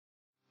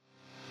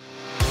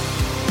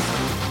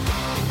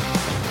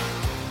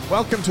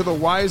Welcome to the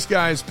Wise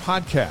Guys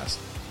podcast.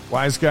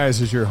 Wise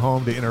Guys is your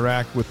home to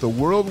interact with the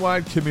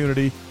worldwide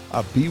community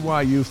of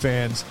BYU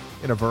fans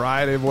in a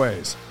variety of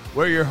ways.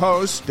 We're your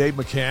hosts, Dave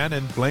McCann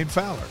and Blaine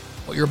Fowler.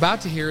 What you're about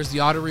to hear is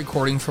the audio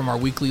recording from our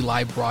weekly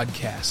live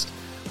broadcast.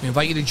 We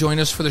invite you to join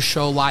us for the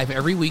show live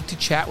every week to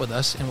chat with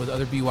us and with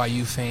other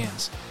BYU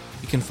fans.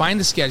 You can find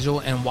the schedule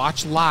and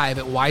watch live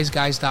at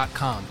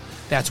wiseguys.com.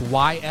 That's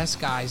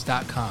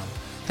ysguys.com.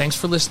 Thanks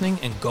for listening,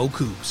 and go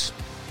Cougs.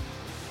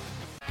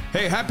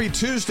 Hey, happy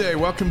Tuesday.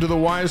 Welcome to the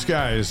Wise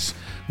Guys.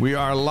 We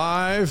are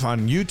live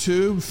on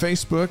YouTube,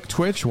 Facebook,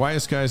 Twitch,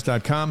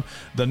 wiseguys.com,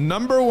 the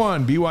number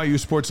one BYU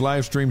sports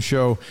live stream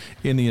show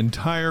in the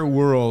entire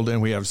world,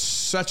 and we have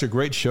such a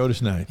great show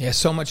tonight. Yeah,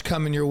 so much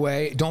coming your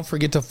way. Don't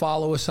forget to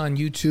follow us on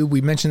YouTube. We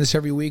mention this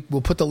every week.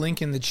 We'll put the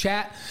link in the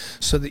chat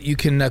so that you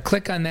can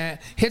click on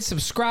that. Hit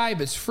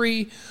subscribe. It's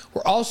free.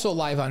 We're also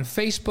live on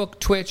Facebook,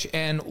 Twitch,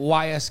 and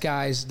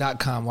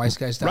ysguys.com,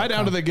 wiseguys.com. Right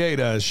out of the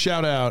gate, a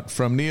shout-out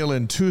from Neil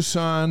in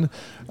Tucson,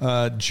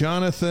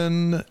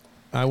 Jonathan,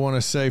 I want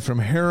to say from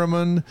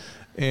Harriman,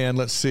 and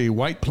let's see,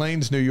 White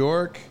Plains, New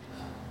York.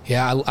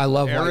 Yeah, I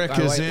love Eric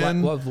is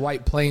in. love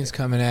White Plains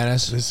coming at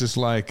us. This is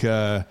like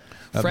Fresno,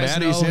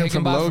 Maddie's in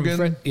from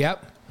Logan.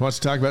 Yep. Wants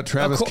to talk about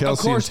Travis Kelce of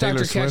course, and Taylor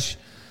Dr. Swift. Ketch,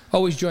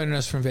 always joining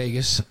us from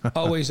Vegas.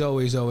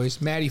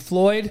 Always. Maddie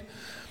Floyd.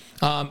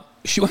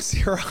 She wants to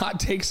hear her hot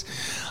takes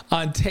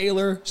on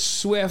Taylor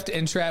Swift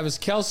and Travis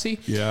Kelce.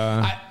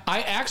 Yeah.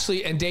 I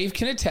actually, and Dave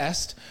can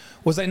attest,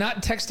 was I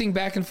not texting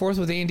back and forth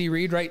with Andy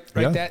Reid right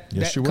Yeah. that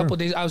Yes, you couple were.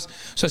 days? I was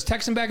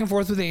texting back and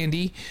forth with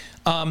Andy,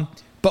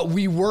 but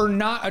we were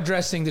not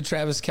addressing the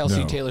Travis Kelce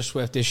No. Taylor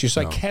Swift issue,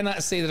 so I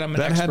cannot say that I'm an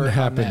That expert hadn't on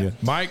happened that.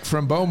 yet. Mike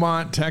from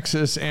Beaumont,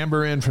 Texas,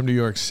 Amber in from New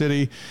York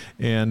City,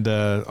 and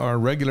our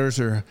regulars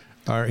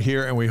are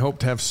here, and we hope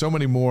to have so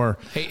many more.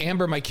 Hey,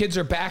 Amber, my kids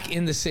are back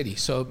in the city,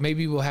 so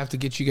maybe we'll have to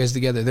get you guys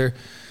together.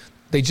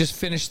 They just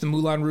finished the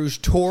Moulin Rouge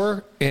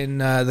tour in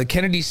the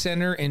Kennedy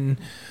Center in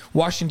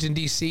Washington,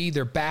 D.C.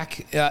 They're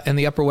back in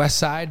the Upper West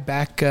Side,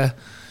 back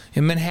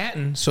in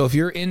Manhattan. So if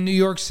you're in New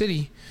York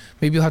City,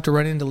 maybe you'll have to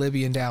run into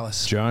Libby in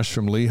Dallas. Josh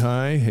from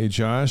Lehigh. Hey,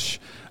 Josh.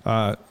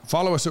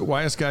 Follow us at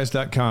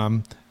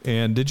ysguys.com.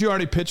 And did you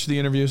already pitch the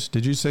interviews?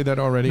 Did you say that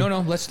already?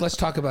 No. Let's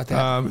talk about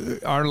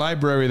that. Our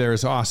library there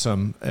is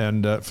awesome.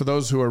 And for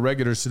those who are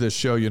regulars to this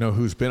show, you know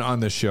who's been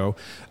on this show.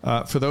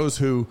 For those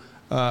who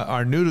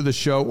are new to the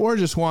show or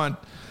just want,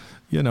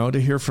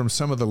 to hear from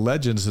some of the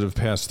legends that have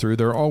passed through,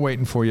 they're all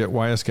waiting for you at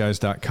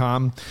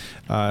ysguys.com.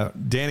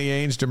 Danny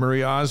Ainge,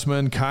 DeMarie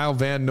Osmond, Kyle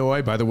Van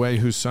Noy, by the way,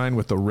 who signed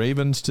with the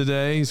Ravens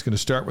today. He's going to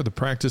start with the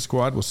practice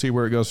squad. We'll see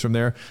where it goes from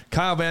there.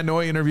 Kyle Van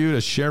Noy interviewed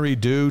a Sherry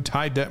Dew,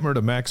 Ty Detmer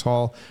to Max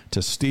Hall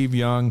to Steve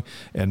Young,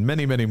 and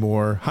many, many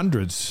more.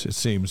 Hundreds, it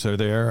seems, are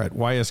there at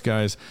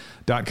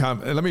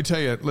ysguys.com. And let me tell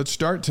you, let's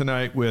start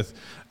tonight with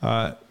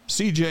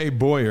CJ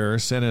Boyer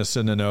sent us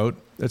in a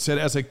note that said,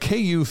 as a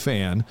KU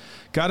fan,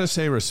 got to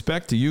say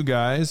respect to you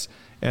guys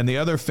and the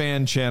other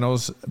fan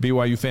channels,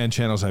 BYU fan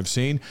channels I've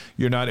seen.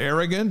 You're not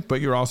arrogant,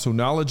 but you're also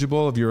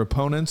knowledgeable of your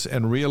opponents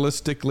and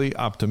realistically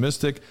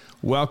optimistic.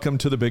 Welcome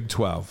to the Big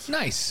 12.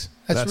 Nice.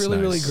 That's really,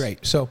 nice. really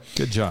great. So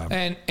good job.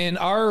 And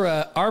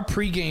our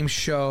pregame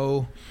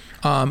show,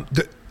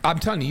 I'm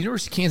telling you,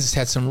 University of Kansas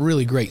had some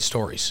really great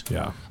stories.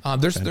 Yeah.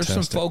 There's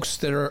some folks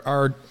that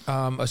are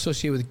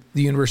associated with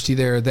the university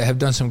there that have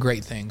done some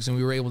great things, and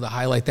we were able to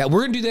highlight that. We're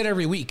going to do that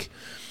every week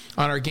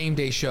on our game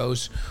day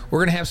shows. We're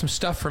going to have some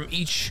stuff from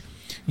each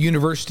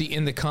university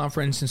in the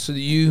conference, and so that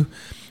you,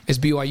 as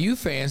BYU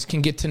fans,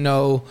 can get to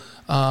know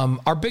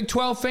our Big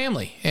 12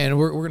 family, and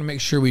we're going to make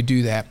sure we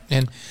do that.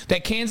 And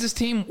that Kansas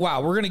team,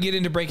 wow, we're going to get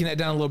into breaking that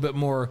down a little bit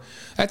more.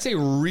 That's a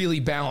really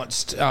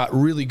balanced,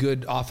 really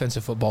good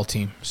offensive football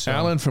team. So,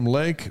 Alan from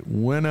Lake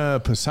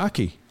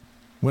Winnipesaukee.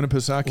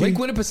 Lake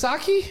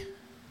Winnipesaukee?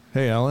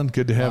 Hey, Alan,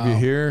 good to have you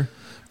here.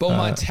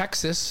 Beaumont,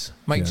 Texas.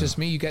 Mike, just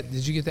me.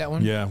 Did you get that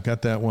one? Yeah,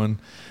 got that one.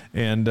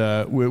 And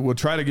we'll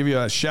try to give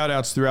you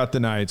shout-outs throughout the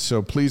night,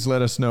 so please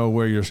let us know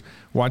where you're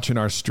watching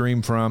our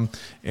stream from.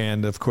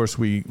 And, of course,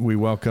 we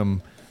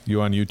welcome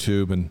you on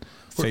YouTube and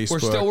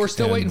Facebook. We're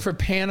still waiting for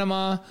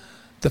Panama,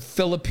 the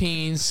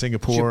Philippines,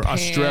 Singapore, Japan,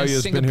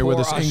 Australia's been here with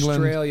us,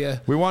 England.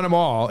 Australia. We want them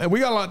all. And we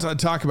got a lot to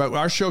talk about.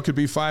 Our show could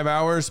be 5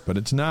 hours, but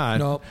it's not.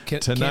 Nope,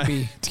 can't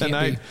be.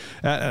 Tonight,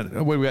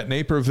 we got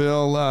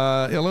Naperville,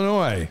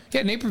 Illinois.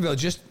 Yeah, Naperville,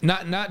 just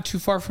not too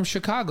far from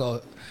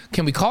Chicago.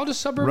 Can we call it a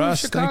suburb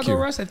Russ, of Chicago, thank you.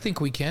 Russ? I think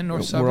we can.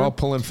 North suburb. We're all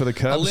pulling for the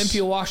Cubs.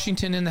 Olympia,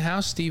 Washington in the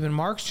house. Stephen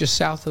Marks, just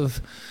south of,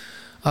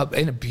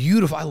 in a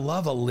beautiful, I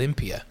love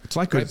Olympia. It's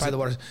like right by the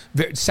water.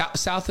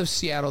 South of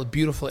Seattle,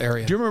 beautiful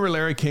area. Do you remember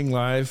Larry King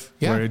Live?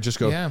 Yeah. Where you just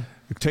go,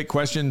 take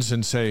questions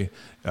and say,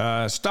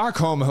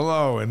 Stockholm,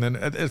 hello. And then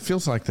it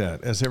feels like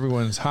that as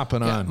everyone's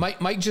hopping on.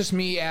 Mike just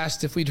me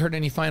asked if we'd heard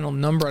any final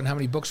number on how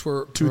many books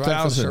were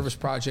provided for the service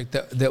project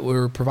that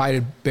were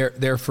provided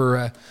there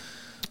for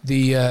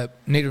the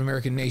Native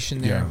American nation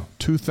there. Yeah,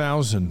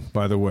 2,000,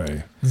 by the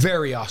way.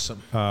 Very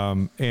awesome.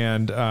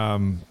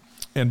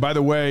 And by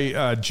the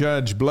way,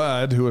 Judge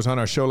Blood, who was on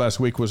our show last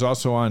week, was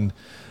also on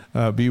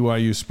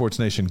BYU Sports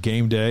Nation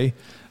Game Day,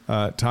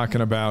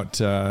 talking about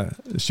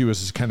she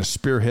was kind of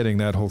spearheading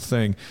that whole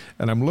thing.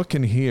 And I'm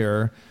looking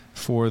here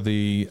for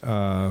the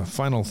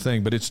final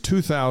thing, but it's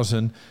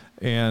 2000,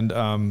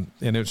 and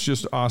it's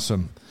just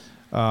awesome.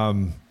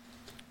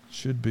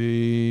 Should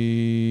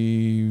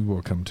be.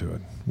 We'll come to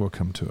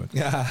it.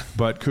 Yeah.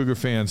 But Cougar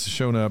fans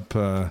shown up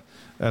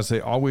as they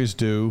always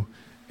do,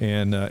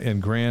 and in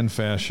grand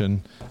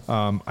fashion.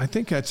 I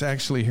think that's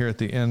actually here at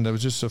the end. That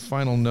was just a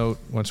final note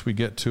once we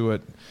get to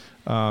it.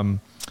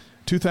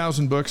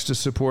 2,000 books to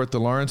support the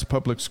Lawrence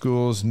Public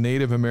Schools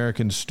Native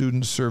American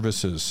Student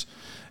Services.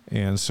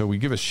 And so we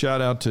give a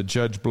shout out to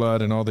Judge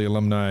Blood and all the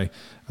alumni,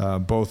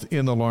 both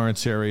in the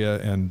Lawrence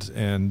area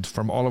and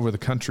from all over the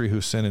country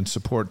who sent in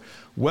support.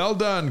 Well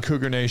done,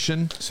 Cougar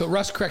Nation. So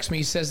Russ corrects me.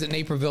 He says that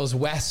Naperville's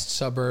west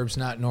suburbs,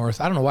 not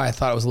north. I don't know why I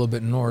thought it was a little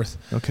bit north.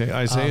 Okay,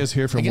 Isaiah's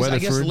here from Weatherford.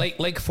 I guess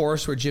Lake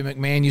Forest, where Jim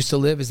McMahon used to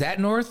live, is that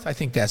north? I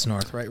think that's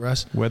north, right,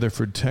 Russ?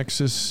 Weatherford,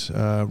 Texas.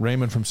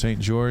 Raymond from St.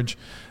 George.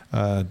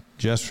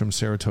 Jess from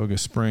Saratoga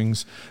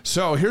Springs.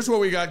 So here's what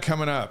we got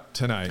coming up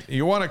tonight.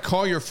 You want to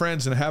call your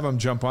friends and have them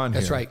jump on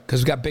That's here. right,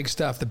 because we got big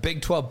stuff. The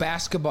Big 12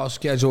 basketball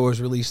schedule was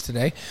released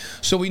today.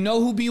 So we know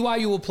who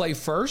BYU will play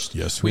first.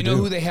 Yes, we do. know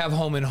who they have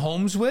home and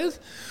homes with.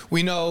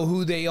 We know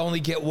who they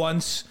only get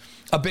once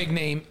a big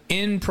name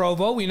in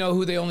Provo. We know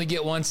who they only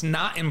get once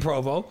not in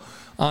Provo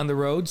on the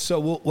road. So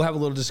we'll have a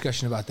little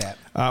discussion about that.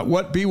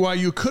 What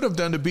BYU could have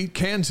done to beat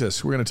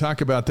Kansas. We're going to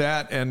talk about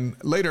that. And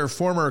later,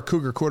 former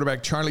Cougar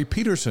quarterback Charlie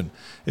Peterson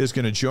is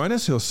going to join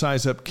us. He'll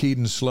size up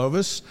Keaton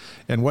Slovis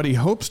and what he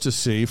hopes to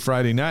see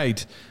Friday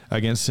night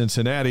against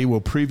Cincinnati. We'll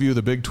preview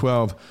the Big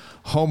 12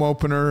 home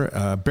opener.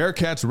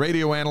 Bearcats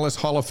radio analyst,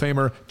 Hall of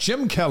Famer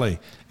Jim Kelly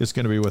is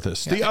going to be with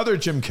us. The other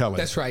Jim Kelly.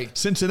 That's right.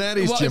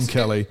 Cincinnati's Jim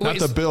Kelly, not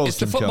the Bills' It's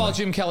the Jim Football Kelly.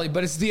 Jim Kelly,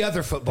 but it's the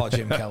other football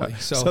Jim Kelly.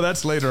 So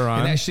that's later on.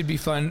 And that should be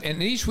fun.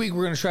 And each week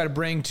we're going to try to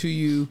bring to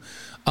you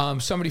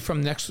somebody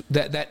from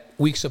that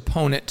week's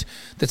opponent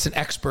that's an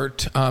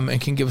expert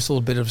and can give us a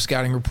little bit of a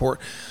scouting report.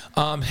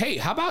 Hey,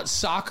 how about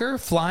soccer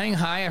flying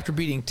high after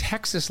beating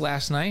Texas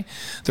last night?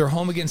 They're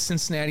home against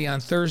Cincinnati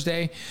on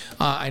Thursday.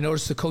 I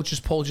noticed the coaches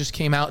poll just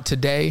came out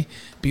today.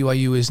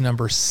 BYU is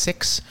number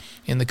 6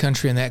 in the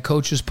country in that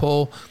coaches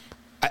poll.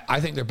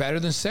 I think they're better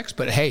than 6,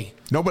 but hey.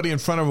 Nobody in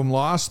front of them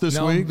lost this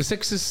week? No,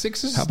 6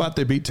 is How about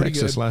they beat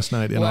Texas last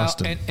night in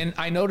Austin? And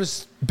I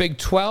noticed Big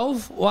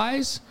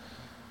 12-wise,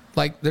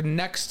 like the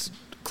next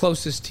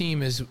closest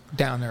team is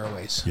down there a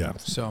ways. Yeah.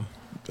 So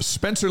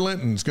Spencer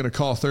Linton's going to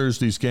call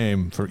Thursday's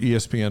game for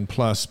ESPN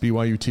Plus,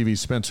 BYU TV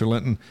Spencer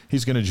Linton.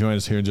 He's going to join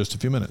us here in just a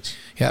few minutes.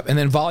 Yep. And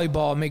then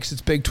volleyball makes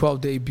its Big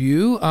 12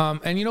 debut.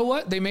 And you know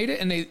what? They made it,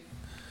 and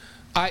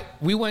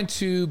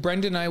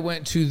Brendan and I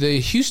went to the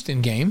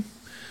Houston game.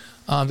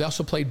 They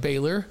also played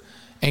Baylor.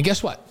 And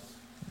guess what?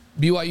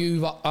 BYU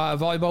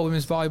volleyball,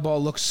 women's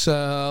volleyball looks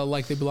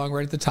like they belong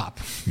right at the top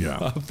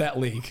of that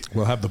league.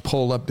 We'll have the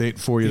poll update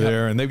for you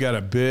there. And they've got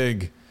a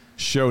big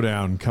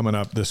showdown coming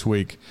up this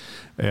week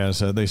as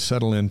they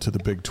settle into the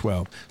Big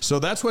 12. So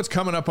that's what's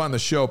coming up on the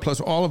show, plus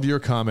all of your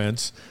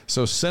comments.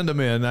 So send them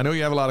in. I know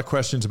you have a lot of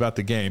questions about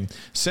the game.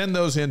 Send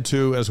those in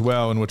too as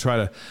well, and we'll try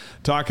to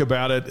talk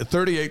about it.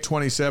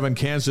 38-27,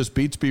 Kansas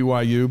beats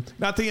BYU.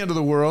 Not the end of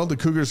the world. The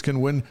Cougars can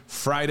win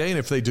Friday, and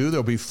if they do,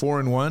 they'll be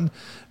 4-1.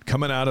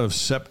 Coming out of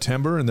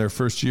September in their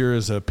first year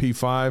as a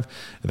P5.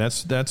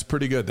 That's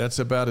pretty good. That's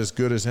about as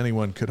good as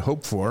anyone could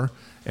hope for.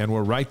 And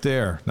we're right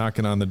there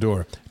knocking on the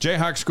door.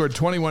 Jayhawk scored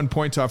 21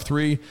 points off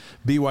 3.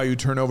 BYU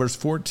turnovers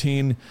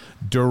 14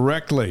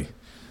 directly.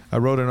 I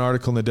wrote an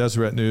article in the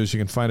Deseret News. You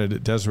can find it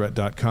at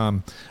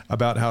Deseret.com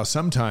about how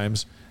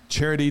sometimes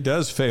charity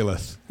does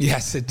faileth.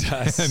 Yes, it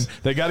does. And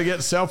they got to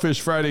get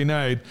selfish Friday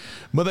night.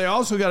 But they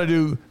also got to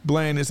do,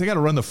 Blaine, is they got to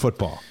run the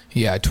football.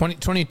 Yeah,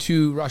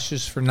 22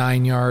 rushes for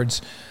 9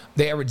 yards.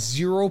 They average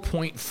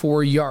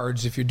 0.4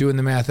 yards, if you're doing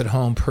the math at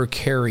home, per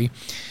carry.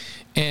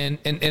 And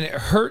it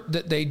hurt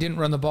that they didn't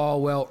run the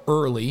ball well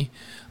early.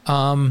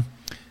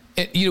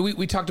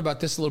 We talked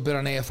about this a little bit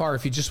on AFR.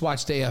 If you just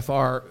watched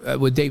AFR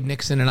with Dave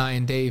Nixon and I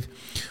and Dave,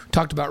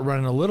 talked about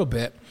running a little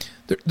bit.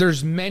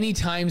 There's many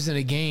times in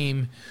a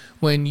game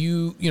when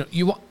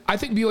I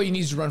think BYU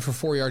needs to run for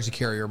 4 yards a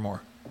carry or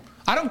more.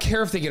 I don't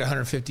care if they get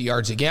 150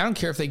 yards a game. I don't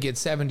care if they get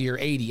 70 or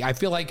 80. I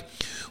feel like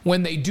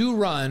when they do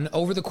run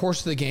over the course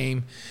of the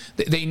game,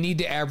 they need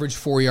to average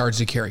 4 yards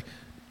a carry.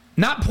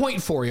 Not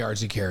 0.4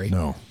 yards a carry.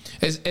 No.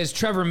 As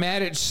Trevor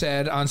Maddich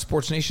said on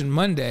Sports Nation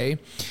Monday,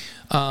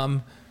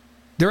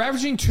 they're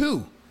averaging 2.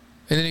 And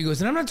then he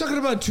goes, and I'm not talking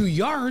about 2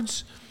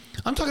 yards.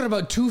 I'm talking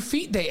about 2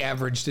 feet they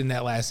averaged in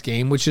that last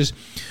game, which is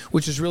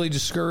really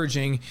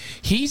discouraging.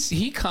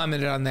 He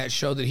commented on that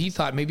show that he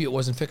thought maybe it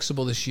wasn't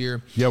fixable this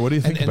year. Yeah, what do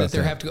you think about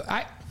that? Have to go.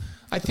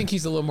 I think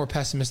he's a little more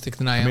pessimistic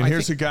than I am. I mean,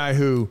 here's a guy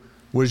who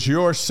was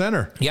your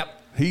center.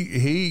 Yep.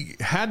 He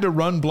had to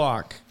run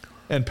block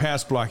and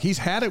pass block. He's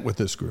had it with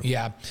this group.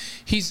 Yeah.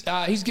 He's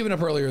given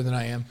up earlier than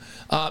I am.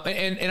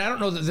 And I don't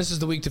know that this is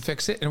the week to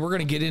fix it. And we're going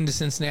to get into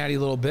Cincinnati a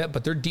little bit,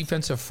 but their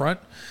defensive front,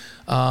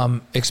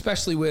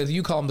 especially with,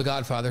 you call him the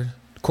Godfather,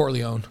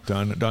 Corleone.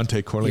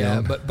 Dante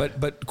Corleone. Yeah,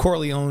 but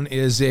Corleone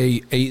is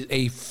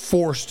a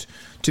force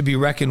to be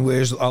reckoned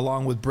with,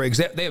 along with Briggs.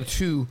 They have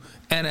 2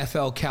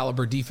 NFL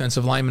caliber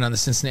defensive linemen on the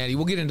Cincinnati.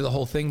 We'll get into the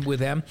whole thing with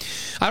them.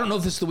 I don't know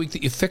if this is the week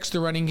that you fix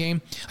the running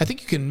game. I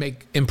think you can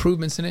make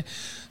improvements in it.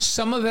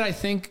 Some of it I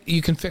think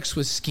you can fix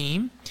with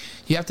scheme.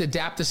 You have to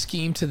adapt the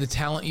scheme to the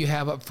talent you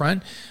have up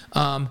front.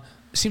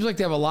 Seems like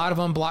they have a lot of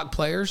unblocked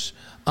players.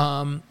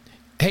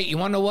 Hey, you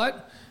want to know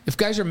what? If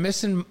guys are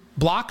missing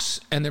blocks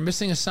and they're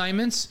missing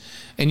assignments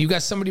and you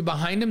got somebody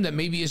behind them that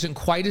maybe isn't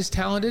quite as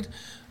talented,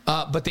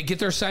 but they get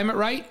their assignment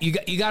right,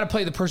 you got to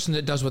play the person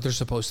that does what they're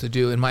supposed to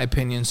do, in my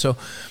opinion. So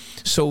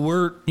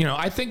we're,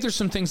 I think there's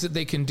some things that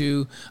they can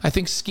do. I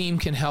think scheme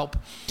can help.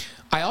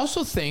 I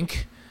also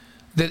think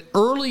that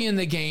early in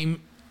the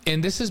game,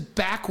 and this is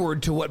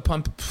backward to what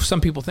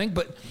some people think,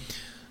 but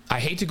I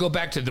hate to go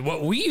back to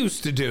what we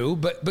used to do,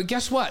 but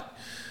guess what?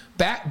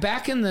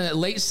 Back in the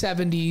late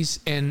 70s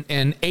and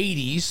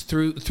 80s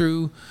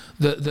through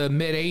the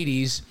mid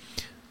 80s,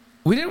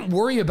 we didn't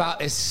worry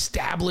about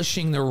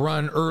establishing the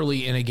run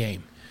early in a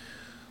game.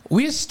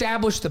 We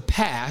established the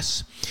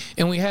pass,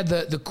 and we had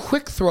the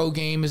quick throw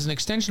game as an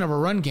extension of a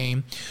run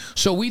game.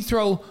 So we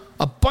throw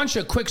a bunch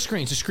of quick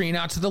screens, a screen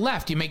out to the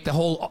left. You make the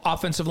whole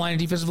offensive line and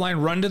defensive line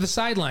run to the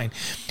sideline.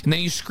 And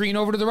then you screen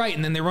over to the right,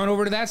 and then they run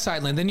over to that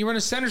sideline. Then you run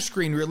a center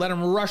screen where you let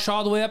them rush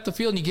all the way up the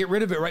field, and you get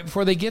rid of it right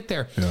before they get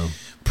there. Yeah.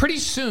 Pretty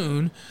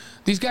soon,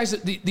 these guys,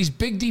 these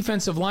big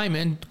defensive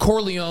linemen,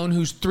 Corleone,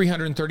 who's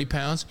 330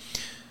 pounds,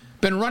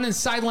 been running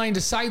sideline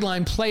to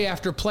sideline, play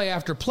after play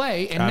after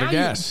play, and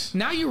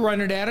now you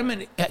run it at him,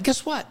 and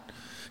guess what?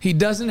 He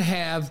doesn't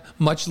have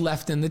much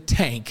left in the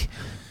tank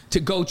to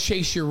go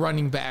chase your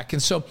running back.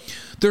 And so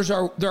there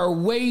are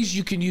ways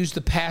you can use the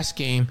pass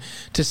game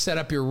to set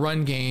up your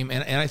run game,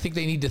 and I think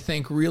they need to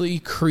think really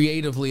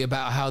creatively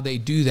about how they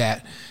do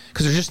that,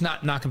 because they're just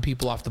not knocking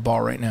people off the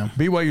ball right now.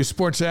 BYU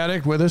Sports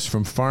Addict with us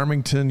from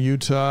Farmington,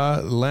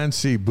 Utah.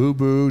 Lancey Boo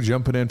Boo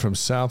jumping in from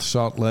South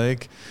Salt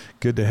Lake.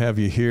 Good to have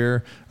you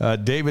here.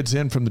 David's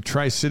in from the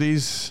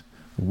Tri-Cities,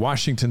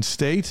 Washington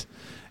State.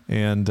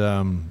 And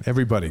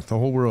everybody, the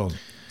whole world,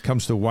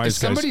 comes to Wise Guys. Is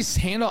somebody's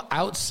handle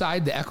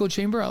outside the echo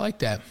chamber? I like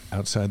that.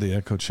 Outside the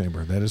echo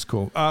chamber. That is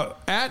cool.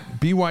 At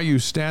BYU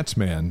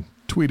Statsman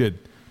tweeted,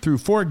 through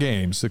 4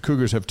 games, the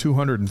Cougars have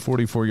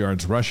 244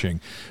 yards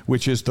rushing,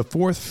 which is the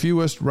 4th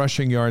fewest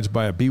rushing yards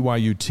by a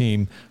BYU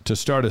team to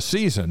start a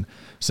season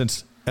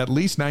since at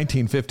least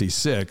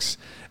 1956,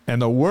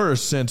 and the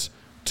worst since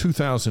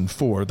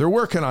 2004. They're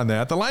working on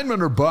that. The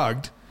linemen are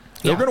bugged.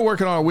 They're going to work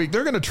it on a week.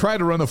 They're going to try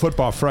to run the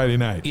football Friday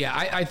night. Yeah,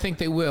 I think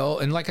they will.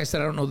 And like I said,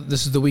 I don't know that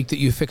this is the week that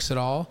you fix it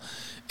all.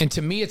 And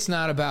to me, it's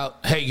not about,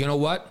 hey, you know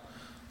what?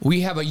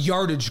 We have a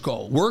yardage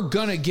goal. We're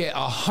going to get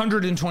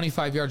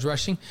 125 yards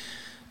rushing.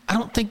 I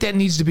don't think that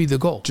needs to be the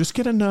goal. Just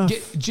get enough.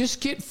 Just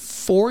get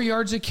 4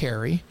 yards a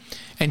carry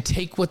and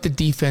take what the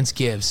defense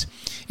gives.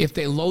 If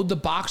they load the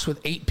box with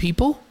 8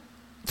 people,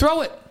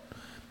 throw it.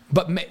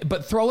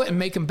 But throw it and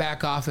make them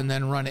back off and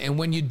then run it. And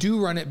when you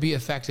do run it, be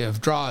effective.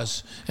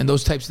 Draws and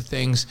those types of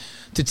things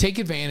to take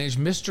advantage,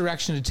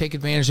 misdirection to take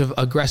advantage of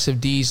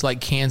aggressive Ds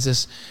like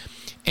Kansas,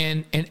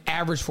 and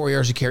average 4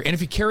 yards a carry. And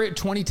if you carry it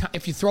 20 times,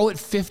 if you throw it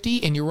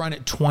 50 and you run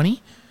it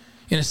 20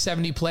 in a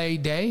 70-play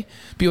day,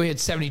 BYU had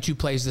 72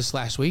 plays this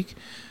last week,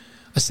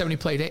 a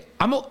 70-play day,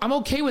 I'm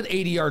okay with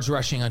 80 yards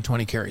rushing on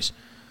 20 carries.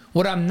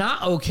 What I'm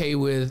not okay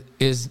with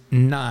is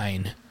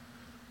 9.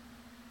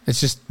 It's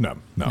just no.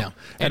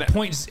 And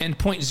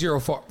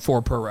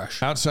 0.04 per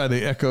rush. Outside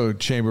the echo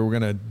chamber, we're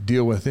going to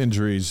deal with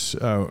injuries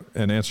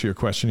and answer your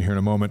question here in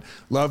a moment.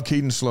 Love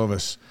Keaton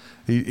Slovis.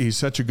 He's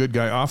such a good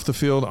guy. Off the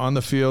field, on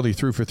the field, he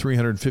threw for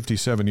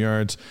 357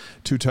 yards,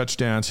 2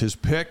 touchdowns. His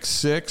pick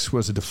 6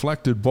 was a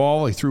deflected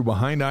ball. He threw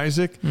behind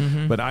Isaac,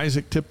 but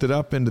Isaac tipped it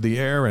up into the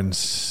air, and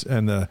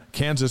the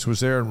Kansas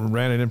was there and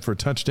ran it in for a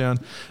touchdown.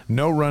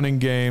 No running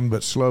game,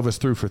 but Slovis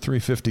threw for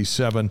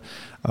 357.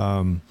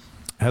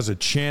 Has a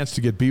chance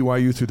to get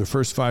BYU through the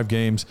first 5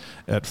 games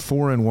at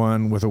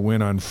 4-1 with a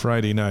win on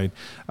Friday night.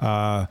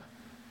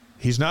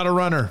 He's not a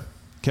runner.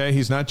 Okay,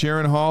 he's not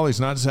Jaron Hall. He's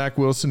not Zach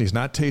Wilson. He's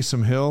not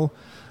Taysom Hill.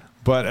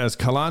 But as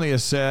Kalani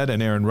has said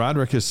and Aaron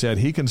Roderick has said,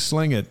 he can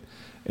sling it.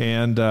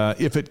 And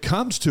if it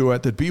comes to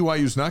it that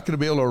BYU's not going to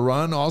be able to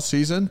run all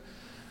season,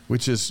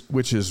 which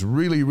is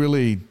really,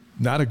 really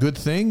not a good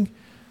thing,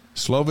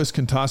 Slovis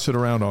can toss it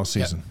around all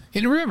season.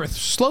 Yeah. And remember,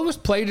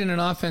 Slovis played in an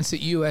offense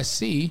at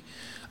USC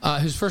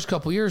his first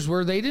couple years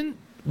where they didn't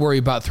worry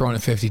about throwing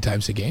it 50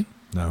 times a game.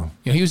 No.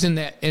 He was in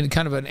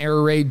kind of an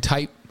air raid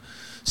type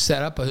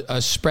setup,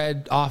 a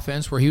spread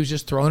offense where he was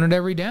just throwing it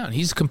every down.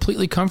 He's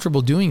completely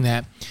comfortable doing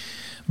that.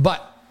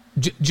 But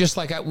just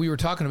like we were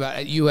talking about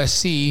at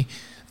USC,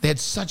 they had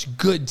such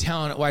good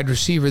talent at wide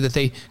receiver that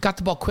they got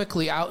the ball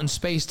quickly out in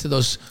space to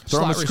those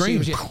slot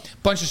receivers. Yeah,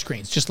 bunch of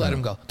screens. Just let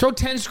them go. Throw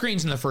 10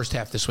 screens in the first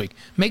half this week.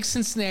 Make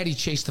Cincinnati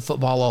chase the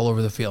football all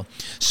over the field.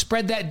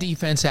 Spread that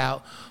defense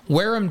out.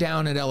 Wear them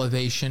down at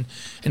elevation.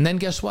 And then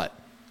guess what?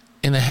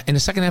 In the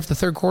second half of the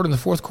third quarter and the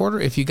fourth quarter,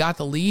 if you got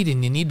the lead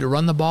and you need to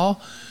run the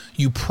ball,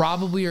 you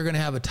probably are going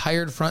to have a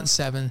tired front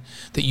seven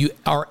that you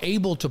are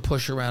able to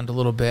push around a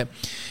little bit.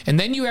 And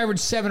then you average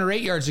 7 or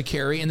 8 yards a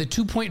carry, and the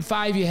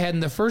 2.5 you had in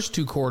the first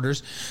 2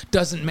 quarters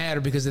doesn't matter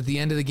because at the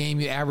end of the game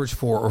you average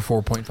 4 or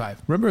 4.5.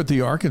 Remember at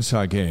the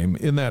Arkansas game,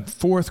 in that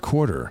fourth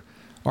quarter,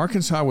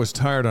 Arkansas was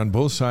tired on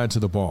both sides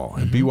of the ball,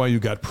 and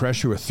BYU got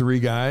pressure with 3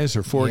 guys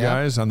or 4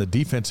 guys on the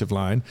defensive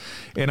line.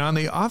 And on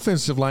the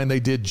offensive line, they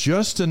did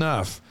just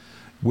enough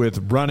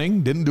with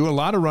running, didn't do a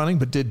lot of running,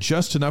 but did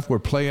just enough where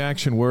play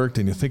action worked.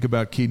 And you think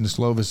about Keaton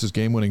Slovis'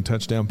 game-winning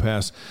touchdown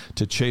pass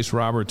to Chase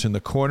Roberts in the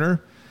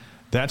corner.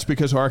 That's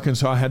because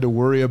Arkansas had to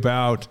worry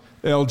about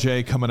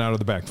LJ coming out of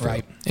the backfield.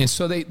 Right. And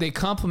so they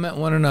complement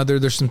one another.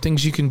 There's some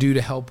things you can do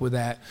to help with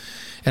that.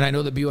 And I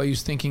know that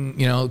BYU's thinking,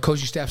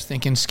 coaching staff's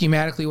thinking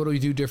schematically, what do we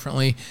do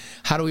differently?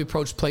 How do we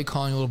approach play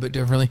calling a little bit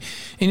differently?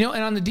 And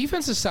on the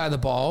defensive side of the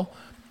ball,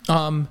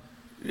 I'll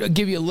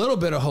give you a little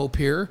bit of hope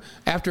here.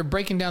 After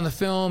breaking down the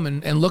film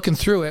and looking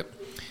through it,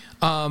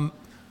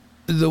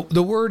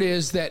 the word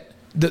is that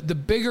the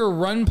bigger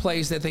run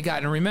plays that they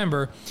got, and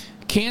remember,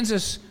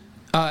 Kansas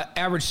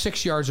averaged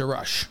 6 yards a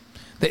rush.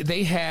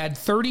 They had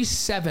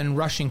 37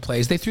 rushing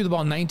plays. They threw the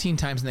ball 19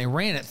 times, and they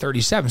ran it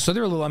 37. So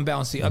they're a little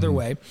unbalanced the other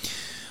way.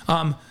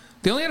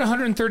 They only had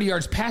 130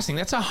 yards passing.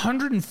 That's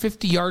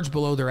 150 yards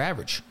below their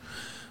average.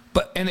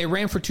 And they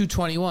ran for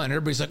 221.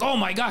 Everybody's like, oh,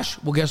 my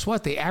gosh. Well, guess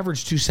what? They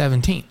averaged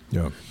 217.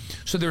 Yeah.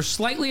 So they're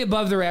slightly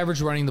above their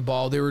average running the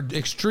ball. They were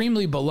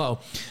extremely below.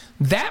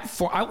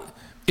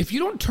 If you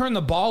don't turn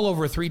the ball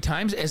over 3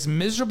 times, as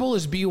miserable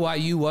as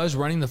BYU was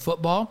running the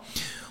football,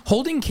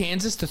 holding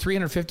Kansas to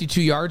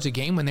 352 yards a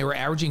game when they were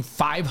averaging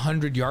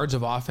 500 yards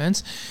of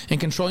offense and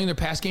controlling their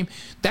pass game,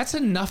 that's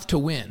enough to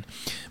win.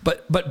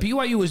 But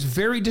BYU was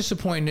very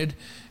disappointed,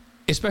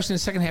 especially in the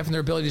second half, in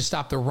their ability to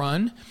stop the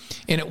run.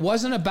 And it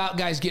wasn't about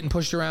guys getting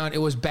pushed around. It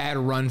was bad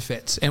run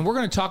fits. And we're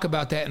going to talk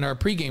about that in our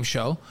pregame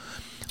show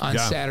on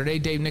Saturday.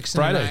 Dave Nixon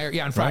Friday. and I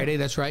are, on Friday,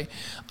 that's right.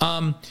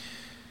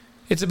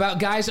 It's about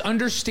guys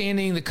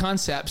understanding the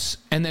concepts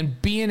and then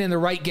being in the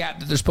right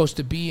gap that they're supposed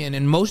to be in.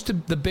 And most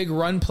of the big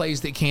run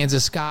plays that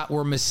Kansas got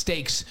were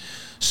mistakes.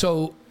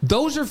 So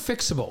those are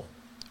fixable,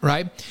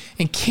 right?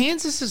 And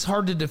Kansas is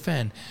hard to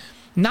defend.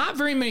 Not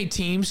very many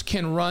teams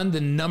can run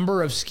the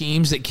number of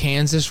schemes that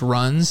Kansas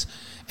runs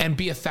and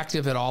be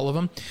effective at all of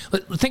them.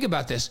 Think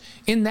about this.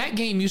 In that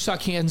game, you saw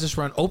Kansas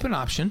run open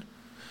option.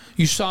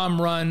 You saw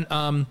them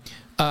run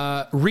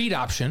read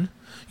option.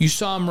 You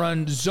saw them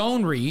run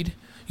zone read.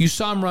 You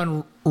saw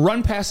them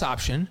run pass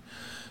option.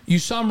 You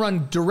saw them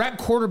run direct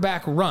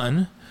quarterback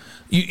run.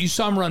 You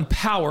saw them run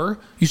power.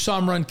 You saw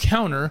them run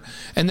counter.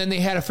 And then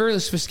they had a fairly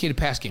sophisticated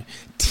pass game.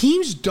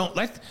 Teams don't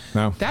like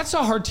no. That's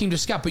a hard team to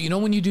scout. But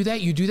when you do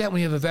that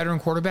when you have a veteran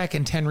quarterback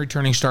and 10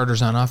 returning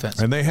starters on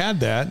offense. And they had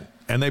that.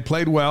 And they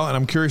played well, and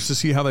I'm curious to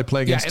see how they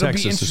play against Texas this week.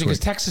 It'll be interesting because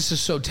Texas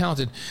is so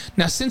talented.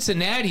 Now,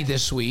 Cincinnati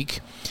this week,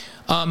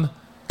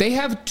 they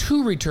have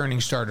 2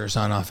 returning starters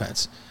on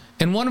offense.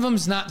 And one of them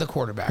is not the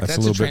quarterback. That's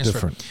a little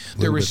transfer. bit different.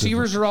 Their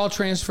receivers are all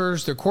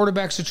transfers. Their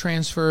quarterback's a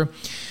transfer.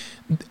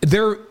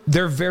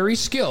 They're very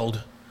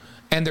skilled,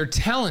 and they're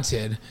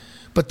talented,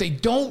 but they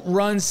don't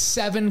run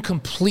 7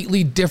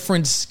 completely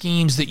different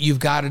schemes that you've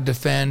got to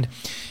defend.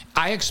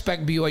 I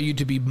expect BYU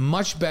to be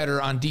much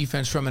better on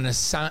defense from an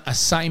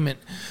assignment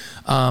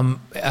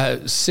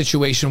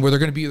situation where they're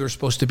going to be where they're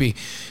supposed to be.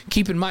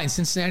 Keep in mind,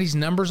 Cincinnati's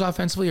numbers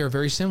offensively are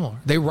very similar.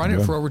 They run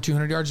it for over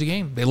 200 yards a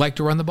game. They like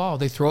to run the ball.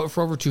 They throw it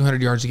for over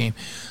 200 yards a game.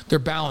 They're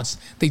balanced.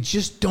 They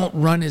just don't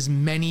run as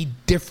many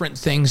different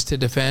things to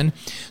defend.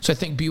 So I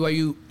think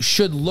BYU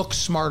should look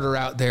smarter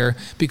out there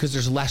because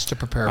there's less to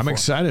prepare for.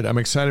 I'm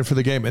excited for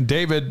the game. And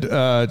David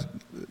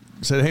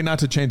said, hey, not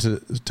to change the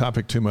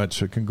topic too much,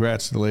 so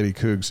congrats to the Lady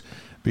Cougs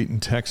beating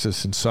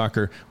Texas in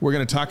soccer. We're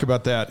going to talk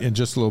about that in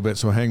just a little bit,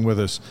 so hang with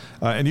us.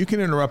 And you can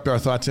interrupt our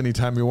thoughts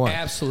anytime you want.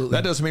 Absolutely.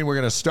 That doesn't mean we're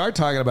going to start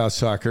talking about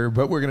soccer,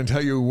 but we're going to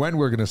tell you when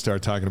we're going to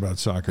start talking about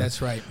soccer.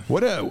 That's right.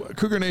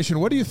 Cougar Nation,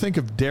 what do you think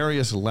of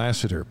Darius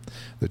Lassiter?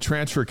 The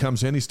transfer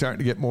comes in. He's starting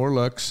to get more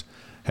looks.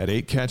 Had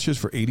 8 catches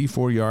for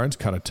 84 yards,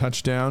 caught a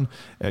touchdown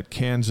at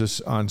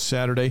Kansas on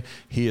Saturday.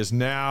 He is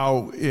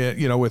now,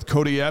 with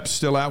Cody Epps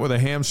still out with a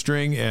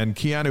hamstring and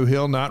Keanu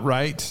Hill not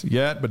right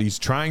yet, but he's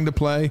trying to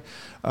play.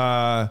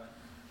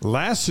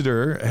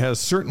 Lassiter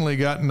has certainly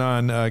gotten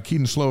on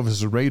Keaton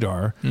Slovis'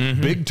 radar. Mm-hmm.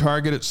 Big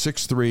target at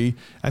 6'3".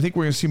 I think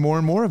we're going to see more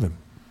and more of him.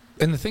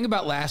 And the thing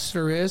about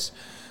Lassiter is,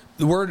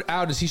 the word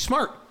out is he's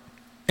smart.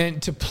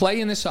 And to play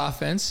in this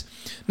offense,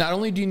 not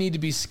only do you need to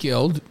be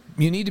skilled,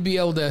 you need to be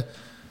able to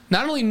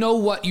not only know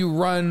what you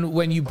run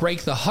when you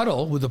break the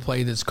huddle with the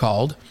play that's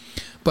called,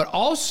 but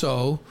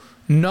also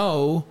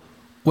know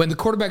when the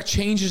quarterback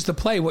changes the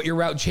play, what your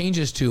route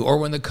changes to, or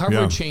when the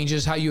coverage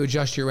changes, how you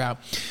adjust your route.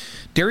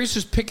 Darius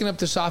is picking up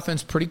this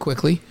offense pretty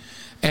quickly,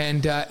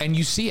 and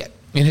you see it.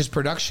 in his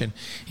production.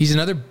 He's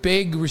another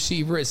big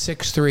receiver at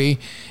 6'3",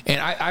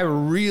 and I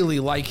really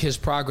like his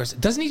progress.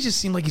 Doesn't he just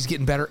seem like he's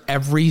getting better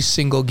every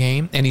single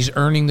game, and he's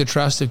earning the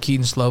trust of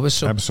Keaton Slovis?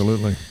 So,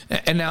 absolutely.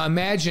 And now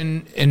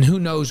imagine, and who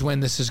knows when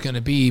this is going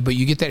to be, but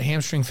you get that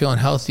hamstring feeling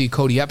healthy.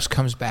 Cody Epps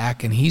comes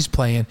back, and he's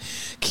playing.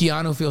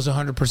 Keanu feels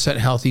 100%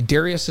 healthy.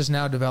 Darius is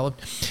now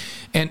developed.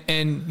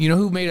 And you know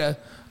who made a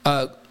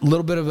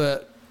little bit of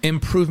a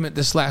improvement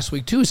this last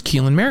week too is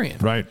Keelan Marion.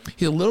 Right.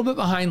 He's a little bit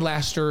behind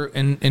Laster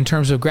in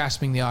terms of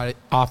grasping the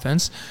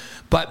offense,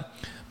 but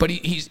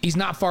he's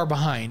not far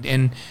behind.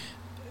 And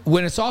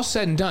when it's all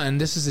said and done,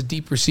 this is a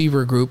deep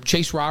receiver group.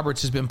 Chase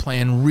Roberts has been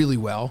playing really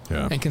well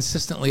and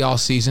consistently all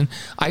season.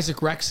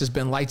 Isaac Rex has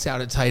been lights out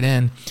at tight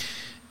end.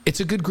 It's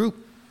a good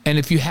group. And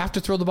if you have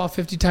to throw the ball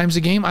 50 times a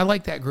game, I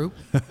like that group.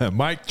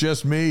 Mike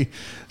Just Me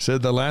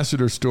said the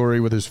Lassiter story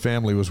with his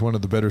family was one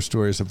of the better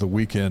stories of the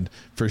weekend,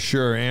 for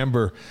sure.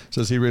 Amber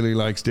says he really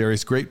likes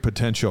Darius. Great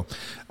potential.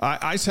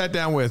 I sat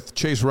down with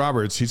Chase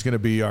Roberts. He's going to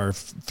be our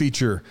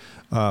feature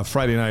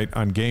Friday night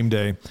on game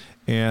day,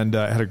 and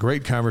had a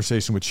great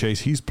conversation with Chase.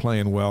 He's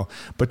playing well.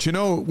 But you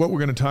know what we're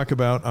going to talk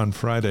about on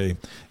Friday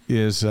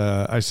is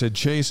I said,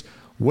 Chase,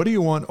 what do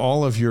you want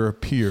all of your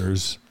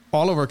peers,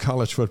 all of our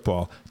college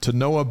football, to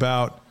know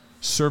about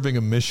serving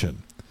a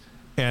mission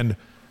and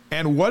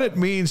what it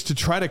means to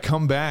try to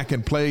come back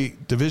and play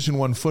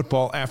Division I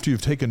football after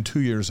you've taken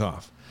 2 years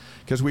off?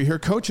 Because we hear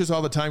coaches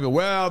all the time go,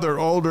 well, they're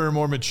older,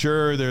 more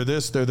mature, they're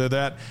this, they're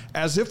that,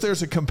 as if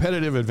there's a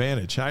competitive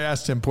advantage. I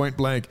asked him point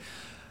blank,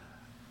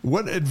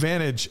 what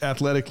advantage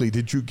athletically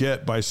did you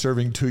get by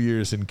serving 2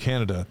 years in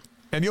Canada?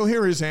 And you'll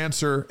hear his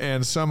answer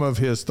and some of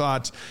his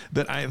thoughts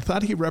that I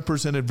thought he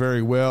represented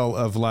very well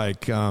of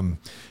like,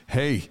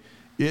 hey,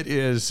 it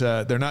is,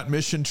 they're not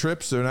mission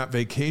trips, they're not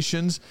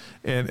vacations.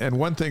 And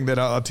one thing that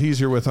I'll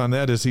tease you with on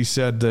that is he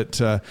said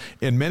that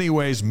in many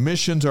ways,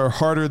 missions are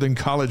harder than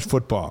college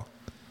football.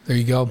 There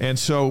you go. And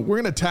so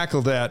we're going to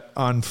tackle that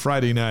on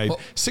Friday night. Well,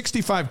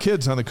 65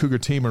 kids on the Cougar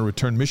team are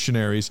returned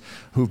missionaries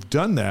who've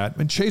done that.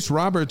 And Chase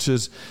Roberts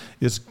has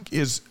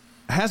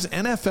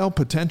NFL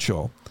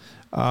potential.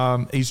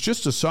 He's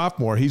just a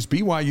sophomore. He's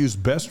BYU's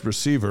best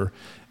receiver.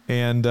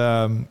 And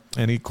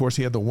of course,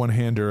 he had the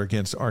one-hander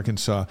against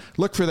Arkansas.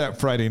 Look for that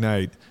Friday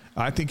night.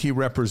 I think he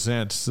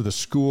represents the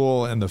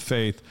school and the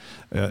faith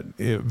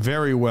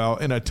very well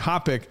in a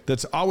topic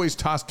that's always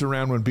tossed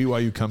around when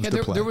BYU comes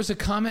to play. There was a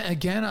comment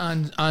again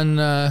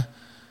on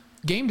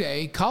game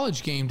day,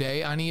 college game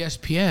day on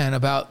ESPN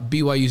about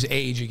BYU's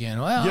age again.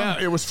 Well,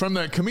 yeah, it was from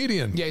that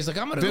comedian. Yeah, he's like,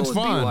 I'm going to go with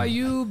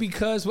BYU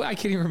because I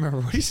can't even remember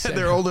what he said.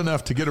 They're old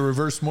enough to get a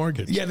reverse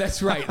mortgage. Yeah,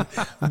 that's right.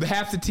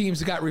 Half the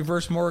teams got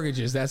reverse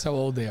mortgages. That's how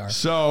old they are.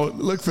 So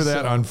look for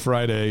that on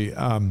Friday.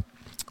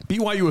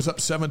 BYU was up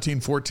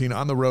 17-14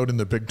 on the road in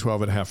the Big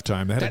 12 at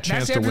halftime. They had a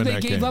chance to win that game. That's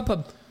after they gave up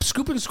a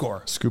scoop and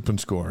score. Scoop and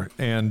score.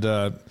 And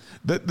the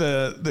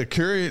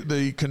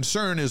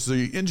concern is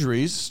the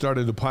injuries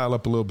started to pile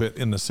up a little bit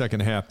in the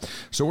second half.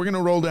 So we're going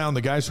to roll down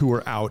the guys who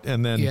were out,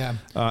 and then then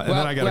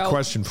I got a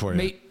question for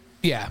you.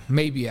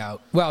 Maybe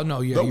out. Well,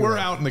 no, but we're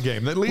out in the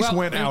game. At least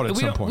went out at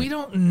some point. We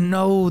don't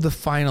know the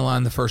final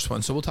on the first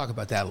one, so we'll talk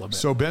about that a little bit.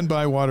 So Ben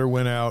Bywater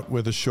went out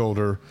with a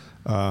shoulder,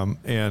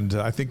 and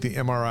I think the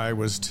MRI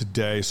was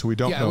today, so we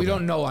don't know. Yeah, we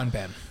don't know on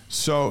Ben.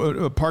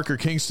 So Parker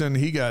Kingston,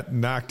 he got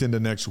knocked into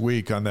next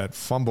week on that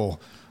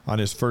fumble on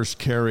his first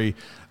carry,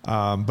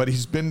 but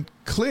he's been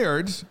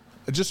cleared.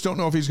 I just don't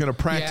know if he's going to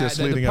practice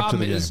leading up to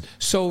the game.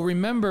 So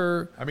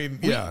remember,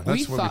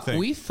 that's what we think.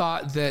 We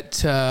thought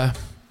that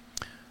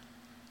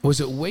was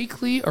it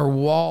Wakely or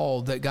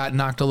Wall that got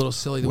knocked a little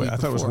silly the week before?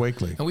 I thought it was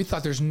Wakely. And we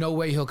thought there's no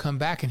way he'll come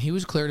back, and he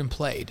was cleared and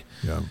played.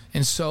 Yeah.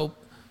 And so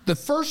the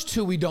first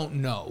two we don't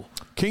know.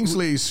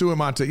 Kingsley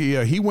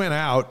Suamataia, he went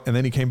out and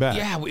then he came back.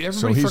 Yeah,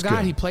 everybody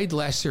forgot he played the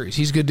last series.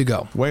 He's good to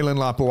go. Waylon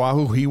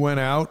Lapuahu, he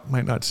went out.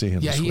 Might not see him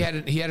this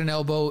week. He had an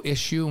elbow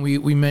issue, and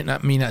we may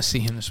not see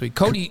him this week.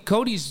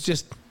 Cody's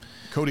just...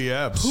 Cody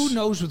Epps. Who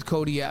knows with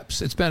Cody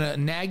Epps? It's been a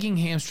nagging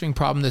hamstring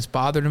problem that's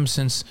bothered him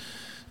since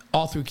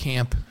all through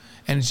camp,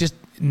 and it's just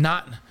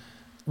not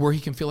where he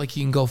can feel like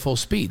he can go full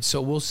speed.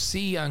 So we'll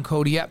see on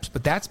Cody Epps,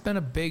 but that's been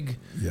a big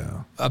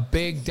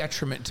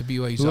detriment to BYU's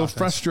offense. A little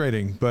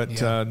frustrating,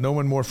 but no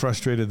one more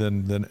frustrated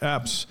than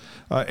Epps.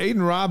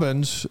 Aiden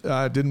Robbins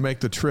didn't make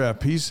the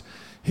trip.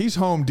 He's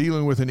home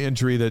dealing with an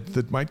injury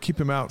that might keep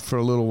him out for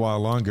a little while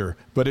longer,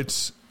 but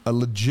it's a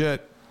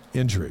legit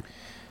injury.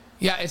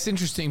 Yeah, it's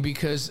interesting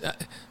because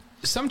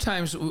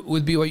sometimes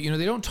with BYU,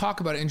 they don't talk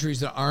about injuries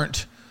that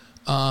aren't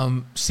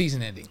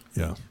season ending.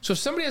 Yeah. So if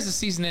somebody has a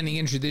season ending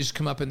injury, they just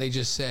come up and they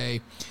just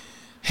say,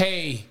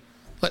 hey,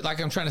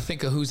 like I'm trying to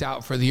think of who's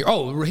out for the year.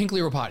 Oh,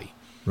 Hinckley Rapati.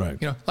 Right.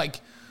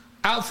 Like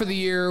out for the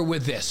year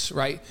with this,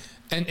 right?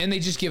 And they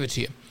just give it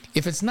to you.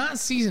 If it's not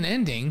season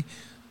ending,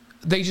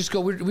 they just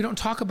go, we don't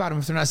talk about them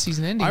if they're not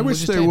season ending. I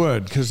wish they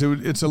would, because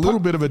it's a little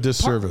bit of a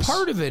disservice.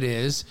 Part of it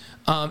is,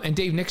 and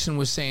Dave Nixon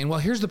was saying, well,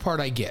 here's the part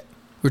I get.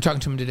 We were talking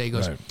to him today. He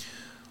goes,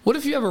 what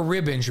if you have a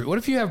rib injury? What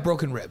if you have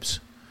broken ribs?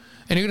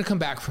 And you're going to come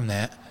back from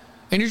that,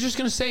 And you're just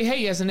going to say, hey,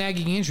 he has a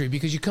nagging injury,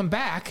 because you come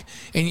back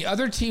and the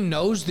other team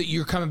knows that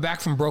you're coming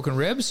back from broken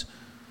ribs.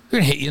 They're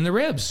going to hit you in the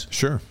ribs.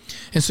 Sure.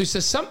 And so he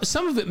says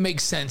some of it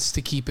makes sense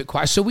to keep it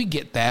quiet. So we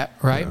get that,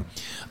 right?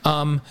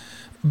 Yeah.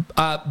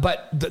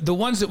 But the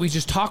ones that we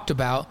just talked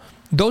about,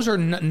 those are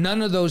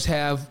none of those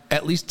have,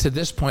 at least to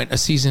this point, a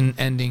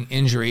season-ending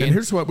injury. And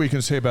here's what we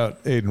can say about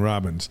Aidan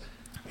Robbins.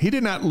 He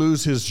did not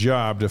lose his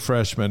job to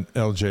freshman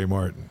L.J.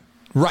 Martin.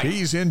 Right.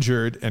 He's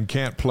injured and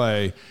can't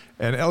play,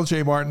 and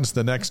L.J. Martin's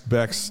the next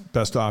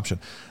best option.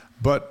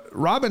 But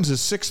Robbins is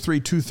 6'3",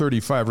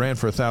 235, ran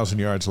for 1,000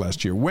 yards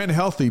last year. When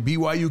healthy,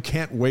 BYU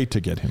can't wait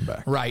to get him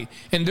back. Right.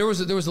 And there was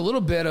a little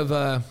bit of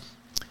a,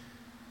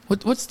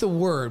 what's the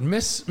word?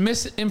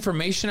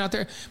 Misinformation out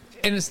there.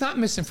 And it's not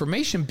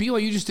misinformation.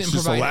 BYU just didn't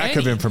provide any. It's a lack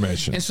of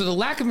information. And so the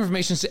lack of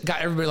information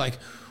got everybody like,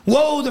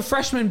 whoa, the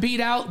freshman beat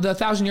out the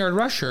 1,000-yard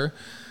rusher.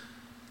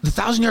 The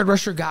 1,000-yard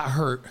rusher got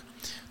hurt,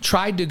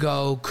 tried to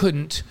go,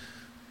 couldn't.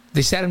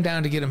 They sat him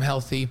down to get him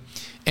healthy.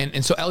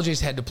 And so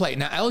LJ's had to play.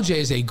 Now, LJ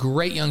is a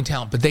great young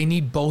talent, but they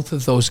need both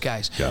of those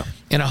guys. Yeah.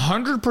 And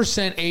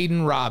 100%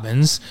 Aidan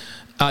Robbins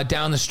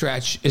down the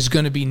stretch is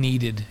going to be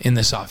needed in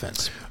this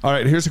offense. All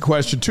right, here's a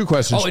question. 2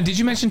 questions. Oh, and did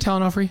you mention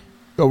Talon Alfrey?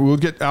 Oh, we'll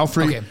get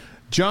Alfrey. Okay.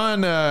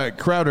 John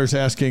Crowder's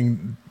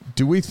asking,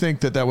 do we think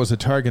that was a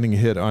targeting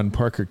hit on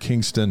Parker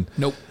Kingston?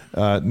 Nope.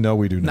 No,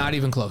 we do not. Not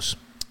even close.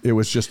 It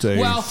was just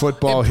a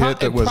football hit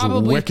that was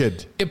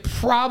wicked. It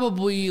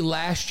probably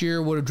last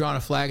year would have drawn a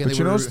flag. And but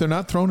you notice they're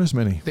not throwing as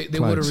many. They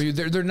would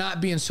have. They're not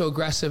being so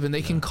aggressive, and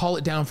they can call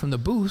it down from the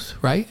booth,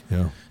 right?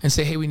 Yeah. And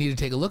say, hey, we need to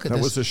take a look at this.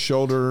 That was a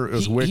shoulder. It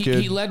was wicked.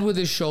 He led with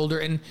his shoulder,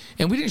 and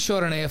we didn't show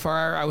it on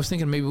AFR. I was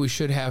thinking maybe we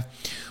should have.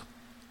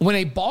 When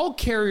a ball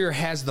carrier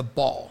has the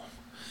ball,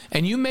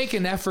 and you make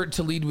an effort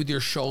to lead with your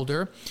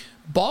shoulder,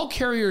 ball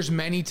carriers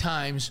many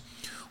times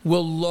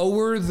will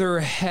lower their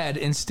head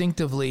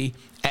instinctively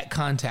at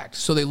contact.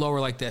 So they lower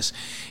like this.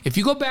 If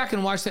you go back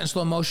and watch that in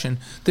slow motion,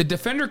 the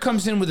defender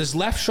comes in with his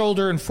left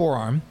shoulder and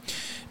forearm,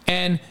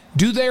 and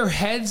do their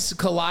heads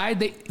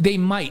collide? They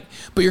might.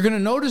 But you're going to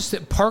notice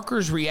that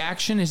Parker's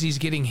reaction as he's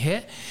getting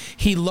hit,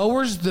 he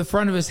lowers the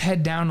front of his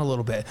head down a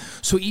little bit.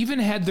 So even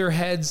had their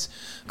heads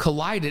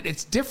collided,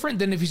 it's different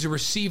than if he's a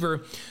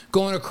receiver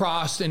going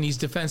across and he's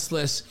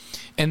defenseless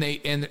and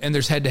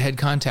there's head-to-head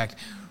contact.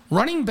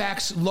 Running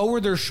backs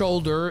lower their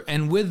shoulder,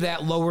 and with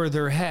that lower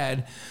their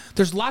head.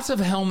 There's lots of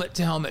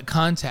helmet-to-helmet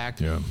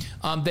contact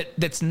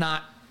that's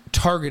not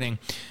targeting.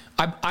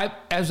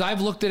 As I've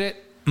looked at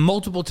it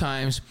multiple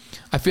times,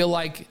 I feel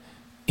like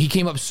he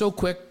came up so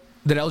quick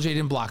that LJ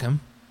didn't block him.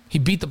 He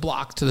beat the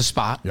block to the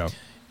spot. Yeah.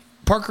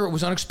 Parker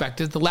was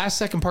unexpected. The last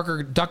second,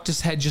 Parker ducked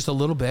his head just a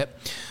little bit.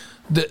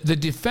 The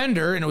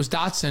defender, and it was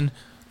Dotson,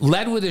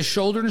 led with his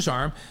shoulder and his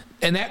arm,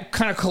 and that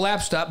kind of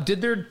collapsed up.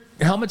 Did their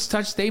helmets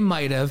touch? They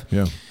might have.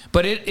 Yeah.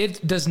 But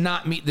it does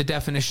not meet the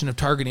definition of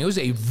targeting. It was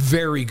a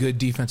very good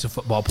defensive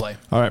football play.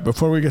 All right,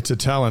 before we get to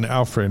Talon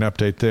Alfrey, an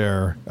update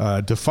there.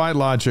 Defy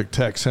Logic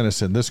Tech sent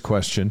us in this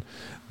question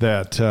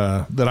that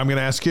I'm going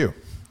to ask you.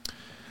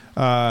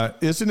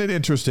 Isn't it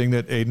interesting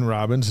that Aidan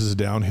Robbins is a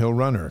downhill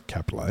runner,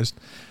 capitalized?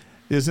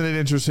 Isn't it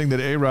interesting that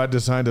A-Rod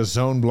designed a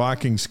zone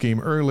blocking scheme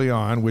early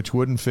on which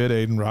wouldn't fit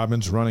Aidan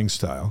Robbins' running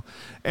style?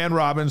 And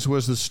Robbins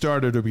was the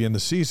starter to begin the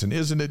season.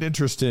 Isn't it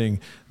interesting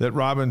that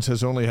Robbins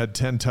has only had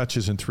 10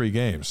 touches in 3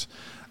 games?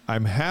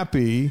 I'm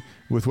happy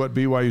with what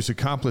BYU's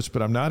accomplished,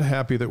 but I'm not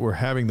happy that we're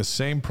having the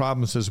same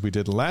problems as we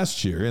did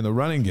last year in the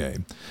running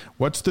game.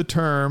 What's the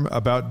term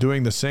about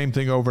doing the same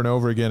thing over and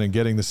over again and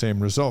getting the same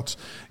results?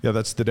 Yeah,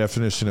 that's the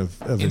definition of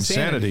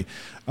insanity.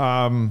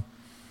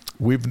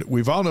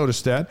 We've all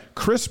noticed that.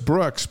 Chris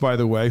Brooks, by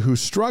the way, who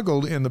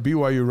struggled in the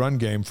BYU run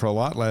game for a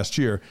lot last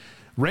year,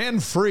 ran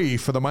free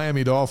for the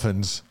Miami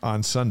Dolphins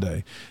on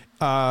Sunday.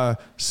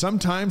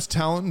 Sometimes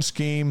talent and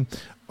scheme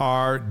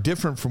are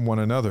different from one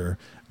another,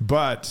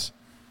 but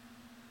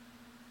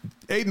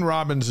Aidan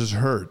Robbins is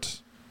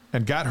hurt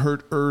and got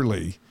hurt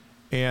early,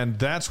 and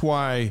that's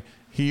why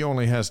he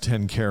only has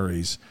 10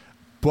 carries.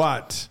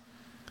 But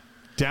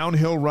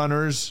downhill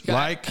runners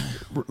like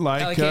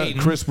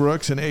Chris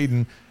Brooks and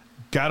Aidan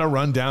got to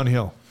run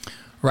downhill.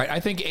 Right.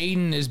 I think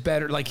Aidan is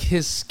better. Like,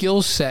 his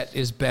skill set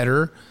is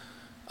better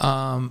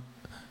when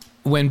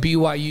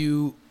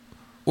BYU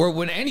or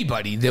when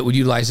anybody that would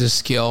utilize his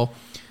skill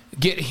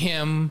get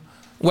him,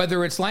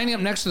 whether it's lining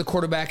up next to the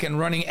quarterback and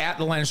running at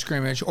the line of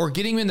scrimmage, or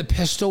getting him in the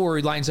pistol where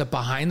he lines up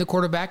behind the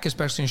quarterback,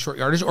 especially in short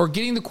yardage, or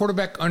getting the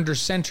quarterback under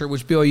center,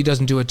 which BYU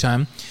doesn't do a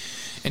ton,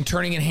 and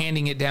turning and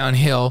handing it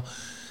downhill.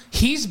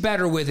 He's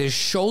better with his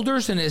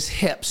shoulders and his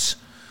hips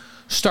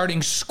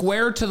starting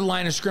square to the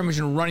line of scrimmage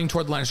and running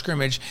toward the line of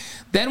scrimmage.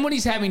 Then when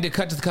he's having to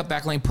cut to the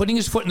cutback lane, putting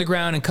his foot in the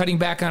ground and cutting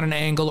back on an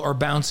angle or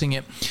bouncing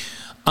it,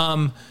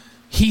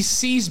 he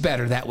sees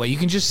better that way. You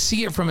can just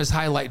see it from his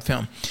highlight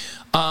film.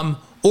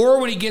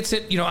 Or when he gets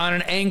it, on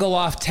an angle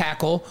off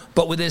tackle,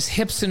 but with his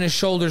hips and his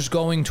shoulders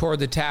going toward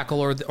the tackle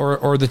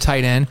or the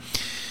tight end.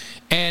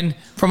 And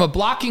from a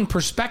blocking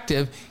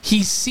perspective,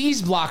 he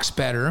sees blocks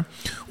better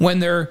when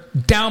they're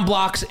down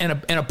blocks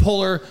and a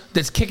puller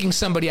that's kicking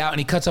somebody out, and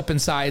he cuts up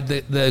inside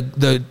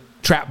the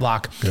trap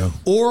block. Yeah.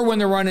 Or when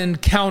they're running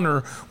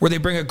counter where they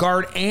bring a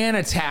guard and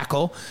a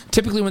tackle.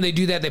 Typically when they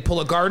do that, they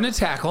pull a guard and a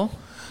tackle.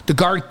 The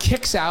guard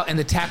kicks out and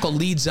the tackle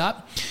leads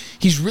up.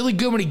 He's really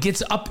good when he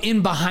gets up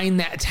in behind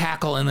that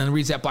tackle and then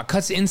reads that block.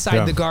 Cuts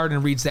inside the guard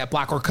and reads that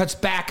block, or cuts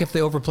back if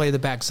they overplay the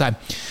backside.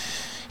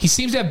 He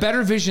seems to have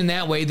better vision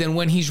that way than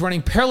when he's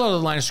running parallel to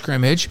the line of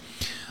scrimmage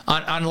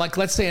on like,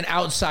 let's say, an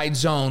outside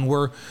zone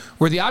where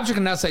the object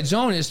in an outside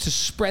zone is to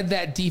spread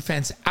that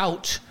defense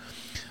out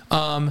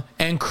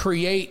and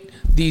create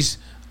these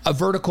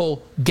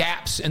vertical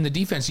gaps in the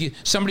defense.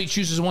 Somebody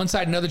chooses one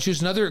side, another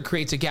chooses another, it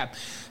creates a gap.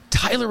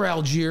 Tyler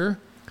Algier,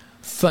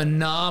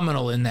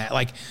 phenomenal in that.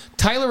 Like,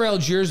 Tyler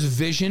Algier's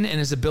vision and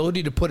his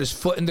ability to put his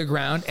foot in the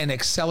ground and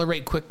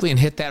accelerate quickly and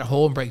hit that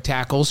hole and break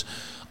tackles,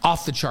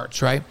 off the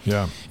charts, right?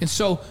 Yeah. And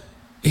so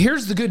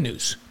here's the good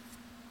news.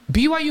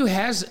 BYU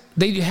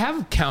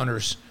have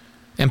counters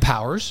and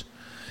powers,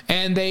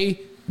 and they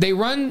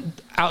run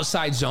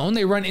outside zone.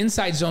 They run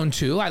inside zone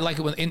too. I like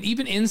it and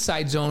even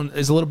inside zone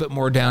is a little bit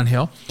more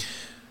downhill.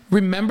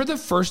 Remember the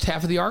first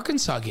half of the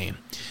Arkansas game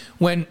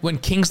when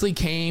Kingsley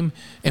came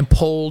and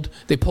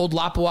they pulled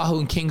Lapuahu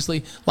and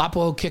Kingsley.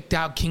 Lapuahu kicked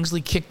out. Kingsley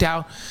kicked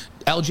out.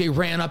 LJ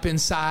ran up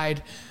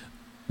inside.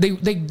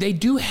 They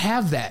do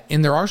have that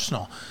in their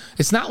arsenal.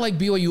 It's not like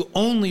BYU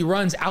only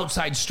runs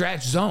outside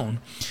stretch zone.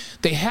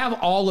 They have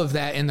all of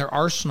that in their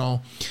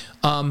arsenal,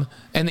 and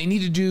they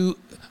need to do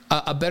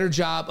a better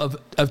job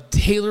of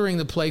tailoring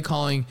the play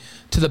calling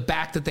to the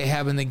back that they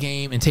have in the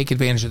game and take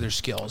advantage of their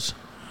skills.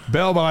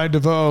 Bell by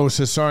DeVoe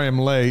says, sorry I'm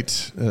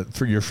late.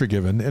 You're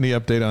forgiven. Any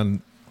update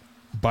on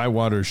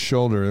Bywater's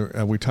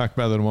shoulder? We talked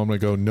about that a moment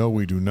ago. No,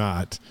 we do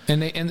not.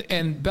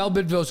 And Bell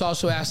Bidville is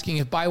also asking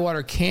if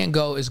Bywater can't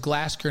go, is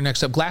Glasker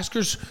next up?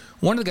 Glasker's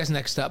one of the guys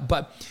next up,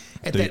 but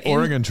at the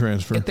Oregon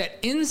transfer. At that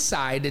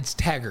inside, it's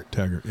Taggart.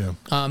 Taggart, yeah.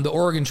 The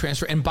Oregon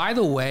transfer. And by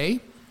the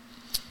way,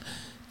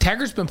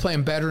 Taggart's been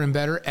playing better and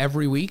better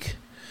every week.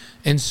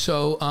 And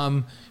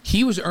so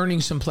he was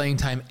earning some playing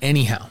time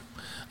anyhow.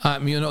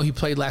 He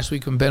played last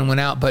week when Ben went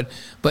out. But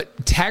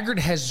Taggart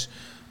has,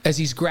 as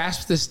he's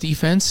grasped this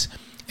defense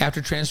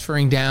after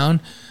transferring down,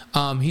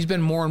 he's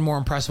been more and more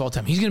impressive all the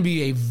time. He's going to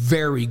be a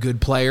very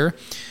good player.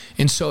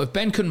 And so if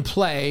Ben couldn't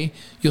play,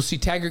 you'll see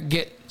Taggart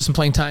get some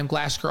playing time.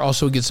 Glasker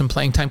also gets some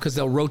playing time because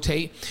they'll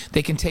rotate.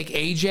 They can take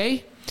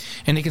AJ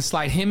and they can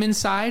slide him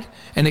inside,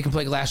 and they can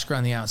play Glasker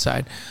on the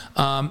outside.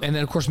 And then,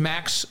 of course,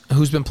 Max,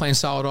 who's been playing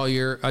solid all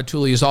year,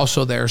 Tooley is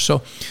also there.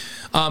 So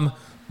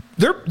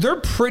they're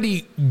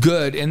pretty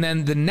good. And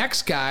then the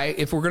next guy,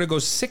 if we're going to go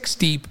 6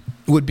 deep,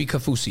 would be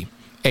Kafusi,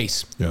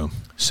 ace. Yeah.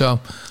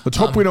 So let's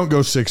hope we don't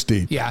go 6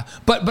 deep. Yeah,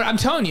 but I'm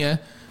telling you,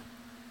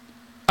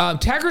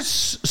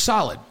 Taggart's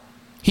solid.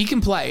 He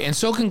can play, and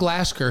so can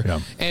Glasker.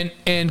 Yeah.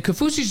 And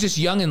Kafusi's just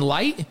young and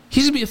light.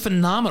 He's going to be a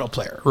phenomenal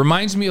player.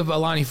 Reminds me of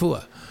Alani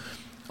Fua.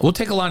 We'll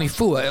take Alani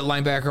Fua at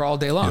linebacker all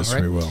day long, yes,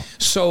 right? We will.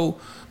 So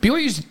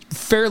BYU's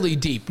fairly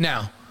deep.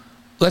 Now,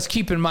 let's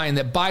keep in mind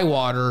that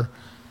Bywater,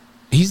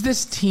 he's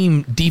this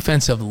team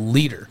defensive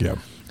leader.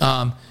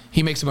 Yeah.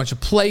 He makes a bunch of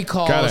play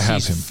calls.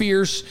 He's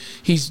fierce.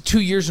 He's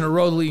 2 years in a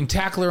row the leading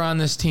tackler on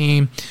this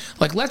team.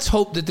 Like, let's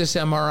hope that this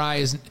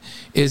MRI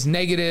is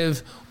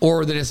negative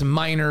or that it's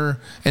minor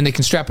and they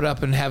can strap it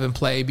up and have him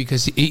play,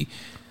 because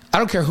I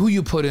don't care who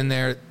you put in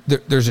there,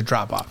 there's a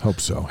drop-off. Hope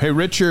so. Hey,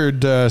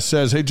 Richard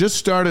says, hey, just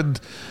started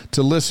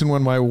to listen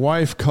when my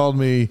wife called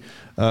me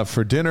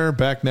for dinner.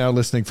 Back now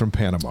listening from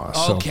Panama. Okay,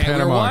 so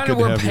Panama, we're wondering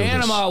where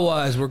Panama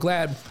was. We're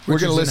glad we're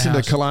going to listen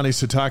to Kalani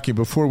Sitake.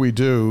 Before we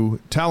do,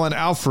 Talon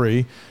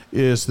Alfrey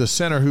is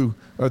the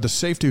the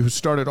safety who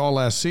started all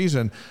last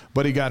season,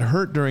 but he got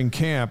hurt during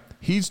camp.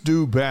 He's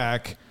due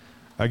back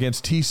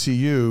against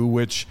TCU,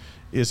 which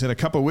is in a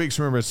couple of weeks.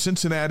 Remember, it's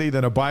Cincinnati,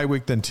 then a bye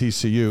week, then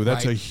TCU.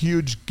 That's right. A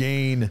huge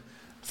gain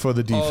for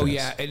the defense. Oh,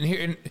 yeah. And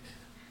here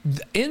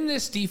in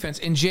this defense,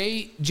 in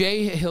Jay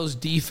Hill's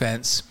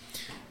defense,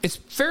 it's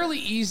fairly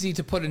easy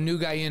to put a new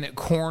guy in at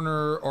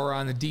corner or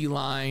on the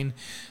D-line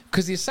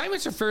because the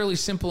assignments are fairly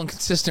simple and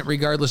consistent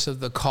regardless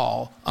of the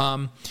call.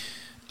 And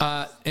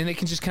they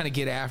can just kind of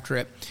get after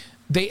it.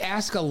 They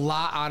ask a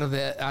lot out of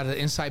the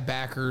inside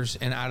backers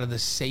and out of the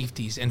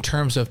safeties in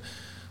terms of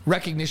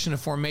recognition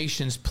of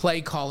formations, play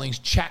callings,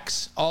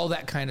 checks, all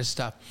that kind of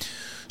stuff.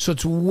 So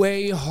it's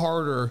way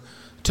harder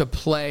to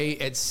play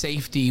at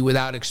safety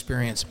without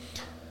experience.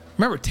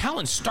 Remember,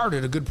 Talon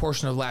started a good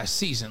portion of last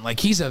season. Like,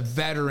 he's a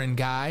veteran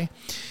guy.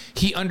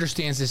 He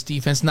understands this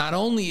defense. Not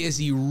only is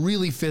he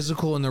really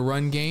physical in the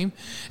run game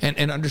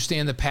and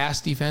understand the pass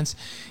defense,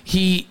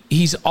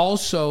 he's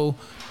also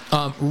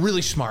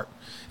really smart.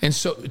 And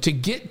so to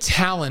get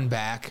Talon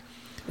back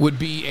would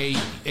be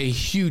a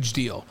huge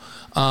deal.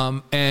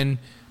 And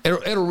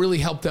it'll really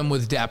help them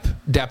with depth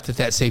at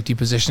that safety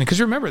position.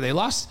 Because remember, they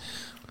lost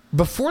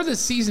before the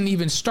season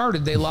even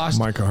started. They lost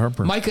Micah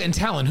Harper, Micah and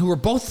Talon, who were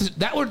both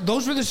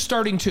those were the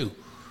starting two,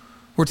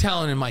 were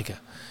Talon and Micah,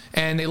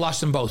 and they lost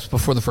them both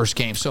before the first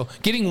game. So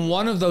getting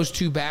one of those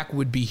two back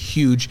would be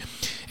huge.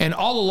 And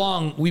all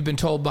along, we've been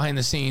told behind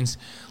the scenes,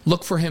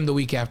 look for him the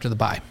week after the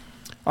bye.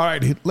 All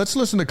right, let's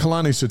listen to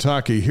Kalani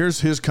Sitake.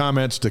 Here's his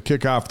comments to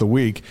kick off the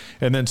week,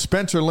 and then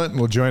Spencer Linton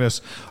will join us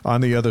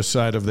on the other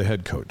side of the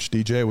head coach.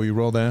 DJ, will you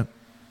roll that?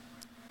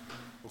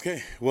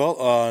 Okay,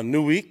 well,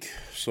 new week,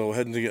 so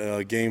heading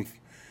to game,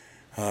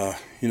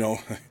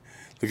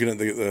 looking at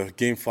the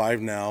game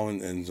 5 now,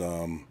 and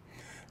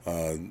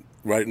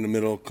right in the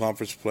middle of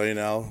conference play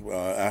now.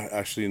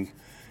 Actually,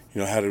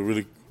 had a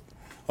really,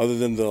 other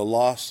than the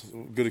loss,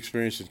 good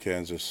experience in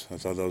Kansas. I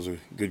thought that was a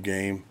good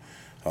game.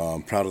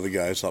 Proud of the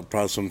guys.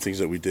 Proud of some things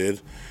that we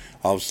did.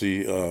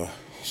 Obviously,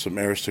 some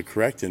errors to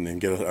correct and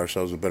get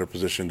ourselves in a better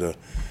position to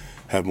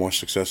have more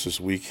success this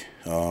week.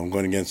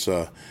 Going against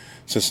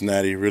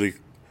Cincinnati, really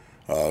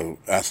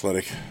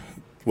athletic,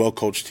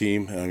 well-coached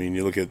team. I mean,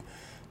 you look at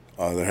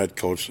their head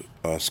coach,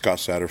 Scott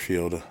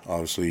Satterfield.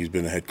 Obviously, he's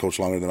been a head coach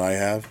longer than I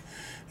have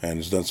and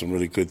has done some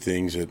really good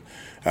things at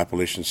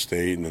Appalachian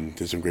State and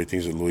did some great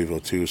things at Louisville,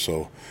 too.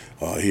 So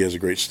he has a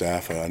great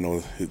staff. I know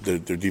their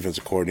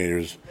defensive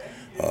coordinators.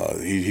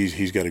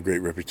 He's got a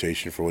great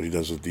reputation for what he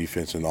does with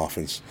defense and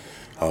offense.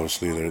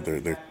 Obviously,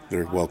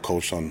 they're well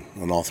coached on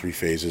all 3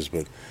 phases,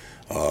 but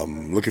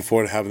looking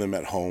forward to having them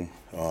at home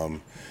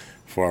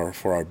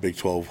for our Big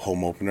 12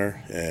 home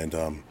opener.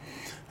 And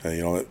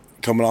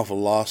coming off a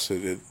loss,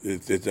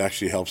 it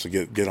actually helps to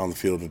get on the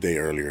field a day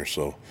earlier.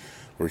 So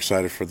we're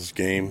excited for this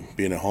game,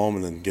 being at home,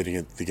 and then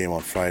getting the game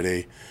on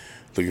Friday.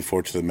 Looking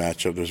forward to the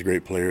matchup. There's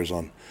great players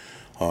on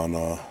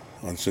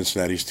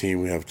Cincinnati's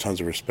team. We have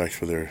tons of respect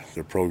for their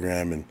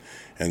program and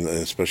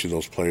especially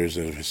those players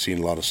that have seen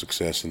a lot of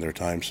success in their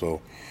time.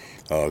 So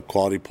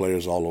quality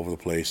players all over the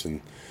place.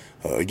 And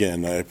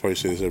again, I probably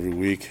say this every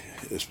week,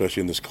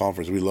 especially in this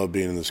conference. We love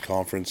being in this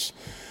conference.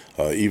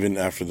 Even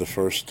after the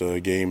first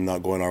game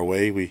not going our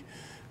way, we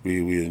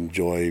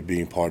enjoy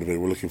being part of it.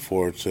 We're looking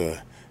forward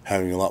to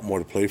having a lot more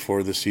to play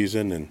for this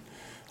season, and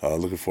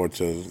looking forward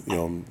to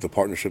the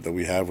partnership that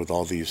we have with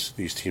all these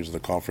teams in the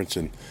conference.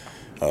 And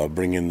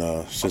bringing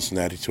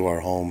Cincinnati to our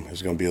home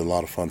is going to be a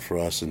lot of fun for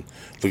us, and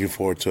looking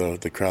forward to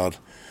the crowd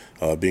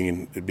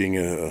being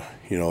a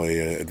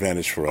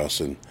advantage for us.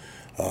 And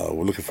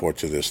we're looking forward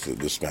to this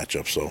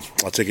matchup. So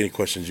I'll take any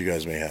questions you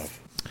guys may have.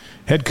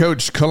 Head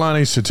coach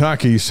Kalani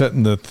Sitake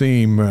setting the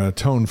theme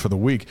tone for the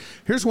week.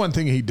 Here's one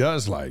thing he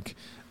does like.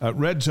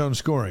 Red zone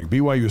scoring.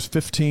 BYU is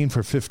 15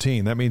 for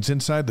 15. That means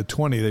inside the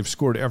 20, they've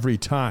scored every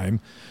time,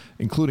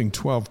 including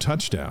 12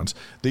 touchdowns.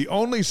 The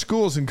only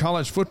schools in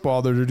college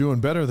football that are doing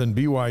better than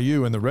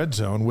BYU in the red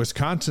zone,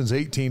 Wisconsin's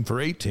 18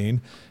 for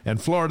 18,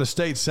 and Florida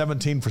State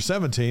 17 for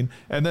 17,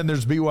 and then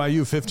there's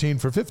BYU 15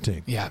 for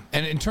 15. Yeah,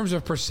 and in terms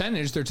of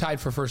percentage, they're tied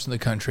for first in the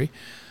country.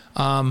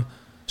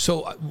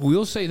 So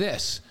we'll say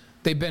this.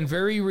 They've been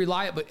very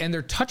reliable, and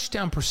their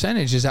touchdown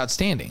percentage is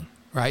outstanding,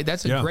 right?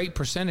 That's a great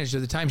percentage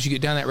of the times you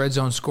get down that red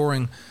zone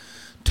scoring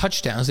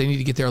touchdowns. They need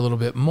to get there a little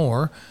bit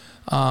more.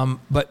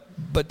 But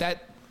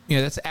that,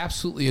 that's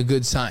absolutely a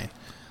good sign.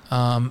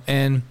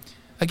 And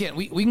again,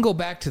 we can go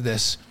back to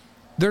this.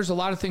 There's a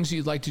lot of things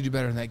you'd like to do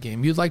better in that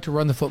game. You'd like to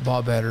run the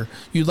football better.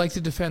 You'd like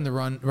to defend the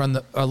run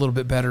a little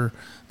bit better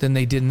than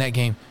they did in that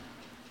game.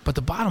 But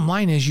the bottom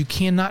line is you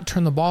cannot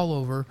turn the ball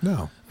over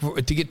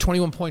to get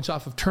 21 points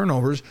off of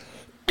turnovers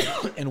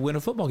and win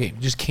a football game.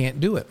 You just can't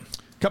do it.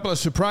 A couple of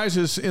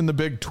surprises in the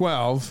Big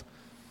 12.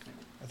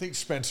 I think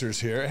Spencer's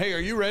here. Hey, are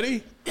you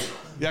ready?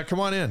 Yeah, come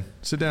on in.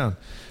 Sit down.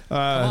 Come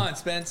on,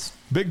 Spence.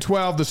 Big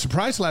 12. The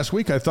surprise last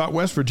week, I thought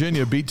West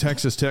Virginia beat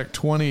Texas Tech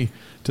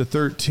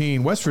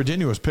 20-13. West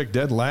Virginia was picked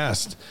dead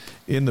last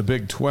in the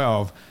Big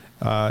 12.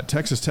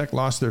 Texas Tech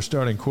lost their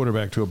starting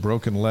quarterback to a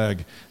broken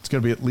leg. It's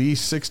going to be at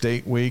least 6 to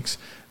 8 weeks.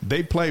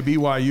 They play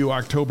BYU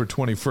October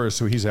 21st,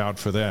 so he's out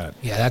for that.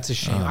 Yeah, that's a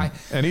shame.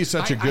 And he's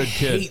such a good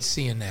kid. I hate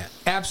seeing that.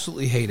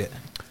 Absolutely hate it.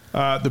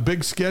 The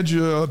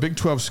Big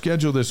 12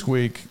 schedule this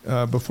week.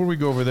 Before we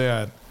go over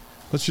that,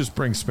 let's just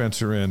bring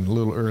Spencer in a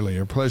little early.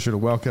 A pleasure to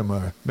welcome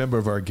a member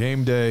of our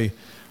game day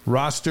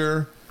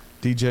roster.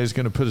 DJ is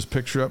going to put his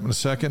picture up in a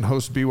second.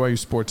 Host BYU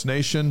Sports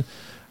Nation.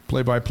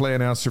 Play-by-play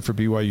announcer for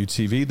BYU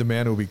TV, the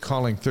man who will be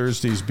calling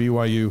Thursday's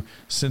BYU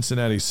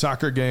Cincinnati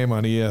soccer game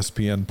on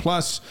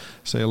ESPN+.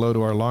 Say hello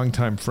to our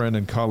longtime friend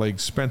and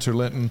colleague, Spencer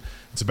Linton.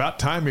 It's about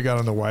time you got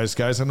on the Wise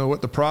Guys. I don't know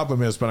what the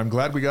problem is, but I'm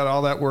glad we got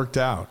all that worked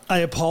out. I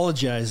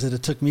apologize that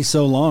it took me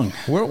so long.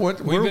 Where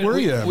were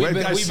you?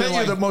 I sent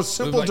you the most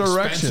simple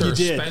directions. You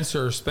did.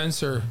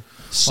 Spencer.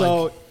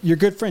 So your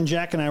good friend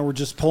Jack and I were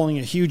just pulling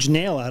a huge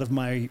nail out of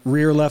my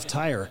rear left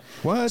tire.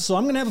 What? So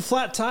I'm going to have a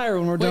flat tire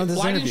when we're done with this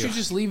interview. Why didn't you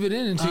just leave it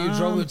in until you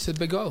drove it to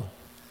Big O?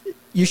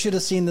 You should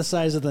have seen the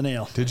size of the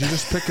nail. Did you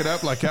just pick it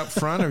up like out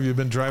front, or have you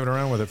been driving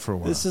around with it for a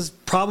while? This is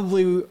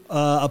probably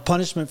a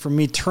punishment for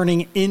me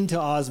turning into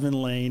Osmond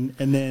Lane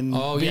and then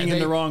being in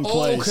the wrong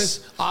place. Oh,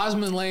 because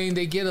Osmond Lane,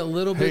 they get a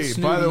little bit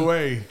snooty. By the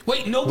way,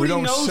 wait,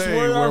 nobody knows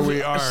where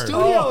we are.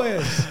 Studio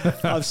is.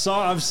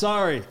 I'm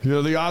sorry.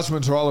 The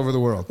Osmonds are all over the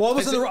world. Well,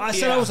 I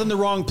said I was in the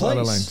wrong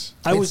place.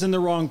 I was in the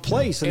wrong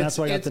place, and that's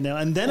why I got the nail.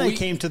 And then I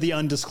came to the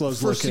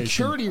undisclosed location. For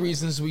security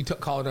reasons, we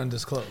call it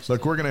undisclosed.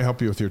 Look, we're going to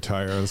help you with your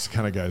tire. That's the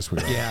kind of guys we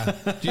Yeah.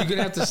 You're going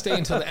to have to stay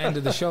until the end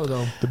of the show,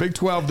 though. The Big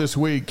 12 this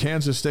week,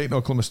 Kansas State and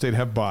Oklahoma State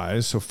have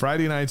byes. So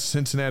Friday night,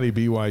 Cincinnati,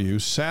 BYU.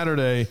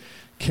 Saturday,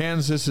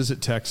 Kansas is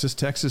at Texas.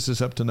 Texas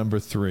is up to number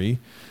 3.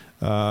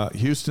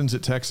 Houston's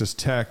at Texas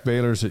Tech.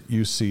 Baylor's at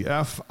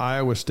UCF.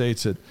 Iowa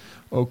State's at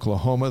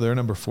Oklahoma. They're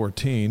number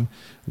 14.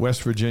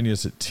 West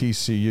Virginia's at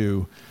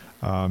TCU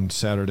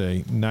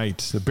Saturday night.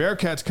 The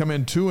Bearcats come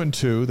in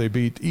 2-2. They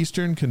beat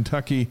Eastern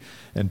Kentucky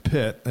and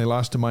Pitt. They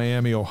lost to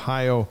Miami,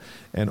 Ohio,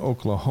 and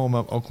Oklahoma.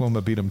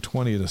 Oklahoma beat them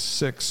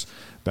 20-6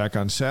 back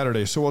on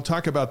Saturday. So we'll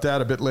talk about that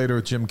a bit later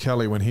with Jim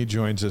Kelly when he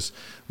joins us.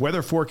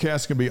 Weather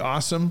forecast can be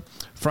awesome.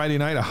 Friday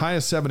night, a high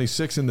of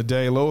 76 in the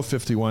day, low of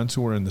 51,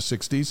 so we're in the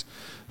 60s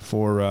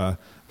for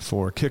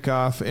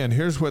kickoff. And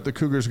here's what the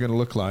Cougars are going to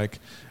look like.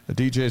 The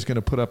DJ is going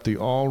to put up the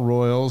All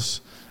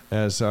Royals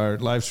as our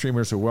live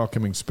streamers are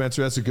welcoming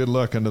Spencer. That's a good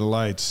look under the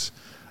lights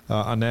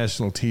on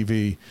national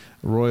TV.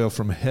 Royal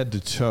from head to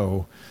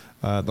toe.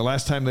 The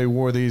last time they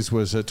wore these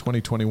was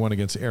 2021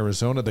 against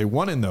Arizona. They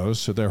won in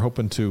those, so they're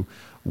hoping to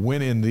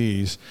win in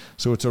these.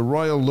 So it's a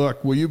Royal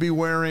look. Will you be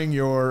wearing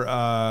your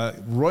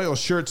Royal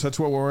shirts? That's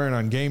what we're wearing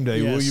on game day.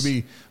 Yes.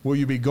 Will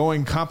you be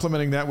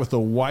complimenting that with the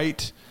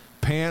white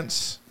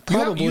pants?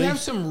 Probably. You have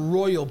some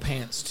Royal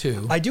pants,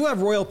 too. I do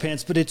have Royal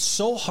pants, but it's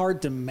so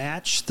hard to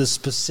match the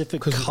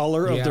specific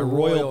color of yeah, the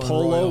Royal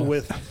Polo Royal.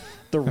 with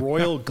the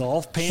Royal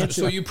golf pants.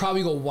 So you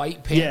probably go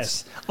white pants?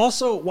 Yes.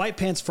 Also, White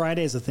Pants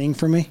Friday is a thing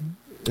for me.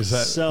 Is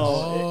that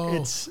So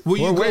it's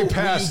We're way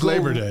past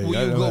Labor Day. Will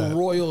I you know go that.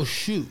 Royal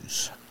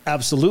shoes?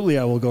 absolutely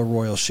I will go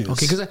Royal shoes.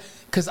 Okay,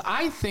 because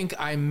I think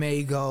I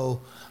may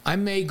go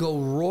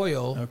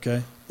Royal.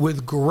 Okay.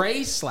 With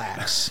gray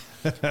slacks,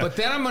 but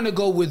then I'm going to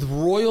go with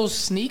Royal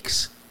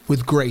sneaks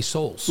with gray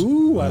soles.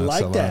 Ooh, I That's a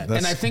like lot. that.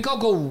 And I think I'll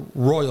go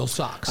Royal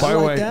socks. By the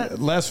like way, that.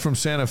 Les from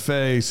Santa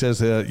Fe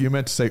says you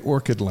meant to say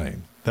Orchid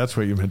Lane. That's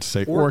what you meant to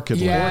say, Orchid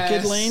Lane.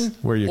 Orchid Lane?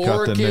 Where you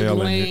cut the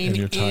nail in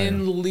your tire.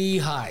 in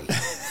Lehigh.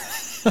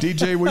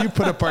 DJ, will you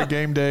put up our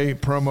game day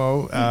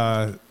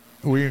promo?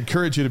 We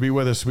encourage you to be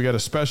with us. We got a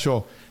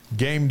special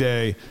game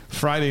day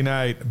Friday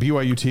night,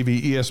 BYU TV,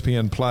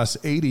 ESPN Plus,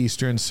 8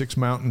 Eastern, 6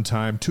 Mountain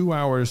Time, 2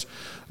 hours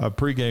of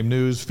pregame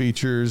news,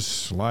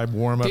 features, live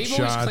warm-up Dave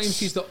shots. always claims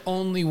he's the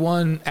only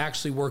one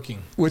actually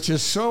working which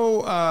is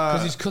so...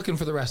 because he's cooking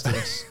for the rest of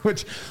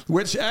us.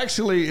 which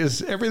actually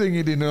is everything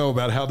you need to know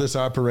about how this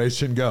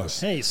operation goes.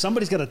 Hey,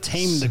 somebody's got to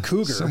tame the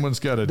cougar. Someone's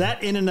gotta-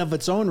 That in and of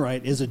its own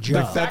right is a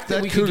job. fact that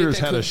That we could get cougar's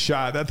that had a coug-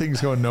 shot. That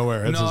thing's going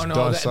nowhere. It's as The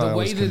docile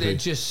way as can that it be.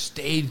 just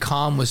stayed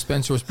calm with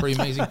Spencer was pretty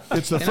amazing.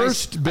 It's the And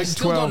first I Big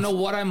still 12 don't know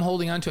what I'm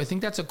holding on to. I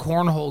think that's a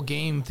cornhole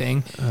game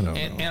thing. I don't know.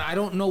 And I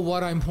don't know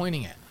what I'm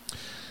pointing at.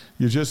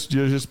 You're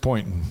just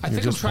pointing. I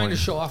think I'm trying to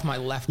show off my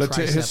left Let's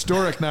say tricep.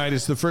 historic night.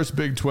 It's the first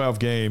Big 12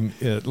 game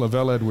at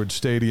Lavelle Edwards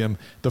Stadium.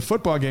 The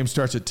football game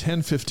starts at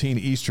 10:15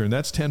 Eastern.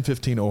 That's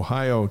 10:15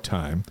 Ohio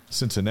time,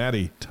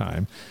 Cincinnati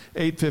time.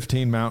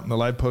 8:15 Mountain. The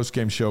live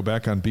post-game show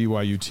back on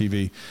BYU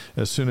TV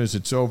as soon as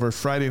it's over.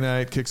 Friday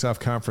night kicks off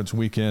conference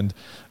weekend.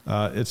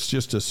 It's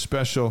just a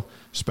special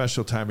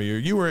time of year.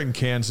 You were in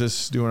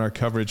Kansas doing our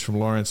coverage from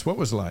Lawrence. What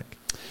was it like?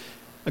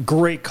 A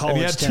great college And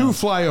you had town. 2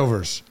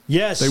 flyovers.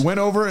 Yes. They went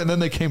over and then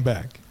they came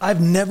back.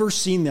 I've never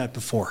seen that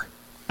before.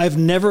 I've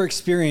never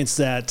experienced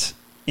that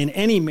in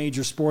any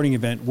major sporting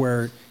event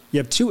where you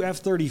have 2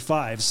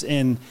 F-35s,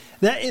 and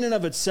that in and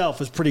of itself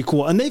is pretty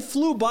cool. And they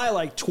flew by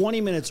like 20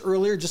 minutes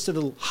earlier just at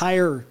a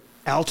higher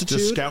altitude.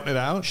 Just scouting it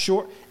out?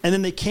 Sure. And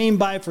then they came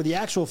by for the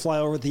actual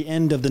flyover at the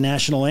end of the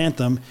national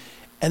anthem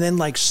and then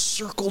like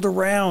circled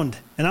around.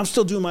 And I'm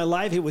still doing my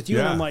live hit with you,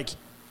 and Yeah. I'm like,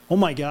 oh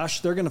my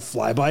gosh, they're going to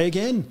fly by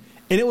again.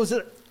 And it was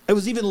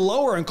even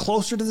lower and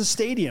closer to the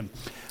stadium.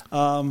 It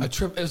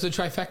was a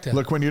trifecta.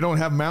 Look, when you don't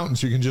have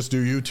mountains, you can just do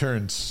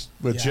U-turns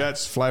with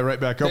jets, fly right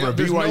back over. A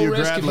There's BYU no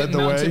risk grad of led hitting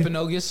the Mount way.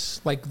 Timpanogos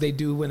like they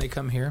do when they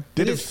come here.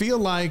 Did it feel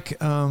like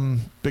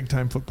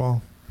big-time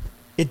football?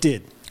 It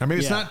did. I mean,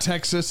 it's Yeah. not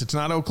Texas, it's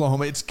not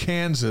Oklahoma, it's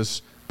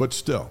Kansas, but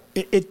still.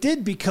 It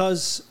did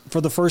because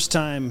for the first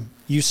time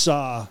you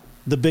saw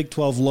the Big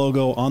 12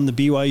 logo on the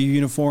BYU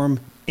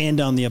uniform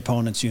and on the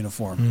opponent's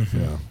uniform.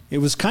 Yeah. It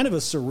was kind of a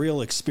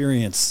surreal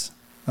experience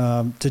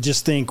to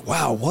just think,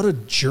 wow, what a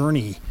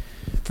journey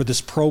for this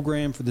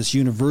program, for this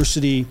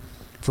university,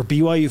 for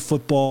BYU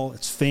football,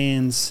 its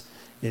fans,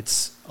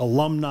 its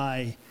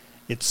alumni,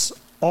 it's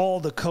all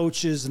the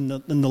coaches and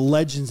the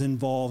legends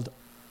involved,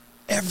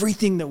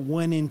 everything that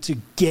went into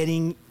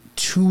getting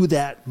to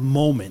that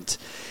moment.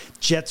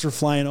 Jets were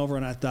flying over,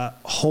 and I thought,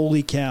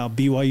 holy cow,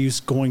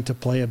 BYU's going to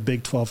play a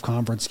Big 12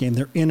 conference game.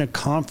 They're in a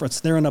conference.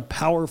 They're in a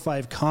Power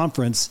 5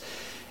 conference.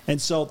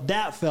 And so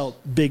that felt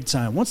big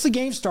time. Once the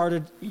game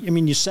started, I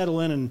mean, you settle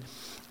in, and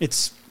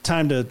it's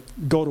time to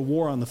go to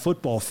war on the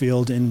football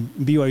field, and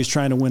BYU's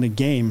trying to win a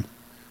game.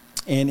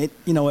 And it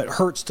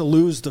hurts to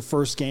lose the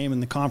first game in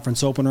the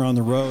conference opener on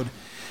the road.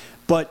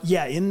 But,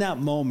 yeah, in that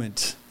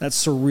moment, that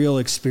surreal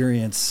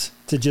experience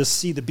to just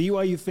see the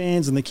BYU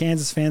fans and the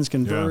Kansas fans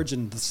converge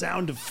and the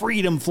sound of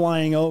freedom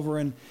flying over.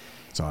 And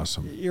It's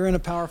awesome. you're in a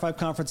Power 5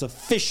 conference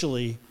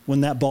officially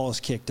when that ball is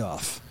kicked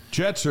off.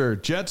 Jets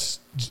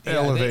Yeah,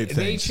 elevate they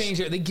things. change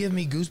it. They give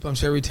me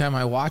goosebumps every time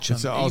I watch them.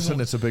 All of a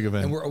sudden, it's a big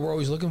event. And we're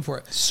always looking for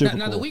it. Super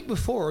Now, the cool. week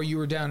before, you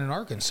were down in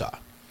Arkansas.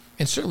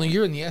 And certainly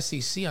you're in the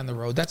SEC on the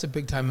road. That's a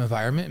big-time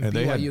environment. And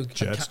they had BYU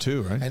Jets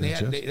too, right? And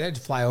The they had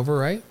to fly over,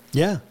 right?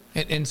 Yeah.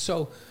 And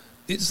so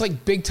it's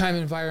like big-time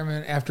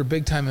environment after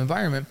big-time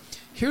environment.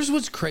 Here's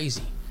what's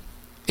crazy.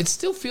 It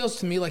still feels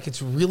to me like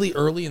it's really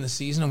early in the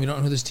season and we don't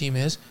know who this team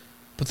is,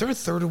 but they're a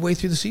third of the way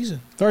through the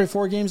season.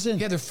 34 games in.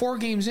 Yeah, they're 4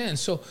 games in.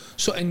 So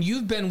and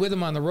you've been with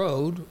them on the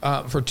road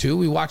for 2.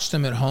 We watched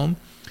them at home.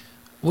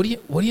 What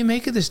do you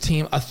make of this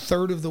team a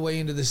third of the way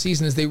into the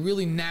season as they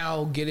really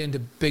now get into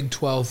Big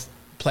 12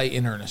 play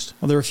in earnest?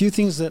 Well, there are a few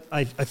things that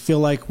I feel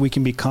like we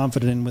can be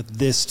confident in with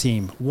this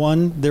team.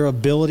 One, their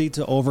ability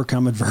to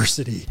overcome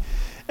adversity.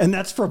 And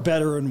that's for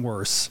better and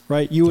worse,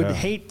 right? You would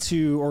hate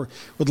to or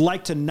would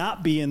like to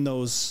not be in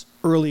those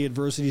early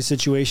adversity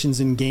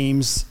situations in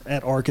games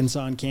at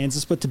Arkansas and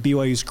Kansas, but to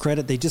BYU's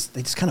credit, they just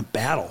kind of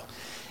battle.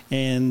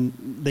 And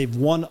they've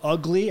won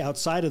ugly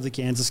outside of the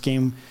Kansas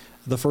game,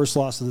 the first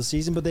loss of the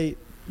season, but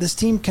this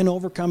team can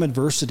overcome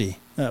adversity.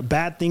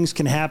 Bad things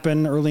can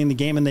happen early in the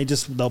game, and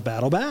they'll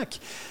battle back.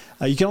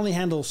 You can only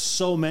handle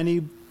so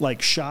many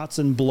shots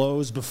and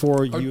blows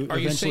before you Are you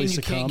eventually saying you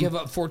succumb. can't give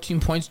up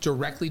 14 points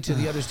directly to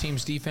the other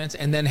team's defense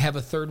and then have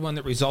a third one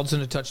that results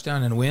in a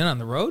touchdown and win on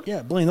the road?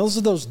 Yeah, Blaine, those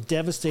are those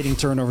devastating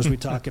turnovers we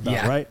talk about,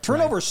 Yeah, right?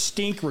 Turnovers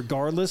stink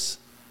regardless,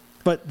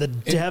 but the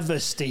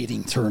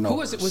devastating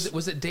turnovers. Who was it?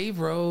 Was it Dave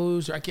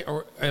Rose?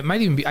 Or it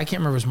might even be, I can't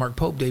remember if it was Mark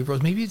Pope, Dave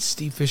Rose. Maybe it's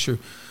Steve Fisher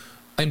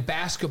in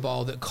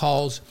basketball that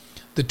calls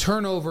the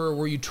turnover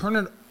where you turn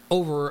it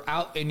over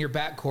out in your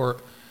backcourt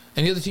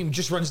and the other team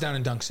just runs down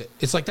and dunks it.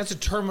 It's like that's a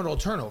terminal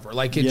turnover.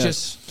 Like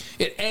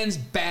it ends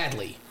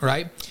badly,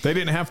 right? They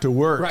didn't have to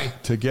work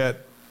to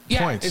get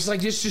points. It's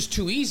like it's just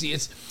too easy.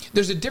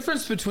 There's a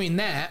difference between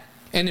that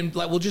and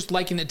we'll just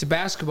liken it to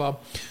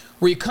basketball,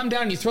 where you come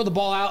down and you throw the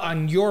ball out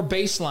on your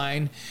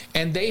baseline,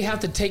 and they have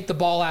to take the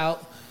ball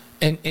out,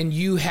 and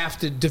you have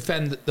to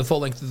defend the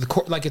full length of the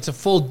court, like it's a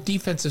full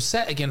defensive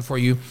set again for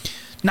you.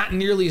 Not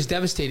nearly as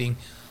devastating.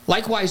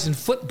 Likewise in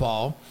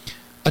football,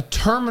 a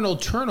terminal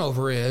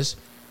turnover is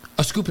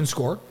a scoop and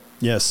score.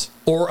 Yes.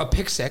 Or a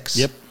pick six.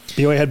 Yep.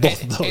 BYU had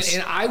both of those.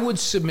 And I would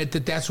submit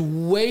that that's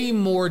way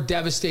more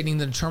devastating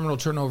than a terminal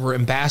turnover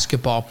in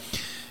basketball.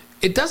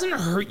 It doesn't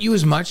hurt you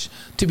as much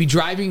to be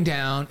driving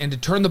down and to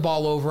turn the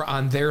ball over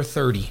on their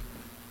 30.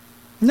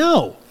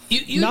 No.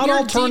 Not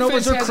all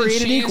turnovers are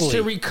created equally.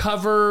 To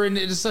recover, and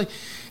it's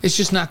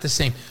just not the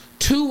same.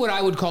 2 what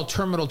I would call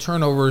terminal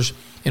turnovers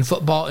in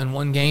football in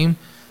one game,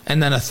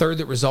 and then a third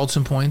that results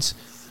in points.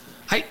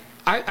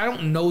 I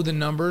don't know the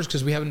numbers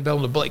because we haven't been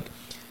able to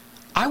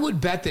I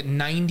would bet that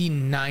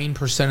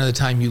 99% of the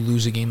time you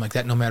lose a game like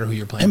that, no matter who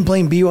you're playing. And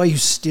blame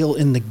BYU's still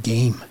in the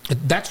game.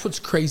 That's what's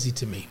crazy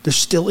to me. They're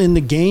still in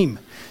the game.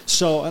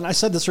 So, and I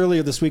said this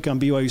earlier this week on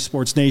BYU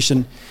Sports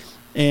Nation,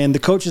 and the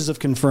coaches have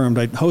confirmed.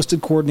 I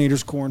hosted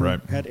Coordinator's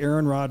Corner, had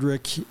Aaron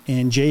Roderick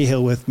and Jay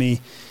Hill with me.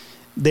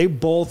 They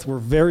both were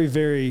very,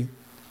 very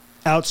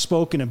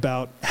outspoken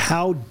about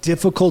how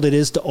difficult it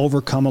is to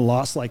overcome a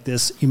loss like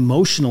this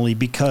emotionally,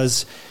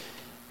 because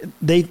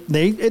they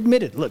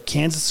admitted, look,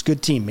 Kansas is a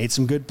good team, made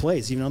some good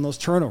plays, even on those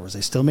turnovers.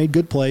 They still made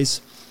good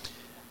plays.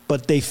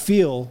 But they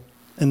feel,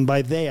 and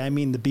by they, I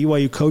mean the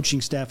BYU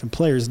coaching staff and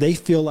players, they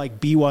feel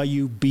like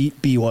BYU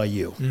beat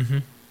BYU. Mm-hmm.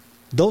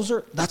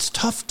 That's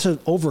tough to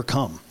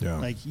overcome. Yeah.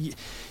 Like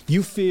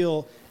you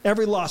feel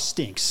every loss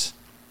stinks,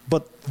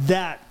 but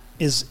there's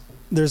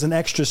an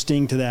extra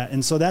sting to that.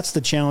 And so that's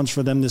the challenge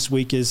for them this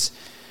week, is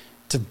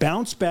to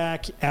bounce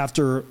back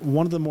after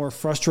one of the more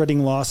frustrating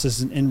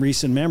losses in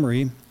recent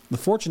memory. The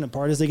fortunate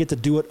part is they get to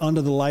do it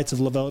under the lights of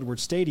LaVell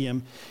Edwards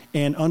Stadium,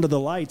 and under the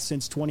lights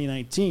since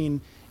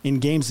 2019 in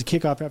games that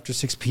kick off after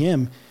 6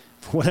 p.m.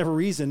 For whatever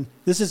reason,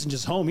 this isn't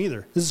just home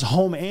either. This is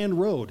home and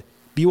road.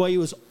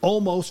 BYU is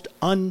almost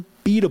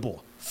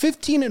unbeatable.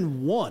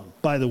 15-1,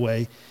 by the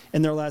way,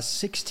 in their last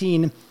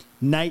 16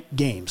 night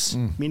games,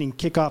 meaning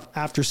kickoff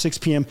after 6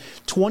 p.m.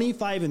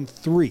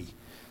 25-3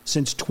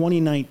 since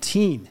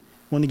 2019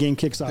 when the game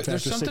kicks off after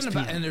 6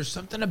 p.m. And there's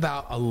something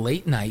about a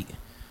late night,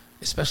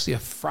 especially a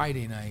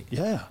Friday night,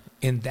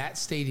 in that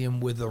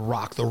stadium with The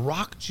Rock. The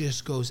Rock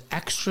just goes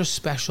extra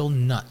special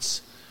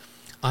nuts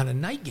on a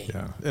night game.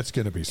 Yeah, it's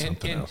going to be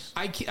something else.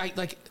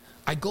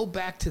 I go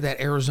back to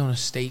that Arizona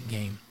State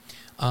game,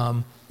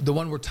 the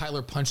one where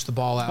Tyler punched the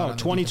ball out. Oh,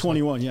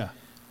 2021, yeah.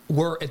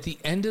 Where at the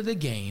end of the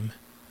game,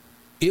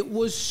 it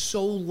was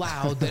so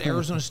loud that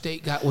Arizona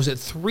State was it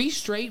 3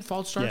 straight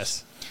false starts?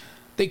 Yes.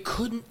 They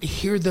couldn't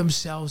hear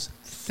themselves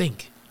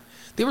think.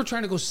 They were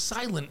trying to go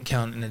silent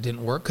count, and it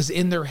didn't work because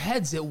in their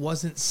heads it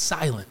wasn't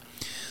silent.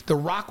 The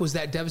Rock was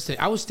that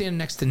devastating. I was standing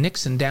next to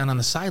Nixon down on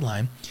the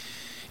sideline,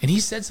 and he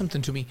said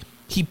something to me.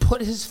 He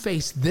put his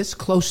face this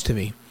close to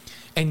me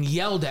and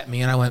yelled at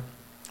me, and I went,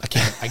 I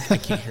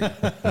can't hear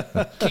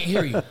you. Can't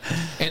hear you.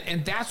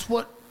 And that's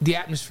what the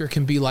atmosphere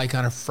can be like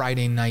on a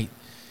Friday night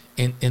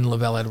in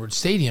LaVell Edwards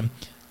Stadium.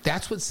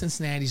 That's what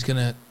Cincinnati's going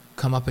to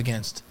come up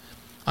against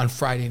on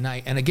Friday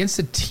night. And against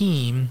a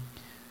team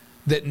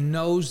that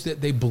knows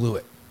that they blew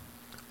it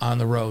on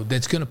the road,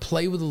 that's going to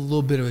play with a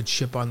little bit of a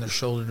chip on their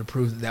shoulder to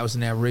prove that was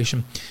an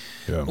aberration.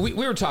 Yeah. We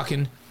were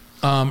talking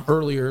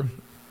earlier,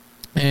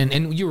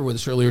 and you were with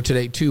us earlier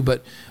today too,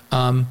 but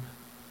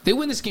they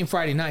win this game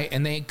Friday night,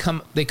 and they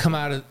come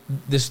out of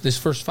this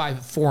first 5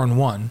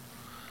 4-1.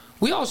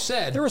 We all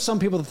said There were some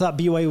people that thought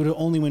BYU would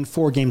only win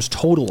 4 games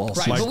total all right,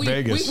 season. Like but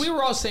Vegas. we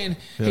were all saying,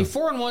 hey,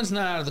 4-1's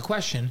not out of the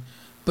question.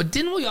 But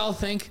didn't we all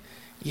think,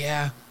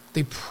 yeah,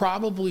 they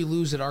probably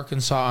lose at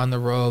Arkansas on the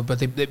road,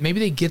 but maybe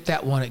they get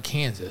that one at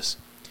Kansas.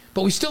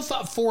 But we still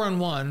thought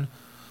 4-1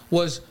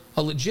 was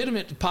a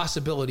legitimate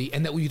possibility,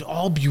 and that we'd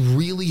all be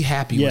really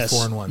happy with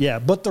 4-1. Yeah,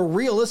 but the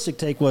realistic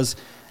take was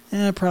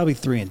probably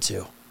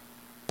 3-2.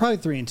 Probably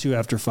 3-2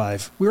 after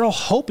 5. We were all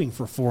hoping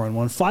for 4-1.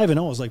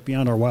 5-0 was like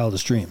beyond our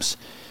wildest dreams.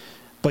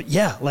 But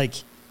yeah, like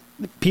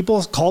people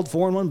called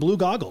 4-1 blue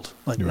goggled.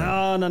 Like,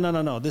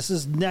 no. This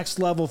is next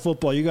level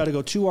football. You got to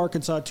go to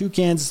Arkansas, to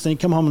Kansas, then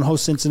come home and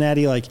host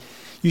Cincinnati. Like,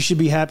 you should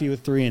be happy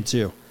with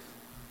 3-2.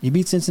 You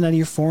beat Cincinnati,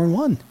 you're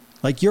 4-1.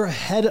 Like, you're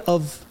ahead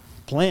of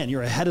plan.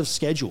 You're ahead of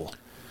schedule.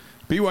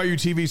 BYU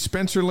TV,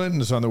 Spencer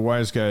Linton is on the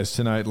Wise Guys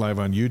tonight, live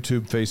on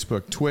YouTube,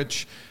 Facebook,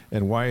 Twitch,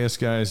 and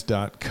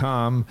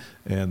ysguys.com.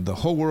 And the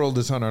whole world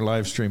is on our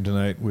live stream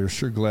tonight. We're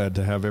sure glad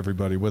to have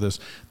everybody with us.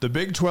 The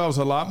Big 12's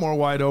a lot more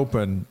wide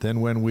open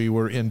than when we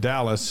were in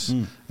Dallas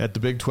at the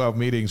Big 12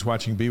 meetings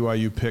watching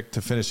BYU pick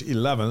to finish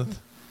 11th.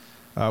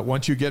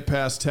 Once you get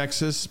past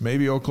Texas,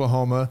 maybe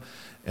Oklahoma,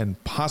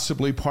 and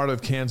possibly part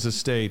of Kansas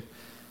State,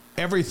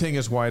 everything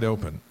is wide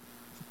open.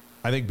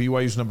 I think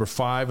BYU's number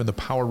 5 in the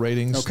power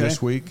ratings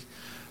this week.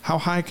 How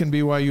high can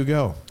BYU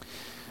go?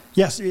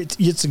 Yes,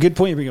 it's a good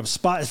point you bring up.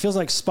 It feels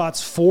like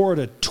spots 4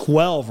 to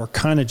 12 are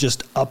kind of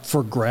just up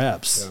for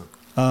grabs.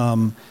 Yeah.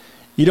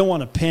 You don't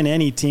want to pin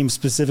any team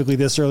specifically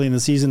this early in the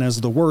season as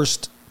the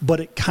worst, but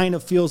it kind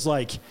of feels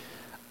like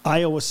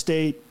Iowa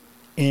State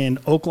and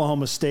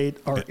Oklahoma State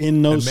are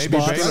in those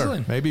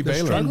spots. Maybe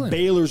Baylor. And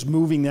Baylor's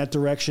moving that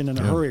direction in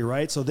a hurry,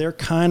 right? So they're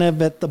kind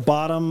of at the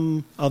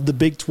bottom of the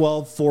Big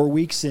 12 4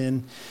 weeks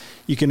in.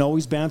 You can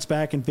always bounce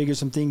back and figure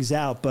some things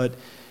out, but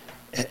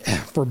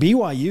for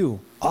BYU,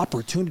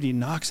 opportunity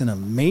knocks in a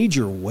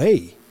major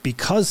way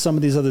because some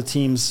of these other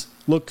teams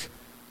look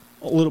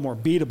a little more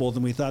beatable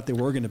than we thought they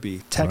were going to be.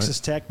 Texas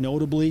Tech,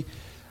 notably.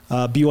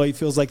 BYU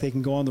feels like they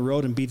can go on the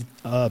road and beat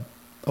a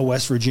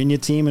West Virginia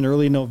team in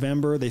early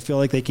November. They feel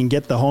like they can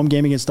get the home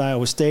game against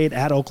Iowa State,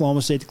 at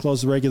Oklahoma State to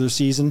close the regular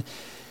season.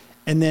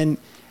 And then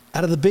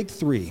out of the Big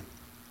 3,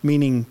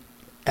 meaning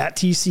at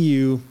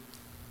TCU,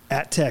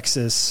 at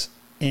Texas,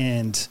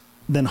 and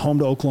then home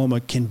to Oklahoma,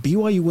 can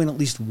BYU win at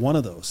least one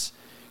of those?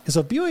 And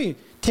so if BYU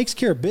takes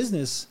care of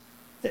business,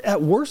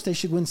 at worst they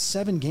should win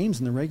 7 games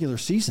in the regular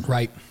season.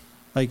 Right.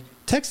 Like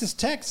Texas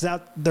Tech's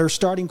out their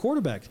starting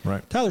quarterback.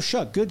 Right. Tyler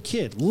Shuck, good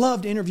kid.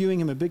 Loved interviewing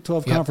him at Big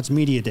 12 Conference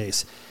Media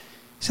Days.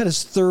 He's had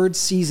his 3rd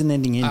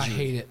season-ending injury. I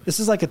hate it. This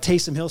is like a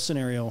Taysom Hill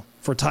scenario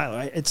for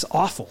Tyler. It's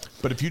awful.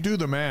 But if you do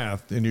the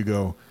math and you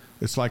go,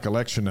 it's like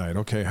election night.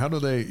 Okay, how do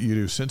you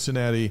do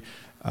Cincinnati,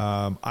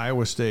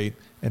 Iowa State,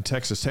 and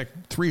Texas Tech,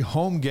 3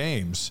 home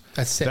games?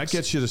 That's 6. That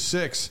gets you to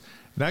 6.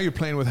 Now you're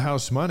playing with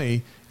house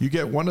money. You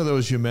get one of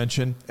those you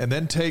mentioned, and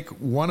then take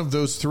one of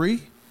those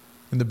 3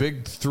 in the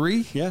Big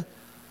 3. Yeah.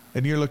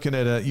 And you're looking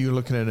at an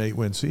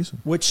 8-win season,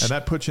 and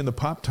that puts you in the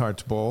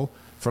Pop-Tarts Bowl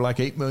for like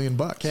 $8 million.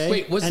 Okay.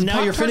 Wait, was and the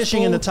now you're Pop-Tarts finishing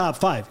Bowl, in the top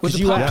 5. Was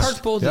the Pop-Tarts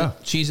Bowl the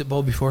Cheez-It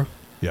Bowl before?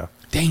 Yeah.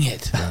 Dang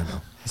it. I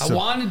know. I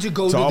wanted to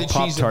go to the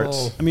Cheez-It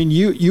Bowl. I mean,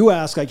 you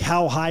ask, like,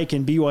 how high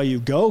can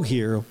BYU go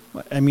here?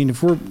 I mean,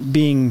 if we're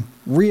being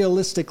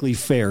realistically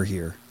fair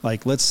here,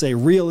 like, let's say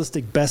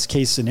realistic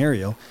best-case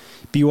scenario,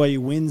 BYU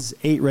wins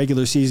 8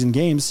 regular season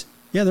games,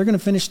 they're going to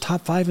finish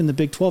top 5 in the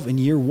Big 12 in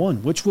year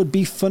 1, which would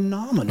be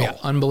phenomenal. Yeah,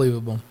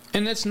 unbelievable.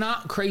 And that's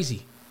not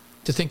crazy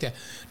to think that.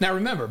 Now,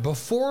 remember,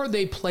 before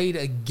they played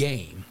a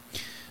game,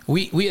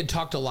 we had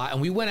talked a lot,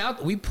 and we went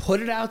out, we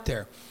put it out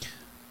there.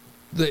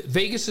 The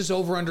Vegas'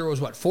 over-under was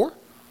what, 4?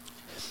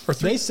 Or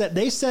 3?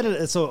 They said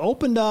it, so it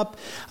opened up,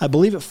 I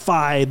believe, at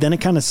 5, then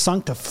it kind of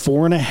sunk to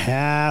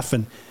 4.5,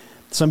 and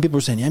some people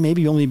were saying,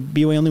 maybe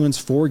BYU only wins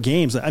 4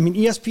 games. I mean,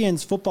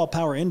 ESPN's Football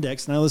Power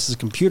Index, now this is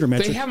computer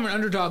metric. They have them an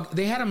underdog.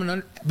 They had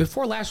them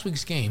before last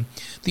week's game.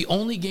 The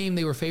only game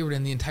they were favored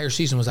in the entire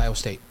season was Iowa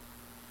State.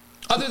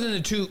 Other than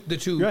the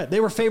two. Right. They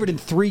were favored in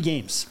 3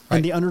 games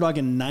and the underdog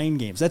in 9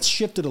 games. That's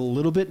shifted a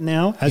little bit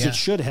now, as it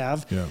should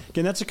have. Yeah.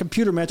 Again, that's a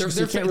computer metric,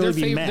 so you can't really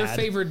be mad. They're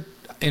favored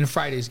in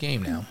Friday's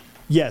game now.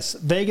 Yes.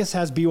 Vegas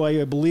has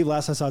BYU, I believe,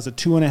 last I saw, as a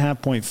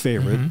 2.5-point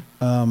favorite.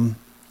 Mm-hmm.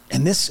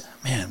 And this,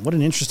 man, what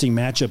an interesting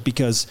matchup,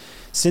 because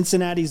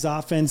Cincinnati's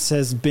offense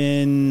has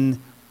been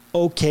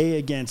okay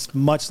against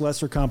much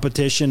lesser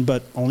competition,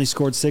 but only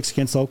scored 6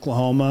 against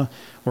Oklahoma.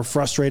 We're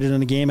frustrated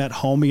in a game at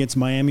home against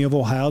Miami of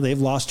Ohio.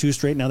 They've lost 2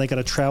 straight. Now they got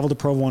to travel to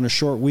Provo on a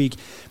short week,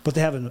 but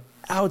they have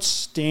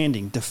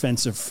outstanding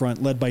defensive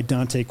front led by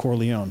Dante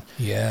Corleone.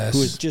 Yes.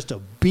 Who is just a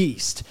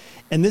beast.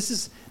 And this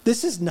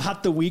is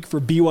not the week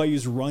for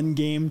BYU's run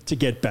game to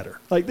get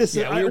better. Like this,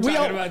 Yeah, we were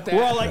talking about that.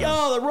 We're all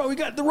like, we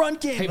got the run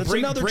game. Hey, It's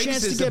another Briggs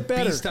chance to is get a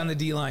better. beast on the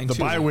D-line, The too.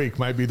 bye week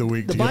might be the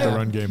week to get the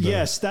run game better.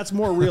 Yes, that's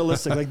more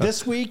realistic. Like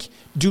this week,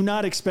 do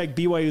not expect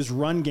BYU's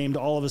run game to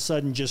all of a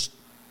sudden just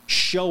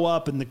show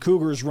up and the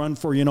Cougars run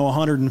for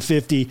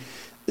 150.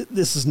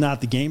 This is not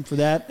the game for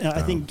that.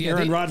 I think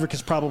Aaron Roderick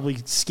is probably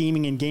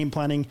scheming and game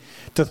planning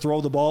to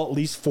throw the ball at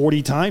least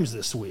 40 times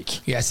this week.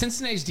 Yeah,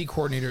 Cincinnati's D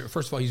coordinator,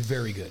 first of all, he's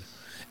very good.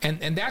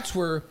 And that's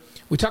where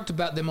we talked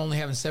about them only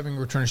having 7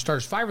 returning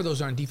starters. 5 of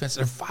those are on defense.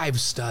 There are 5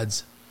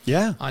 studs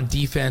on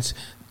defense.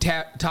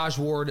 Taj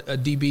Ward, a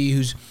DB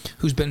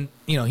who's been,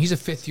 he's a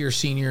fifth-year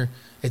senior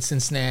at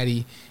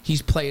Cincinnati.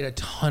 He's played a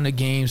ton of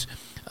games.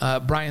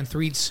 Brian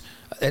Threets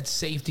at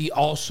safety,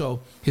 also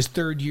his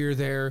 3rd year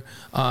there.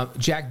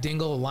 Jack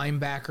Dingle, a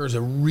linebacker, is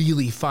a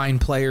really fine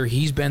player.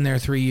 He's been there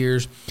 3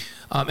 years.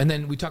 And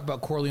then we talk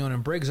about Corleone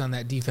and Briggs on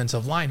that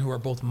defensive line, who are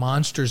both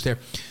monsters there.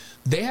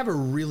 They have a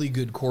really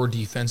good core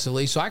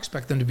defensively, so I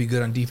expect them to be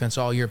good on defense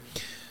all year.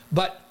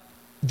 But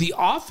the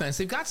offense,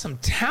 they've got some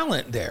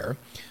talent there,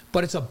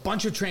 but it's a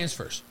bunch of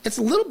transfers. It's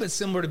a little bit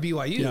similar to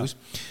BYU's.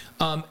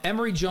 Yeah.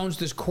 Emory Jones,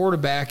 this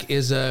quarterback,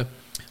 is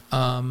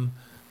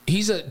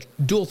he's a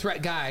dual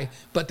threat guy,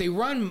 but they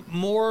run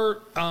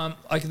more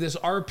like this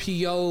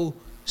RPO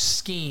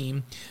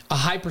scheme a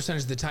high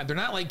percentage of the time. They're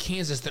not like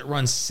Kansas that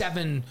runs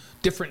 7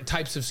 different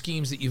types of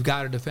schemes that you've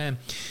got to defend.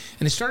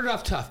 And they started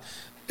off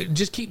tough.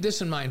 Just keep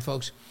this in mind,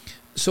 folks.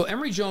 So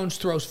Emory Jones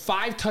throws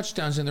 5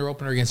 touchdowns in their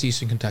opener against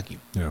Eastern Kentucky.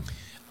 Yeah.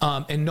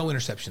 And no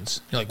interceptions.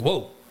 You're like,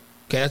 whoa.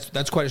 Okay,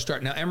 that's quite a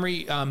start. Now,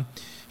 Emory,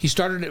 he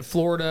started at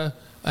Florida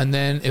and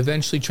then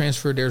eventually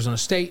transferred to Arizona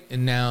State,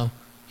 and now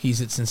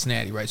he's at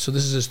Cincinnati, right? So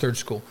this is his 3rd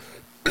school.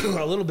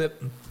 A little bit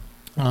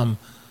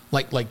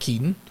like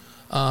Keaton,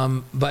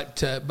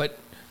 but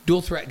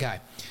dual threat guy.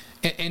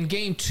 And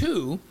game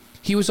 2,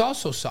 he was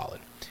also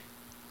solid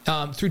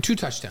through 2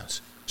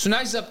 touchdowns. So now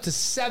he's up to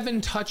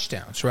 7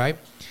 touchdowns, right?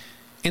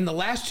 In the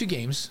last 2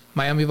 games,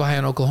 Miami of Ohio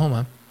and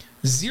Oklahoma,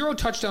 0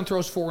 touchdown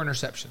throws, 4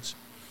 interceptions.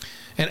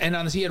 And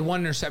honestly, he had 1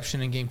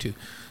 interception in game 2.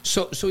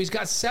 So he's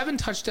got 7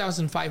 touchdowns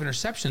and 5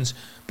 interceptions,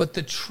 but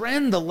the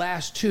trend the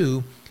last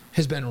 2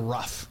 has been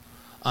rough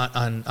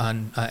on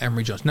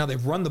Emory Jones. Now,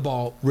 they've run the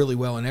ball really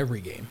well in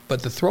every game,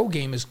 but the throw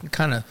game is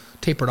kind of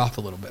tapered off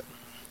a little bit.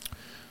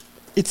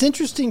 It's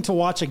interesting to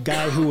watch a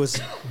guy who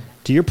was,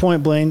 to your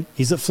point, Blaine,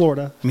 he's at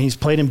Florida. I mean, he's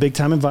played in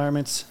big-time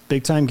environments,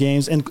 big-time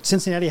games. And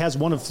Cincinnati has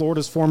one of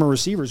Florida's former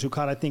receivers who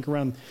caught, I think,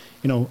 around,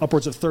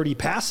 upwards of 30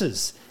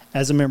 passes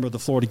as a member of the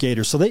Florida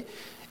Gators. So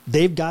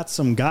they've got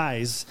some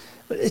guys.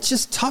 It's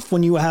just tough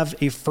when you have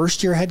a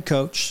first-year head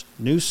coach,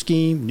 new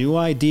scheme, new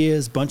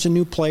ideas, bunch of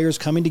new players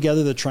coming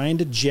together. They're trying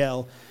to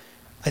gel.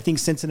 I think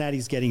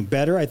Cincinnati's getting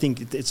better. I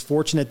think it's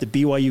fortunate that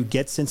BYU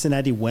gets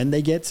Cincinnati when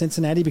they get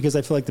Cincinnati, because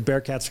I feel like the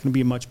Bearcats are going to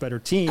be a much better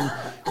team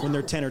when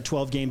they're 10 or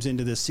 12 games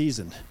into this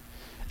season.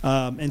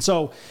 And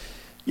so,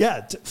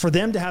 for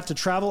them to have to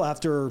travel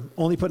after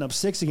only putting up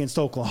 6 against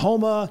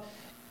Oklahoma,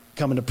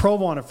 coming to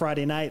Provo on a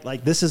Friday night,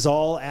 like this is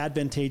all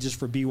advantageous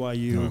for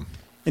BYU. Mm.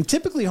 And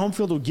typically home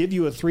field will give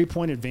you a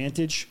 3-point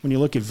advantage when you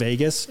look at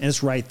Vegas, and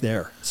it's right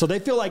there. So they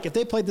feel like if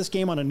they played this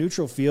game on a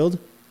neutral field,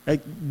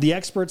 the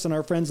experts and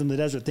our friends in the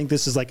desert think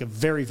this is like a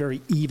very,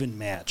 very even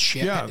match.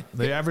 Yeah,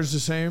 they average the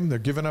same. They're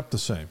giving up the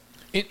same.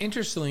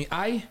 Interestingly,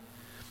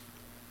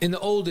 in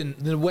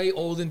the way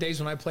olden days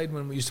when I played,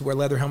 when we used to wear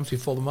leather helmets, we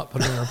fold them up,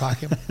 put them in our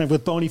pocket.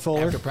 With Boney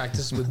Fuller. After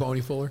practice with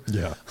Boney Fuller.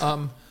 Yeah.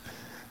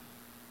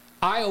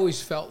 I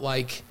always felt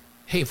like,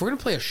 hey, if we're going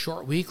to play a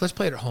short week, let's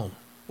play it at home.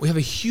 We have a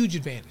huge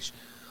advantage.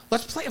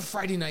 Let's play a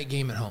Friday night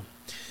game at home.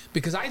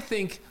 Because I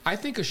think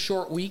a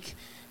short week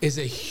is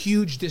a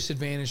huge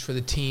disadvantage for the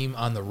team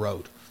on the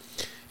road.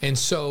 And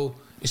so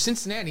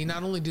Cincinnati,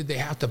 not only did they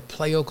have to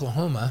play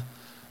Oklahoma,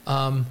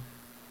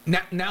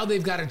 now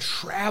they've got to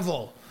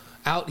travel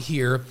out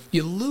here.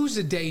 You lose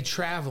a day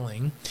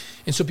traveling.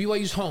 And so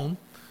BYU's home,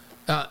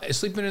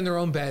 sleeping in their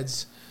own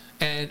beds.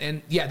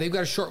 And they've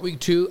got a short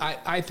week too.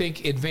 I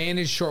think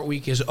advantage short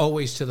week is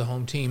always to the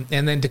home team.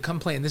 And then to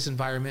come play in this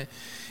environment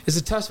is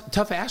a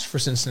tough ask for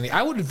Cincinnati.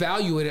 I would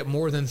value it at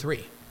more than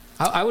 3.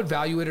 I would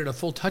value it at a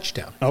full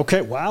touchdown.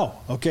 Okay, wow.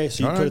 Okay,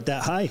 so you put it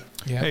that high.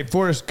 Yeah. Hey,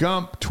 Forrest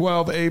Gump,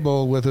 12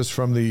 Able with us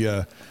from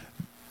the,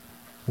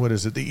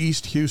 the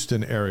East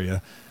Houston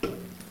area.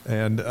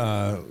 And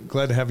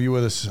glad to have you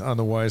with us on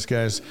the Wise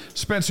Guys.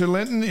 Spencer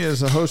Linton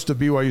is a host of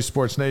BYU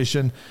Sports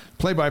Nation,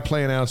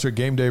 play-by-play announcer,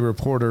 game day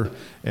reporter,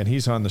 and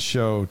he's on the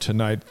show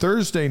tonight.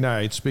 Thursday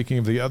night, speaking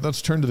of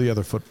let's turn to the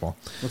other football.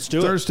 Let's do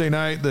it. Thursday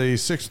night, the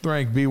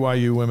 6th-ranked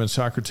BYU women's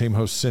soccer team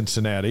hosts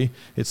Cincinnati.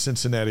 It's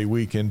Cincinnati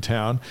week in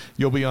town.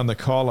 You'll be on the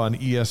call on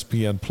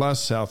ESPN+.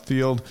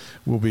 Southfield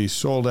will be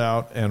sold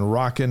out and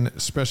rocking,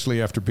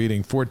 especially after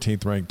beating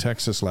 14th-ranked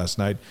Texas last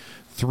night,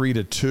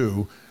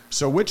 3-2.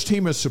 So which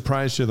team has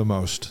surprised you the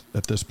most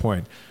at this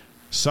point?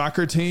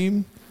 Soccer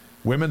team,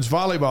 women's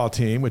volleyball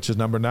team, which is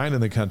number 9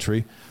 in the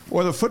country,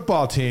 or the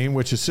football team,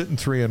 which is sitting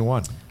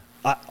 3-1?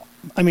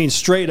 I mean,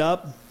 straight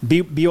up,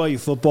 BYU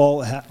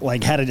football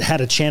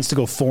had a chance to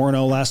go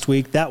 4-0 last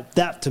week.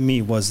 That to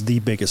me was the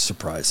biggest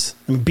surprise.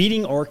 I mean,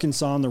 beating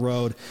Arkansas on the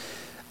road,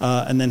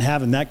 and then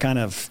having that kind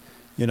of,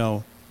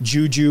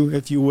 juju,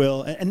 if you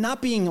will, and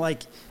not being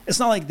like, it's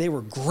not like they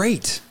were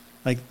great.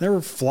 Like, there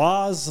were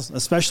flaws,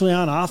 especially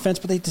on offense,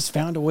 but they just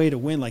found a way to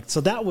win. So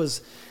that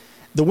was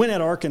the win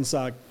at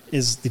Arkansas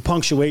is the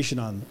punctuation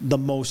on the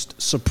most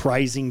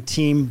surprising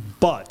team,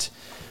 but.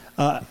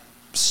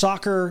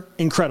 Soccer,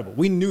 incredible.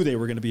 We knew they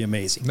were going to be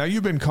amazing. Now,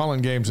 you've been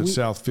calling games at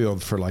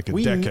Southfield for like a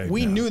decade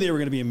We now. knew they were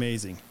going to be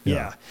amazing.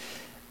 Yeah.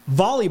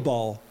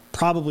 Volleyball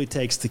probably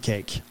takes the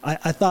cake.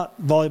 I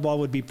thought volleyball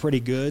would be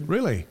pretty good.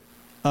 Really?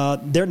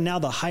 They're now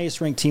the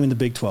highest-ranked team in the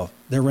Big 12.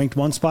 They're ranked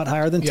one spot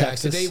higher than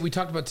Texas. Today we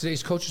talked about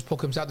today's coaches poll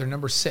comes out. They're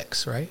number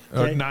 6, right?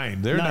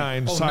 9. They're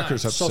 9. Oh,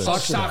 Soccer's 9. up So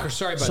 6. soccer,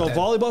 sorry about that. So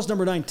volleyball's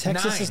number 9.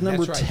 Texas 9, is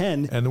number that's right.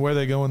 10. And where are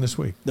they going this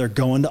week? They're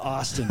going to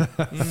Austin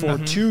for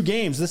 2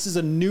 games. This is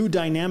a new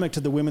dynamic to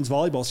the women's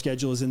volleyball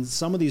schedule. Is in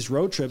some of these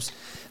road trips,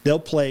 they'll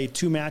play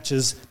 2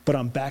 matches, but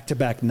on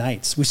back-to-back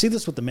nights. We see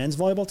this with the men's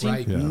volleyball team.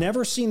 Right. Yeah.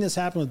 Never seen this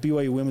happen with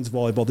BYU women's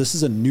volleyball. This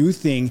is a new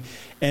thing,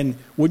 and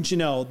wouldn't you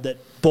know that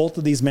both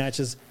of these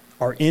matches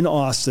are in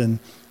Austin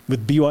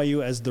with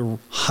BYU as the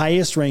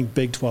highest-ranked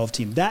Big 12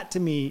 team. That, to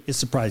me, is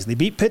surprising. They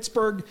beat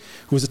Pittsburgh,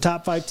 who was a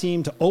top-5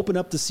 team, to open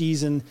up the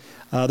season.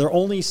 Their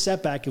only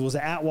setback, it was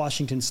at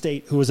Washington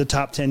State, who was a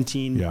top-10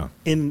 team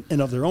in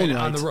and of their own and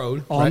right. on the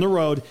road. On the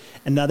road,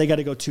 and now they got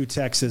to go to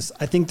Texas.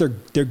 I think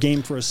they're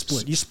game for a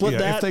split. You split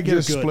that, if they get you're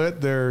a good.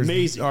 split, their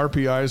Amazing.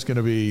 RPI is going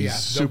to be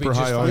super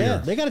high all Yeah,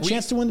 year. they got a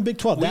chance to win the Big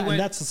 12. And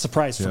that's a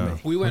surprise for me.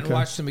 We went and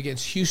watched them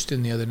against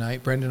Houston the other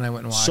night. Brendan and I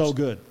went and watched. So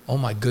good. Oh,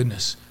 my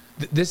goodness.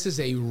 This is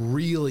a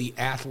really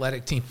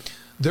athletic team.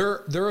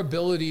 Their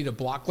ability to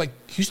block, like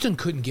Houston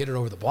couldn't get it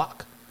over the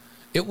block.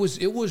 It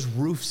was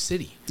Roof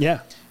City.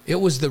 Yeah. It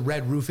was the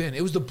red roof in.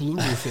 It was the blue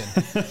roof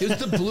in. It was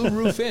the blue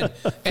roof in.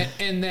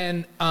 And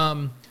then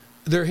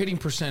their hitting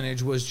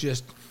percentage was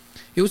just,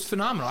 it was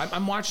phenomenal.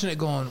 I'm watching it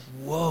going,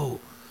 whoa.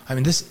 I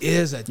mean, this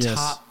is a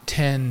top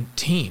 10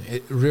 team.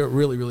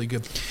 Really, really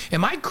good.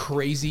 Am I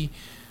crazy?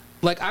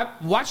 Like, I'm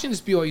watching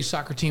this BYU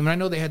soccer team, and I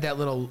know they had that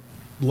little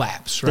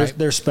lapse, right?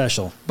 They're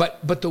special.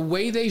 But the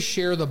way they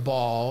share the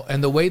ball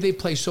and the way they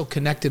play so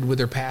connected with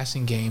their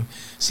passing game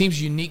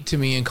seems unique to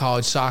me in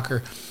college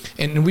soccer.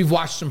 And we've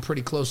watched them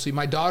pretty closely.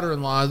 My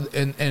daughter-in-law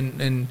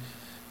and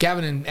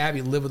Gavin and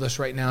Abby live with us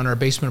right now in our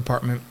basement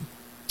apartment.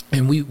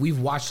 And we've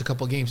watched a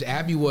couple of games.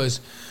 Abby was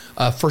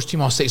a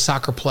first-team All-State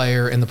soccer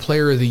player and the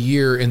player of the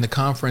year in the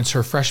conference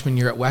her freshman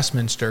year at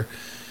Westminster.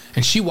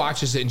 And she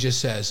watches it and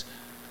just says,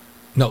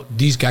 no,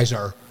 these guys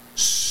are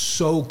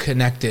so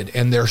connected,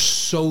 and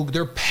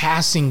their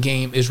passing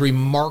game is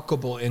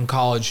remarkable in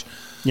college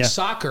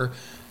soccer.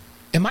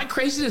 Am I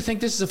crazy to think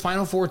this is a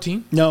Final Four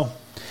team? No.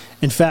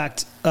 In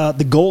fact,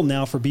 the goal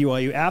now for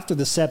BYU, after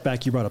the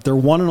setback you brought up, their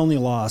one and only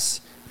loss,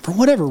 for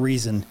whatever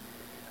reason,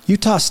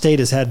 Utah State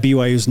has had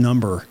BYU's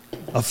number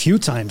a few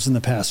times in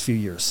the past few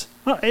years.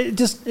 I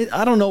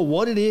don't know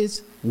what it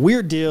is.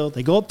 Weird deal.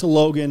 They go up to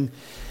Logan.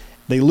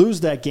 They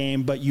lose that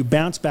game, but you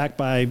bounce back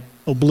by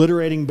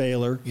obliterating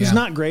Baylor. It's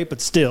not great,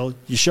 but still,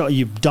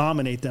 you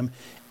dominate them.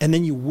 And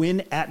then you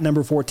win at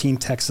number 14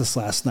 Texas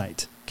last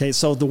night. Okay,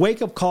 so the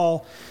wake-up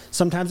call,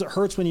 sometimes it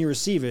hurts when you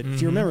receive it.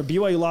 If you remember,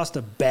 BYU lost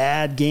a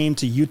bad game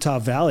to Utah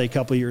Valley a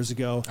couple of years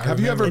ago. Have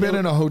you ever been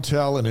in a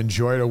hotel and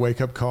enjoyed a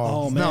wake-up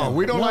call? Oh, man. No,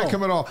 we don't like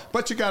them at all.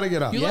 But you got to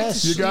get up. You like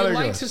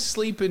to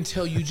sleep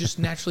until you just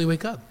naturally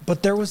wake up.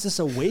 But there was this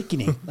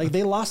awakening. Like,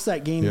 they lost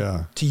that game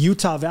to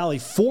Utah Valley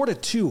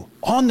 4-2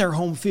 on their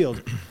home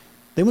field.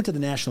 They went to the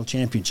national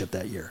championship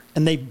that year.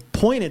 And they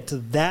pointed to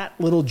that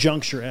little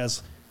juncture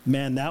as,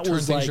 man, that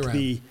was like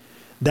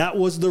that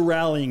was the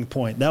rallying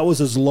point. That was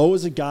as low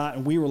as it got,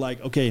 and we were like,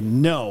 okay,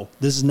 no,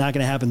 this is not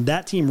going to happen.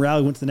 That team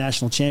rallied, went to the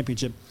national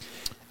championship.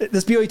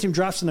 This BYU team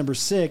drops to number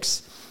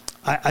 6.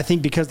 I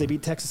think because they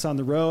beat Texas on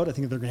the road, I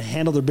think they're going to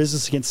handle their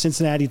business against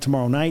Cincinnati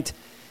tomorrow night.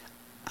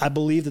 I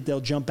believe that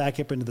they'll jump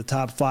back up into the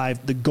top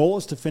 5. The goal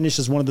is to finish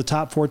as one of the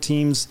top 4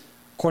 teams,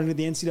 according to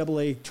the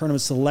NCAA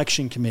Tournament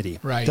Selection Committee.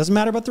 Right. It doesn't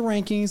matter about the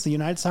rankings. The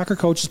United Soccer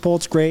Coaches Poll,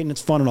 it's great and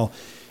it's fun and all.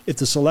 If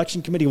the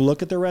selection committee will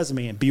look at their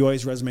resume, and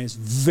BYU's resume is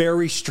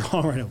very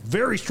strong right now,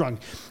 very strong.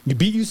 You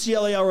beat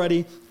UCLA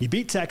already. You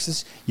beat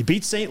Texas. You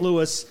beat St.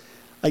 Louis.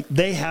 Like,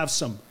 they have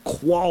some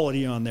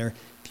quality on there.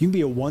 If you can be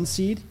a 1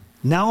 seed,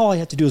 now all you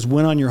have to do is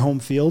win on your home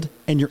field,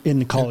 and you're in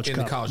the College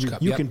Cup.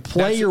 You can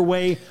play your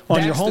way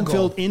on your home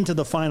field into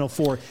the Final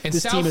Four. And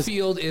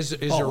Southfield is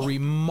a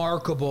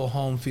remarkable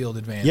home field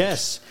advantage.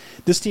 Yes.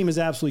 This team is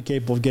absolutely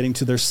capable of getting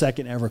to their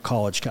second ever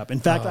College Cup.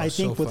 In fact, I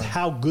think with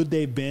how good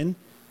they've been,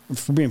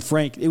 for being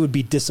frank, it would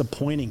be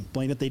disappointing,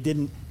 Blaine, if they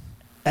didn't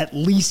at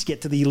least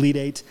get to the Elite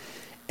Eight.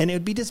 And it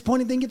would be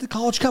disappointing if they didn't get to the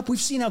College Cup. We've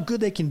seen how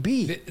good they can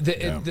be.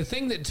 The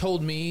thing that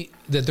told me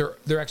that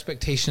their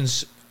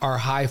expectations are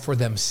high for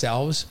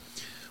themselves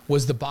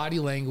was the body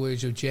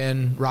language of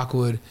Jen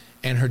Rockwood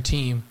and her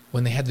team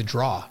when they had the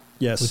draw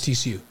Yes. with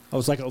TCU. It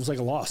was like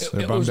a loss.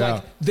 They're It bummed was like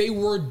out. they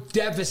were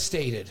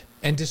devastated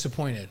and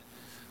disappointed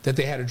that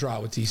they had a draw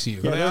with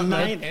TCU. Yeah, they're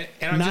nine,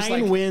 and I'm just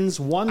nine like, wins,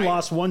 one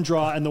loss, one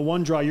draw, and the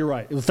one draw, you're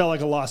right. It felt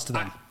like a loss to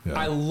them.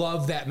 I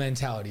love that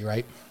mentality,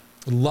 right?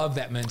 Love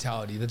that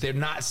mentality that they're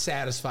not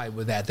satisfied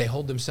with that. They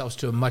hold themselves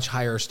to a much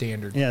higher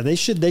standard. Yeah, they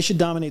should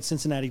dominate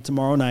Cincinnati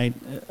tomorrow night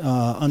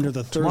under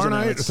the Thursday Tomorrow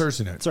night night. or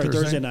Thursday night? Sorry,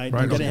 Thursday night.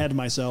 Right, I'm getting okay. ahead of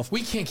myself.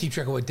 We can't keep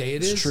track of what day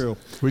it is. It's true.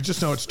 We just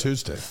know it's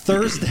Tuesday.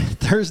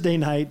 Thursday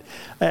night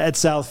at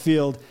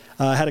Southfield.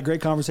 Had a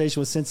great conversation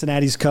with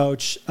Cincinnati's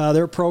coach.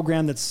 They're a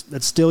program that's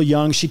still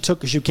young. She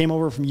came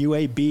over from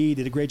UAB,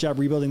 did a great job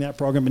rebuilding that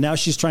program, but now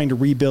she's trying to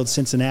rebuild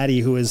Cincinnati,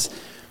 who is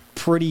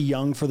pretty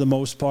young for the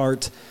most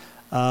part.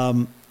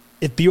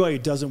 If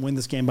BYU doesn't win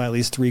this game by at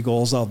least 3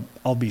 goals,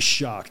 I'll be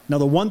shocked. Now,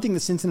 the one thing that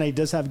Cincinnati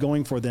does have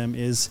going for them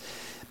is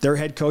their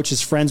head coach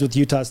is friends with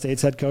Utah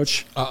State's head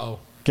coach. Uh-oh.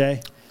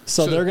 Okay,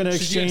 so they're going to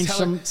she's gonna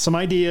exchange tell some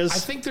ideas. I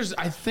think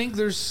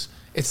there's.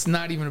 It's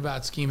not even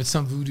about scheme. It's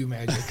some voodoo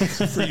magic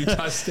for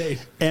Utah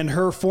State. And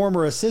her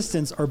former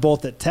assistants are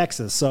both at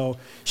Texas. So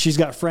she's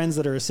got friends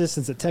that are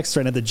assistants at Texas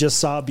right now that just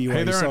saw BYU.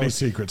 Hey, there aren't so any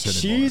secrets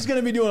anymore. She's going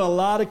to be doing a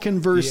lot of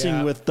conversing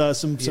Yeah. with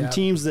some Yeah.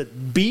 teams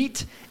that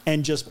beat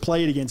and just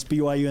played against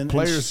BYU. And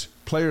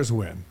Players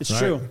win. it's right?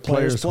 true.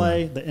 Players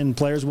play, win. and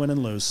players win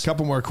and lose.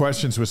 Couple more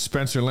questions with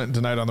Spencer Linton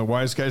tonight on the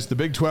Wise Guys. The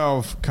Big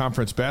 12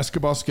 conference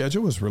basketball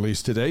schedule was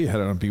released today. You had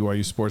it on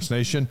BYU Sports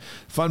Nation.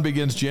 Fun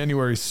begins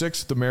January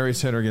 6th at the Mary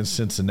Center against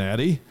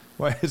Cincinnati.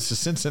 Why, it's a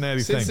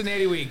Cincinnati thing.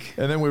 Cincinnati week.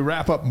 And then we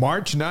wrap up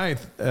March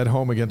 9th at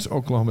home against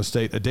Oklahoma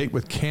State, a date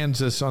with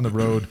Kansas on the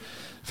road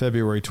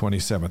February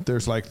 27th.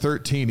 There's like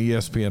 13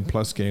 ESPN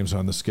Plus games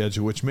on the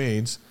schedule, which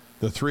means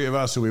the 3 of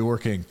us will be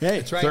working Hey,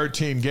 that's right.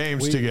 13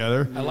 games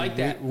together. I like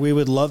that. We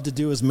would love to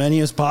do as many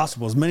as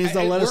possible, as many as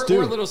they'll let us do.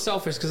 We're a little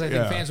selfish because I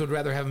think Yeah. fans would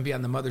rather have them be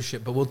on the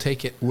mothership, but we'll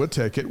take it. We'll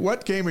take it.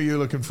 What game are you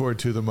looking forward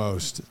to the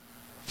most?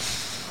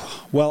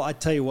 Well, I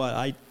tell you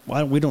what,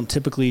 we don't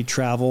typically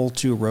travel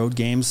to road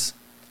games.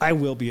 I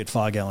will be at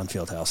Fog Allen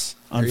Fieldhouse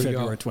on There you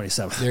February go.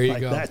 27th. There you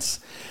go.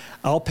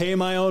 I'll pay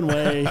my own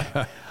way.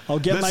 I'll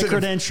get my Listen,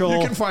 credential.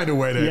 You can find a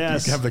way to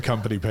Yes. have the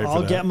company pay for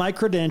I'll that. get my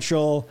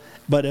credential,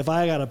 but if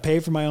I got to pay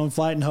for my own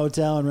flight and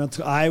hotel and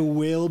rental, I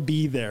will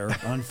be there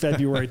on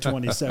February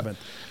 27th.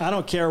 I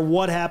don't care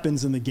what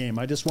happens in the game.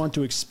 I just want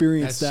to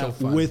experience That's that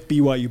so fun. with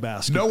BYU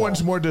basketball. No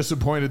one's more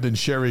disappointed than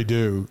Sherry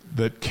Dew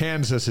that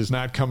Kansas is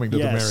not coming to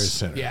the Yes. Mary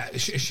Center. Yeah,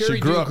 Sherry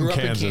grew Dew up in grew up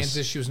in Kansas.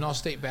 Kansas. She was an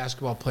all-state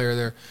basketball player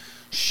there.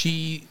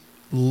 She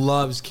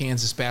loves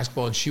Kansas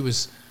basketball, and she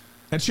was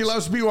And she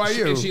loves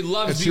BYU. and she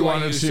loves and BYU. she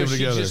wanted to see so them she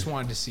together. just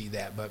wanted to see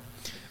that. But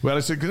Well,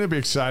 it's going to be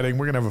exciting.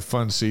 We're going to have a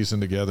fun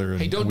season together.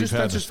 And Hey, don't do we've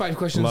had Spencer's 5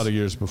 questions. A lot of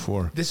years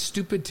before. this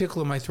stupid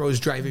tickle in my throat is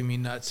driving me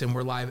nuts, and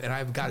we're live, and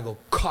I've got to go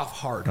cough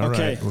hard. All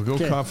Okay, right, we'll go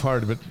okay. cough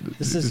hard, but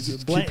This is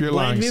just blame, keep your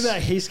blame lungs. me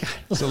that he's got.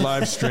 It's a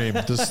live stream.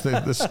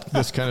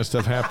 This kind of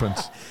stuff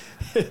happens.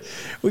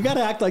 We got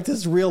to act like this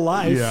is real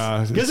life.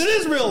 Yeah, because it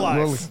is real life.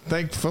 Well,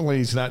 thankfully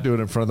he's not doing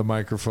it in front of the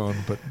microphone,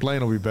 but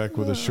Blaine will be back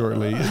with us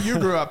shortly. You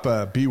grew up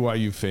a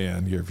BYU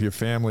fan. Your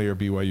family are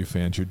BYU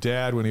fans. Your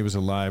dad, when he was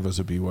alive, was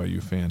a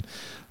BYU fan.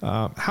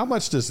 How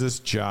much does this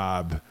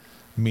job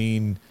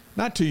mean,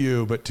 not to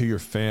you, but to your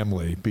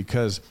family?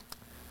 Because,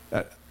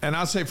 and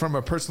I'll say from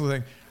a personal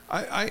thing,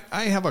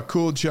 I have a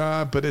cool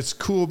job, but it's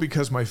cool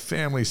because my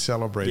family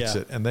celebrates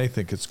Yeah. it and they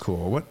think it's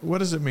cool. What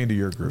does it mean to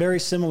your group? Very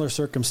similar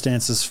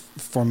circumstances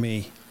for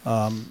me.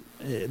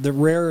 The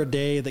rare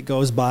day that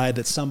goes by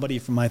that somebody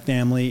from my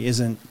family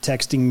isn't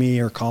texting me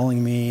or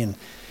calling me and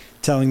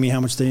telling me how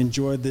much they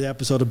enjoyed the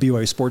episode of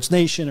BYU Sports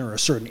Nation or a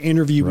certain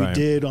interview we Right.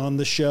 did on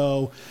the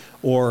show,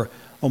 or,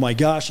 oh my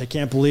gosh, I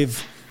can't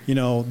believe,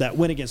 that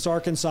win against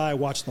Arkansas. I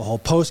watched the whole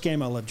post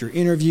game. I loved your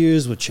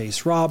interviews with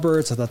Chase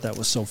Roberts. I thought that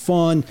was so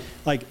fun.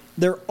 Like,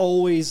 they're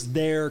always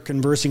there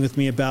conversing with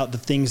me about the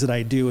things that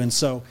I do. And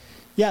so,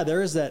 yeah,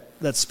 there is that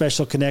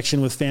special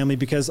connection with family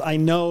because I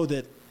know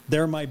that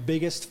they're my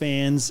biggest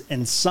fans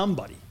and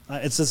somebody.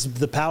 It's just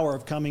the power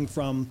of coming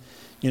from,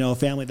 a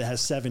family that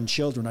has 7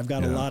 children. I've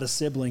got a Yeah. lot of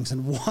siblings,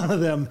 and one of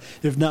them,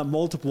 if not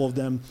multiple of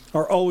them,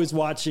 are always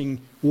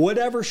watching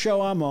whatever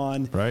show I'm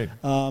on. Right.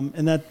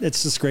 And that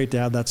it's just great to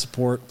have that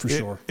support for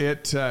sure.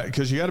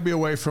 Because you got to be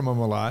away from them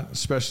a lot,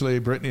 especially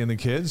Brittany and the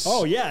kids.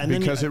 Oh, yeah, and then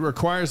because it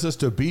requires us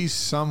to be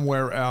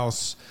somewhere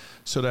else.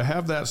 So to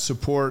have that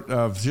support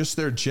of just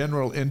their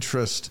general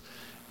interest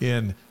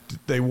in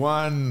they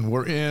won,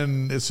 we're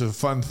in, it's a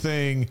fun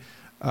thing,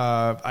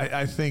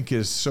 I think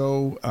is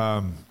so.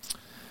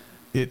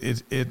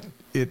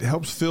 It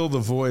helps fill the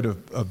void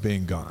of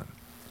being gone.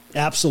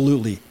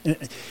 Absolutely. And,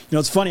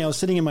 it's funny. I was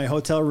sitting in my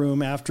hotel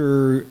room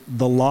after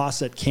the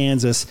loss at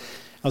Kansas.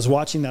 I was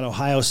watching that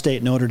Ohio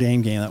State Notre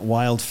Dame game, that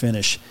wild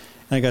finish.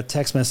 And I got a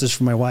text message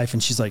from my wife,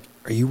 and she's like,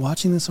 "Are you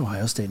watching this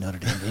Ohio State Notre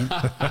Dame game?"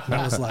 And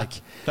I was like,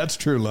 That's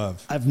true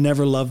love. "I've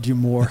never loved you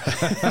more."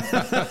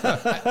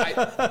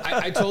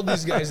 I told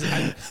these guys.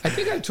 I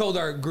think I told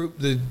our group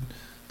the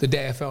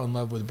day I fell in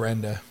love with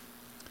Brenda.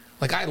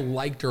 Like, I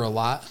liked her a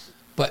lot,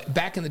 but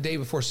back in the day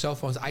before cell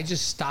phones, I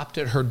just stopped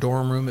at her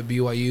dorm room at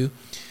BYU,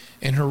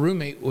 and her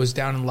roommate was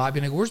down in the lobby,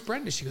 and I go, "Where's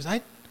Brenda?" She goes,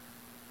 "I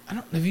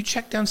don't. Have you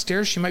checked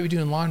downstairs? She might be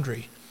doing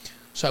laundry."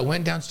 So I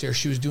went downstairs.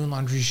 She was doing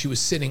laundry. She was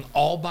sitting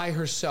all by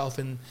herself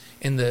in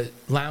the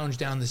lounge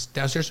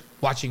downstairs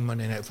watching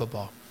Monday Night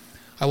Football.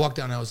 I walked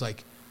down and I was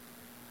like,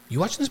 "You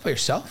watching this by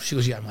yourself?" She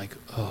goes, "Yeah." I'm like,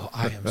 "Oh,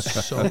 I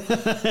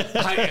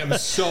am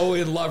so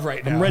in love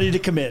right now. I'm ready to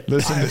commit.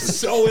 Listen, I'm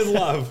so in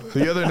love."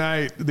 the other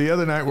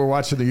night we're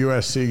watching the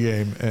USC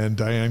game, and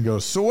Diane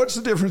goes, "So what's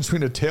the difference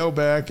between a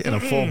tailback and a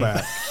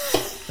fullback?"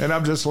 And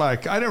I'm just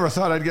like, I never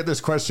thought I'd get this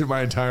question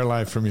my entire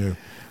life from you.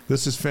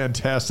 This is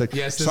fantastic.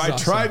 Yes, this so is I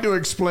awesome. tried to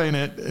explain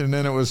it, and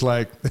then it was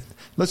like,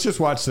 let's just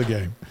watch the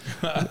game.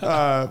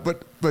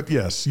 But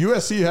yes,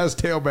 USC has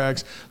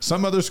tailbacks.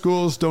 Some other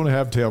schools don't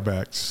have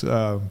tailbacks.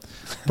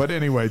 But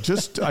anyway,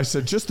 I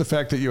said the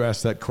fact that you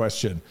asked that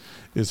question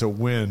is a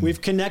win.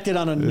 We've connected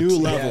on a new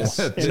level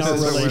in our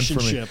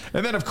relationship.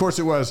 And then, of course,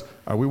 it was,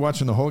 are we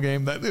watching the whole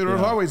game? There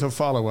was always a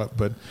follow-up.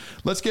 But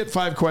let's get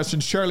 5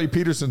 questions. Charlie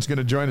Peterson's going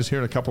to join us here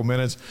in a couple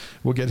minutes.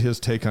 We'll get his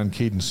take on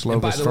Keaton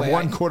Slovis from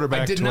one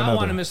quarterback to another. I did not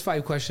want to miss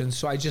 5 questions,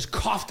 so I just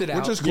coughed it out.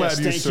 We're just glad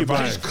you thank you,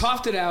 survived. I just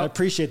coughed it out. I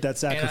appreciate that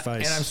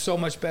sacrifice. And I'm so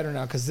much better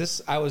now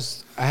because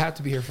I have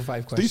to be here for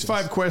 5 questions. These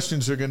 5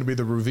 questions are going to be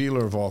the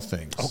revealer of all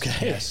things.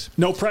 Okay. Yes.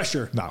 No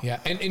pressure. No. Yeah,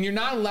 and you're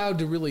not allowed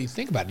to really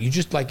think about it. You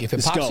just if it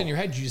Just pops go. in your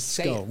head, you just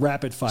say Go. it.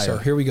 Rapid fire. So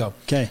here we go.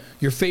 Okay.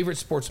 Your favorite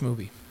sports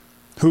movie?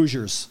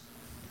 Hoosiers.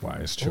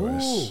 Wise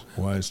choice.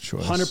 Ooh. Wise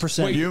choice.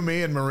 100%. You,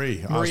 me, and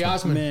Marie. Marie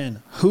Osmond.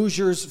 Man,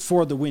 Hoosiers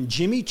for the win.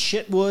 Jimmy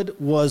Chitwood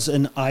was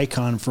an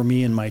icon for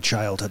me in my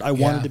childhood. I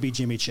wanted to be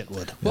Jimmy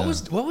Chitwood.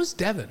 What was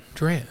Devin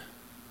Durant?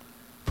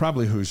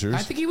 Probably Hoosiers. I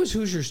think he was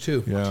Hoosiers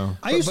too. Yeah.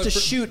 I used to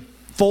shoot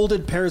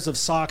folded pairs of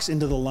socks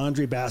into the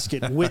laundry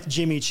basket with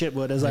Jimmy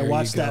Chitwood as I There you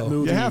watched that go.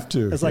 movie. You have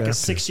to. As like You a have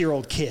to.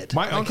 6-year-old kid.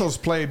 My uncles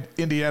played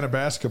Indiana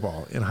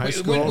basketball in high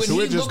school, When so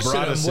he it just looks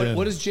brought at us him, in.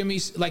 what does Jimmy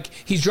like?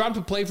 He's dropped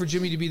a play for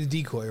Jimmy to be the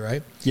decoy,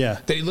 right? Yeah.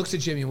 Then he looks at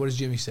Jimmy. What does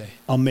Jimmy say?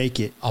 I'll make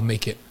it. I'll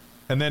make it.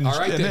 And then, All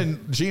right,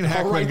 then Gene All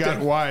Hackman right, got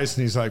then. wise,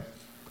 and he's like,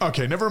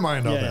 "Okay, never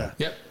mind all that."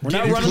 Yep. We're Get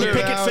not it running the cleared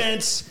picket out.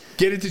 fence.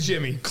 Get it to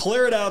Jimmy.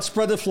 Clear it out,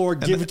 spread the floor,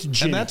 give it to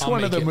Jimmy. And that's I'll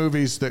one of make the it.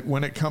 movies that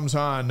when it comes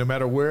on, no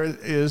matter where it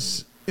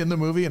is in the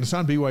movie, and it's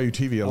on BYU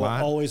TV a I'll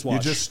lot, always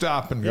watch. you just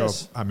stop and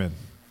Yes. go, "I'm in."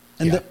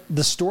 And Yeah.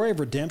 the story of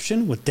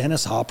redemption with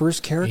Dennis Hopper's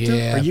character.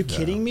 Yeah. Are you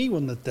kidding me?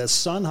 When the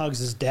son hugs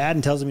his dad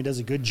and tells him he does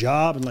a good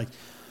job, and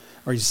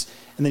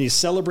and then he's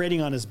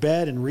celebrating on his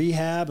bed in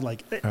rehab,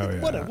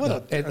 and what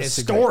a It's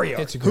a story great- of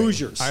it's a great-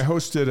 Hoosiers. I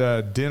hosted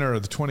a dinner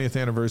of the 20th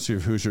anniversary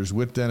of Hoosiers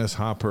with Dennis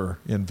Hopper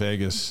in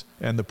Vegas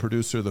and the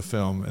producer of the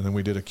film, and then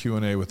we did a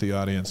Q&A with the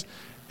audience,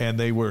 and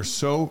they were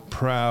so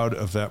proud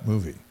of that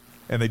movie,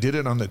 and they did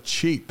it on the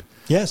cheap.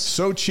 Yes.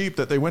 So cheap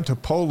that they went to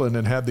Poland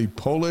and had the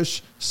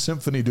Polish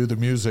Symphony do the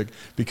music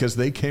because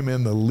they came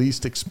in the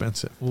least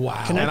expensive.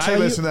 Wow. Can I And I tell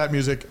you- listen to that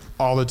music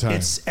all the time.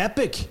 It's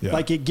epic. Yeah.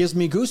 Like, it gives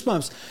me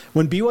goosebumps.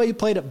 When BYU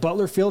played at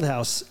Butler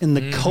Fieldhouse in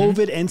the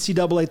COVID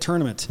NCAA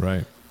tournament,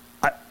 right.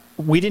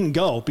 we didn't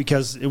go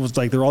because it was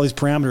like there were all these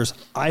parameters.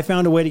 I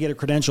found a way to get a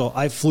credential.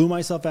 I flew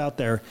myself out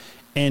there,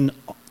 and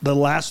the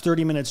last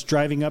 30 minutes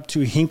driving up to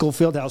Hinkle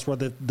Fieldhouse where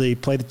they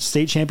played the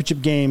state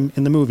championship game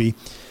in the movie,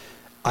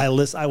 I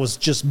was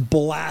just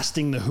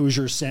blasting the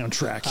Hoosiers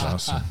soundtrack.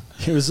 Awesome.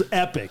 It was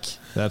epic.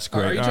 That's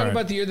great. Are you All talking right.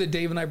 about the year that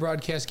Dave and I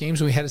broadcast games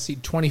and we had a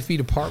seat 20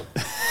 feet apart?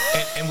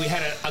 and we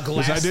had a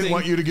glass I didn't thing.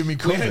 want you to give me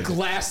We had a COVID.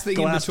 glass thing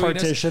Glass in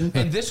between partition. us.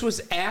 And this was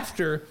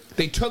after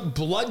they took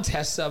blood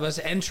tests of us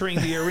entering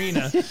the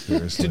arena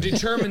to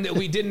determine that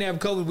we didn't have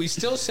COVID. We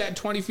still sat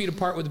 20 feet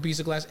apart with a piece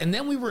of glass. And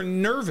then we were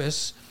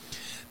nervous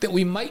that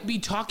we might be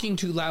talking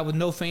too loud with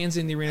no fans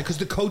in the arena because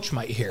the coach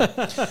might hear.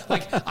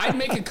 Like, I'd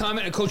make a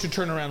comment, and a coach would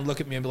turn around and look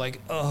at me and be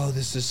like, "Oh,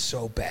 this is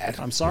so bad."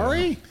 I'm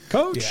sorry,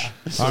 Coach. Yeah.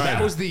 So All that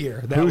right. was the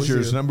year. That was the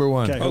Hoosiers, year. number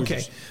one. Okay. Okay.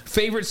 Hoosiers.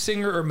 Favorite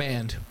singer or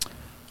band?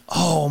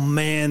 Oh,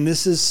 man,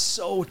 this is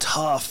so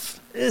tough.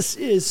 This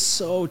is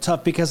so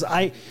tough because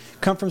I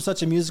come from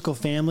such a musical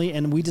family,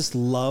 and we just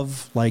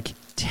love, like,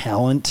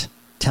 talent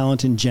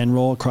in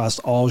general across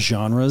all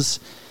genres.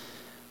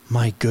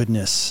 My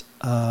goodness.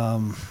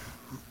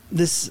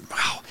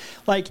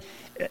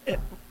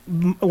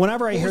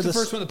 Whenever I What hear was the this,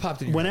 first one that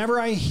popped in your head? whenever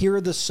I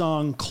hear the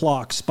song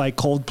 "Clocks" by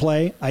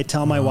Coldplay, I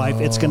tell my wife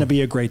it's going to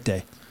be a great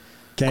day.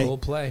 Okay,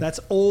 Coldplay. That's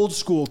old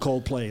school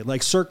Coldplay,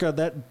 like circa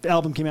that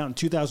album came out in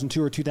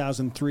 2002 or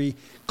 2003.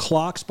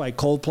 "Clocks" by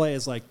Coldplay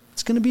is like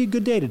it's going to be a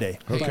good day today.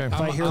 Okay. If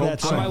I hear on,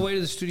 that on my song, way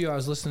to the studio, I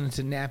was listening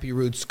to Nappy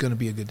Roots. Gonna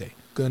be a good day.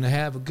 Gonna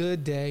have a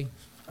good day.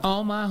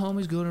 All my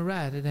homies gonna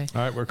ride today.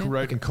 All right, we're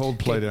writing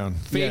Coldplay down.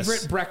 Favorite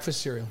Yes.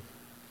 breakfast cereal?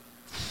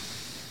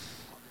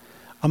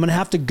 I'm going to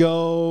have to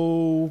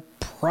go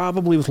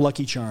probably with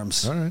Lucky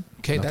Charms. All right.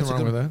 Okay, Nothing that's a wrong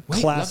good with one. that.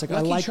 Wait, Classic. I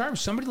Lucky like- Charms.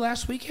 Somebody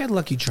last week had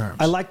Lucky Charms.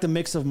 I like the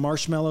mix of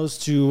marshmallows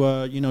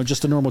to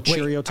just a normal Wait,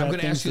 Cheerio I'm type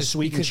gonna things, ask you the this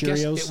sweetened because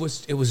guess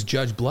Cheerios. it was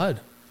Judge Blood.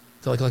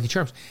 To like Lucky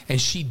Charms,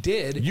 and she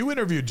did. You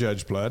interviewed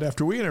Judge Blood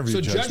after we interviewed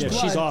So Judge Judge Blood.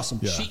 Blood, she's awesome.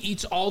 She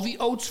eats all the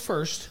oats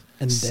first,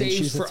 And then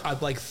saves for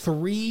like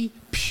 3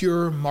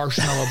 pure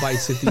marshmallow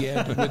bites at the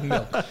end with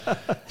milk.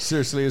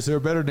 Seriously, is there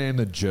a better name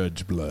than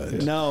Judge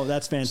Blood? No,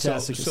 that's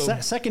fantastic.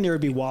 Secondary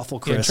would be Waffle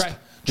Crisp.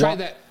 Try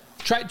that.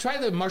 Try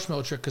the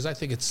marshmallow trick because I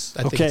think it's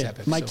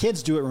epic. My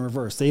kids do it in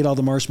reverse. They eat all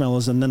the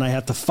marshmallows, and then I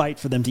have to fight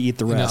for them to eat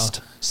the rest.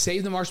 No.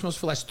 Save the marshmallows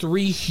for last.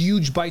 3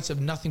 huge bites of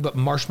nothing but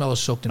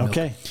marshmallows soaked in milk.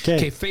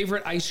 Okay.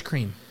 Favorite ice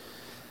cream?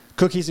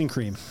 Cookies and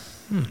cream.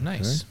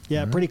 Nice. Okay.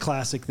 Yeah, pretty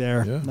classic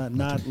there. Yeah,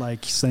 not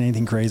like saying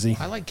anything crazy.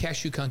 I like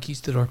cashew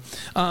conquistador.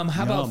 How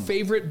about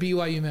favorite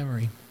BYU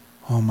memory?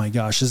 Oh my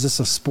gosh, is this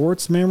a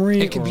sports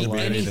memory? It could be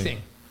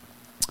anything.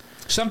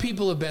 Some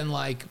people have been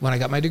like, when I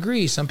got my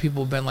degree. Some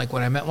people have been like,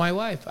 when I met my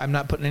wife. I'm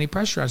not putting any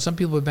pressure on. Some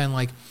people have been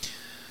like,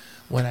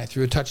 when I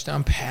threw a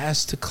touchdown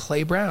pass to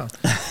Clay Brown.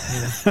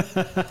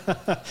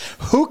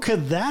 Who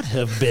could that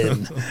have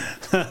been?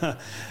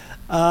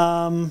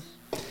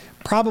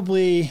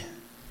 Probably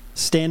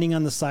standing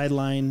on the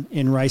sideline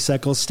in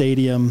Rice-Eccles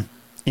Stadium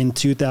in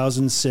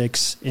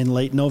 2006 in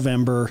late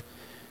November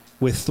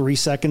with 3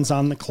 seconds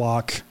on the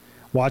clock,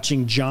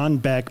 watching John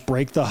Beck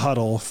break the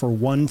huddle for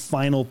one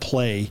final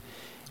play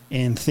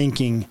and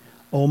thinking,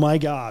 oh my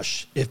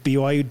gosh, if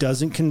BYU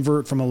doesn't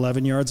convert from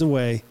 11 yards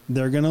away,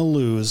 they're going to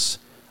lose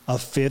a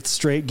 5th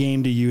straight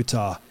game to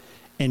Utah.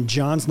 And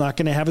John's not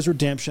going to have his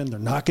redemption. They're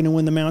not going to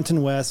win the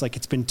Mountain West. Like,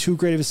 it's been too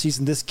great of a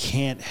season. This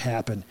can't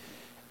happen.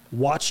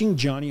 Watching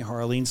Johnny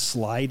Harline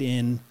slide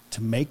in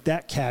to make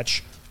that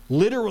catch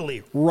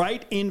literally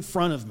right in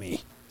front of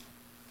me,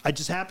 I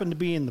just happened to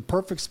be in the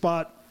perfect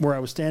spot where I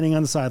was standing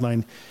on the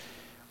sideline,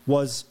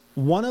 was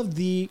one of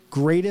the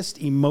greatest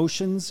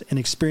emotions and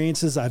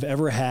experiences I've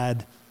ever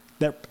had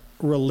that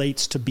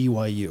relates to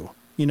BYU.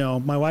 You know,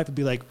 my wife would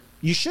be like,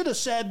 you should have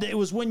said that it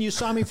was when you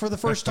saw me for the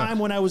first time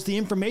when I was the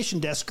information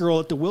desk girl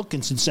at the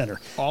Wilkinson Center.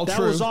 That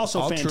was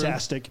also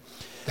fantastic. True.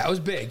 That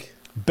was big.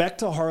 Beck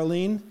to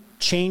Harline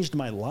changed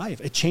my life.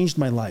 It changed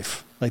my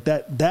life. Like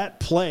that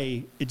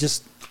play, it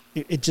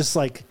just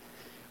like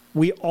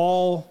we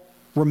all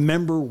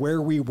remember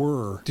where we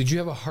were. Did you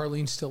have a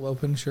Harline Still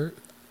Open shirt?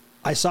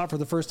 I saw it for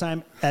the first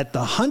time at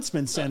the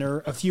Huntsman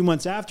Center a few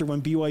months after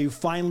when BYU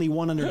finally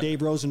won under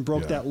Dave Rose and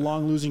broke that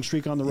long losing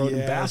streak on the road in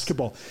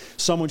basketball.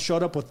 Someone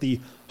showed up with the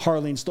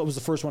Harline Still. It was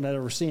the first one I'd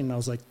ever seen, and I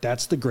was like,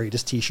 "That's the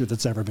greatest T-shirt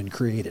that's ever been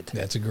created."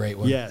 That's a great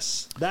one.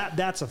 Yes,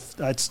 that's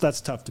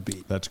tough to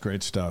beat. That's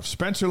great stuff.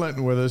 Spencer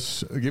Linton with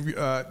us. Do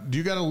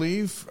you got to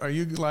leave? Are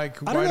you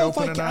like wide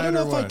open tonight? I don't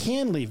know if I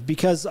can leave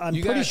because I'm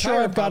pretty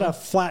sure I've got a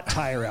flat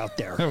tire out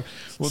there.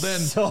 Well,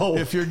 then,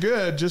 if you're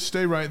good, just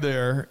stay right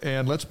there,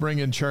 and let's bring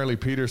in Charlie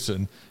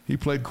Peterson. He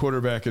played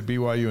quarterback at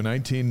BYU in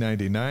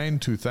 1999,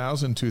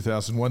 2000,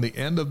 2001, the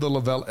end of the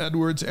Lavelle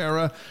Edwards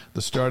era,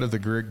 the start of the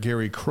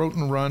Gary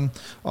Croton run.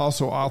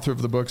 Also author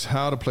of the books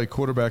How to Play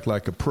Quarterback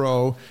Like a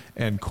Pro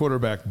and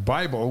Quarterback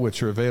Bible,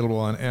 which are available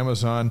on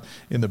Amazon.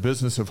 In the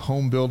business of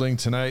home building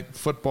tonight,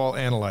 football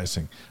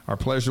analyzing. Our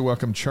pleasure to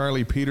welcome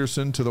Charlie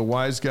Peterson to the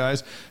Wise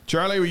Guys.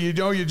 Charlie, you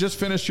just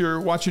finished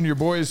watching your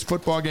boys'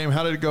 football game.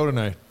 How did it go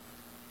tonight?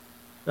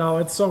 Oh,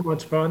 it's so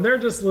much fun. They're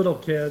just little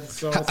kids.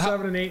 So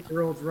 7 and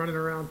 8-year-olds running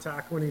around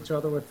tackling each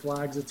other with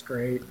flags. It's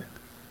great.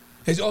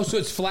 So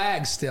it's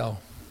flags still.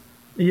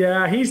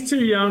 Yeah, he's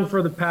too young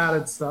for the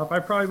padded stuff. I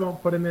probably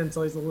won't put him in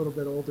until he's a little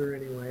bit older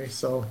anyway.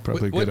 So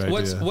probably a good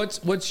idea.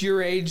 What's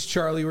your age,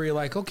 Charlie, where you're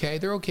like, okay,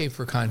 they're okay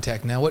for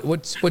contact now?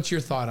 What's your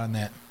thought on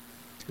that?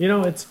 You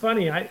know, it's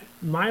funny.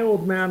 My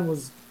old man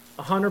was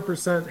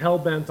 100%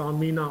 hell-bent on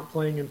me not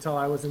playing until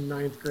I was in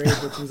 9th grade,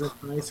 which was in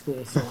high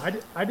school. So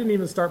I didn't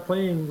even start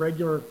playing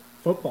regular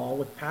football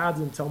with pads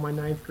until my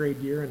 9th grade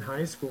year in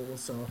high school.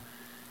 So,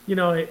 you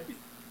know,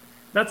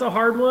 that's a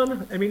hard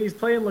one. I mean, he's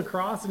playing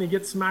lacrosse and he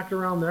gets smacked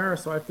around there,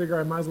 so I figure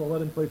I might as well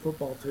let him play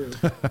football too.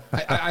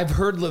 I've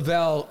heard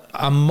Lavelle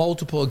on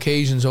multiple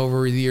occasions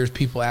over the years,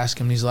 people ask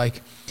him, he's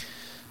like,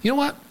 you know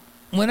what?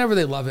 Whenever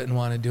they love it and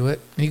want to do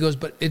it. And he goes,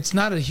 but it's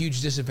not a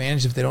huge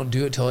disadvantage if they don't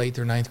do it till 8th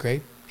or 9th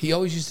grade. He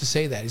always used to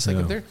say that. He's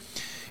like,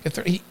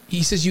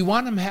 he says, you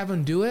want them to have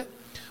them do it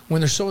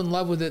when they're so in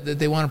love with it that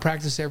they want to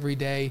practice every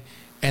day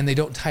and they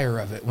don't tire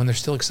of it when they're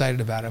still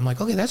excited about it. I'm like,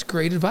 okay, that's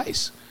great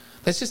advice.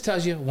 That just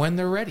tells you when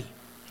they're ready,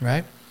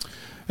 right?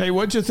 Hey,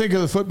 what'd you think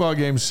of the football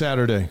game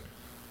Saturday?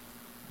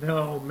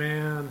 Oh,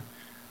 man.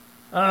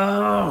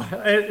 Oh,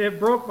 it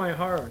broke my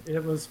heart.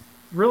 It was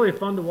really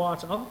fun to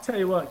watch. I'll tell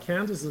you what,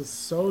 Kansas is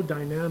so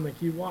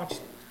dynamic. You watch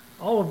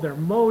all of their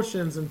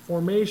motions and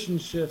formation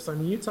shifts. I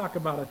mean, you talk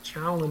about a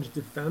challenge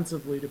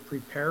defensively to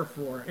prepare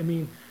for. I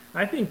mean,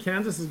 I think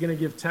Kansas is going to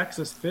give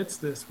Texas fits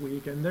this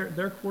week, and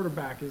their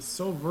quarterback is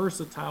so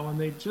versatile, and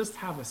they just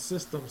have a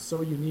system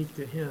so unique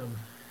to him.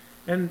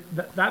 And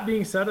that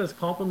being said, as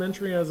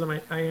complimentary as I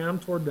am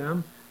toward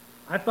them,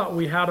 I thought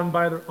we had them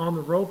on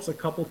the ropes a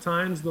couple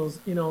times. Those,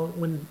 you know,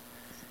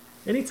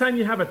 anytime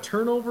you have a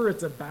turnover,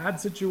 it's a bad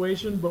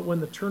situation, but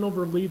when the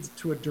turnover leads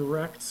to a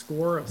direct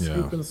score, a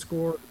scoop and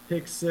score,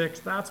 pick six,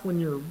 that's when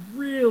you're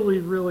really,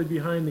 really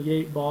behind the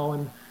 8 ball.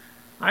 And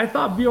I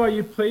thought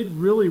BYU played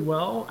really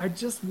well. I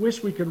just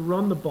wish we could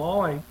run the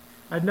ball.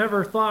 I'd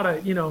never thought,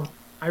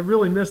 I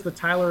really miss the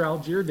Tyler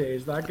Algier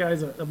days. That guy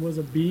was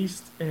a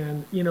beast.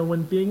 And,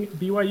 when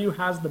BYU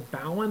has the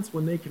balance,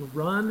 when they can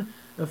run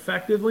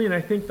effectively, and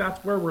I think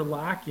that's where we're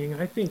lacking.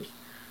 I think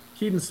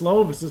Keaton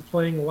Slovis is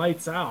playing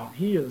lights out.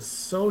 He is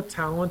so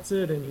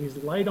talented, and he's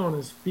light on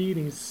his feet.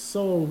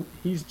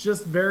 He's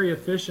just very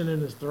efficient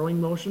in his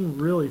throwing motion.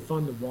 Really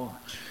fun to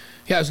watch.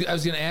 Yeah, I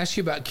was going to ask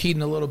you about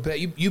Keaton a little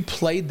bit. You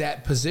played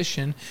that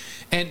position,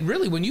 and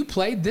really, when you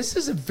played, this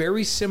is a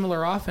very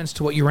similar offense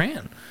to what you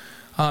ran.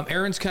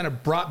 Aaron's kind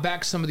of brought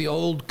back some of the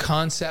old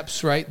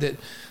concepts, right,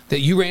 that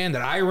you ran,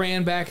 that I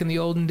ran back in the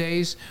olden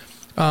days.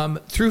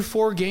 Through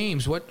 4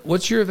 games,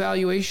 what's your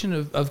evaluation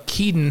of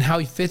Keaton, how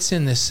he fits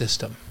in this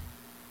system?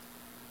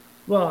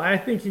 Well, I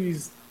think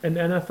he's an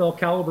NFL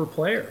caliber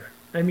player.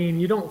 I mean,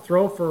 you don't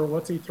throw for,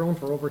 what's he thrown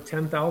for, over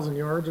 10,000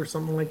 yards or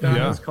something like that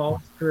in his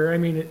college career. I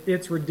mean,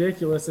 it's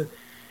ridiculous. And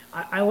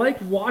I like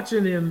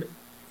watching him.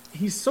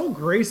 He's so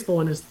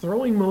graceful, and his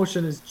throwing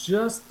motion is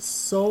just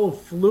so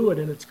fluid,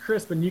 and it's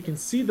crisp. And you can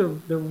see the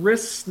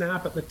wrist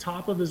snap at the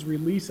top of his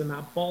release, and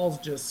that ball's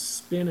just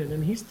spinning.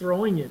 And he's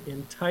throwing it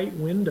in tight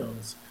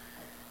windows.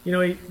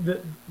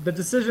 The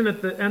decision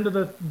at the end of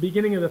the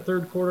beginning of the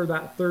third quarter,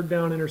 that third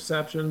down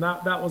interception,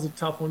 that was a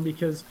tough one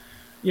because,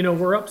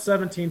 we're up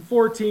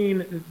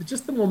 17-14.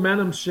 Just the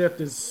momentum shift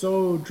is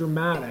so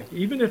dramatic.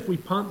 Even if we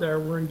punt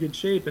there, we're in good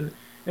shape.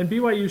 And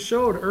BYU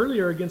showed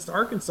earlier against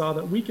Arkansas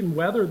that we can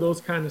weather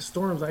those kind of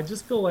storms. I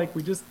just feel like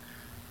we just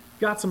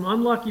got some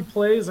unlucky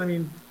plays. I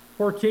mean,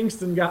 poor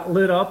Kingston got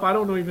lit up. I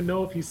don't even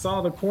know if he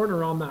saw the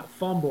corner on that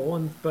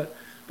fumble. But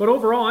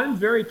overall, I'm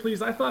very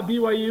pleased. I thought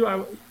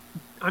BYU,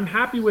 I'm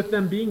happy with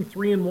them being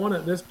 3-1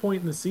 at this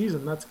point in the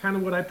season. That's kind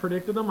of what I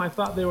predicted them. I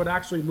thought they would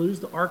actually lose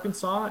to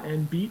Arkansas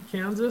and beat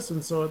Kansas,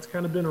 and so it's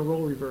kind of been a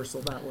role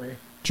reversal that way.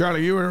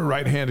 Charlie, you were a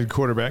right-handed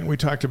quarterback, and we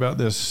talked about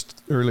this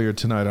earlier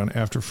tonight on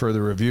After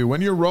Further Review.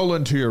 When you're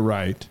rolling to your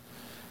right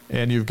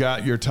and you've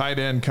got your tight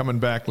end coming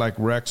back like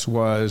Rex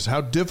was, how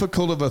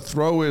difficult of a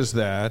throw is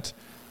that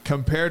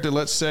compared to,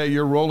 let's say,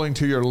 you're rolling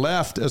to your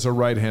left as a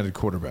right-handed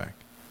quarterback?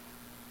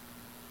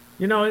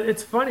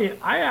 It's funny.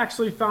 I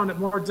actually found it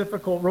more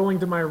difficult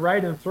rolling to my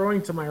right and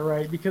throwing to my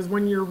right because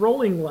when you're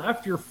rolling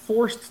left, you're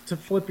forced to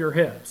flip your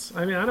hips.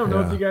 I mean, I don't know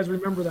if you guys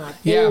remember that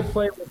old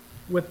play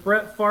with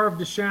Brett Favre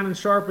to Shannon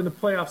Sharp in the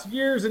playoffs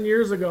years and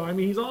years ago. I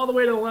mean, he's all the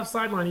way to the left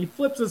sideline. He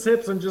flips his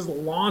hips and just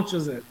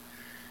launches it.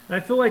 And I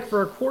feel like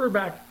for a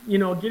quarterback,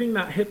 getting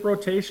that hip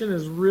rotation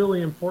is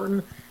really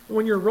important.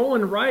 When you're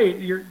rolling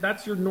right,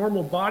 that's your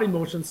normal body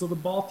motion, so the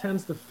ball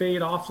tends to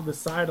fade off to the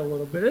side a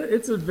little bit.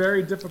 It's a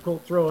very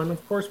difficult throw. And,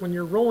 of course, when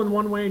you're rolling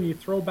one way and you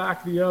throw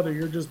back the other,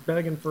 you're just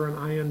begging for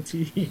an INT.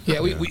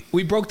 Yeah,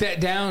 we broke that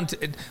down.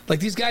 Like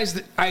these guys,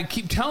 that I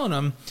keep telling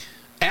them,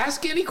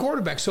 ask any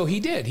quarterback. So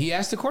he did. He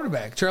asked the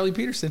quarterback, Charlie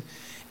Peterson.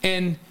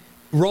 And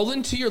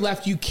rolling to your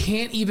left, you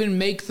can't even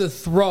make the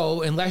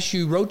throw unless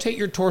you rotate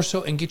your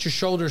torso and get your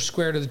shoulders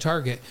square to the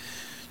target.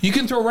 You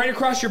can throw right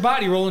across your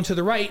body rolling to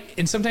the right,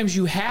 and sometimes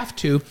you have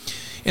to,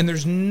 and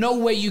there's no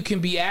way you can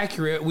be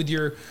accurate with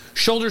your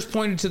shoulders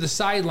pointed to the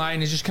sideline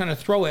and just kind of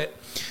throw it,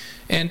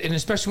 and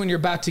especially when you're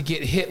about to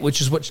get hit, which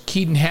is what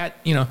Keaton had.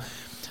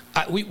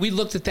 We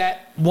looked at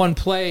that one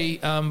play,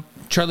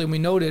 Charlie, and we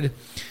noted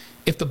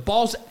if the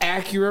ball's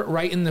accurate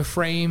right in the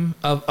frame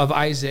of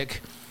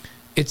Isaac,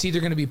 it's either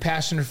going to be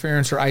pass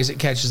interference or Isaac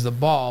catches the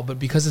ball, but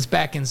because it's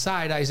back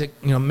inside,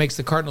 Isaac makes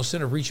the cardinal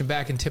sin of reaching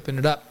back and tipping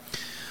it up.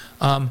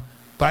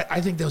 But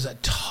I think that was a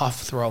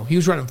tough throw. He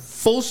was running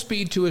full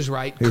speed to his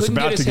right, couldn't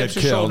get his hips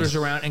or shoulders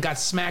around, and got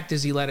smacked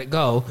as he let it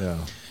go. Yeah.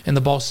 And the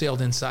ball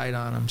sailed inside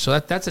on him. So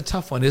that's a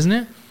tough one, isn't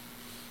it?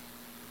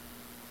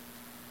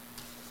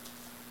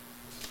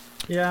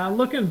 Yeah,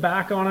 looking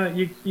back on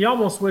it, you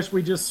almost wish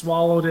we just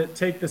swallowed it,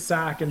 take the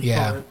sack and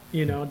punt,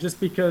 just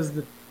because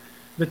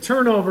the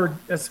turnover,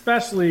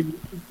 especially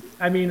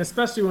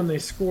when they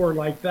score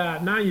like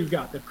that, now you've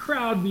got the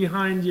crowd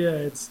behind you.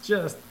 It's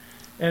just...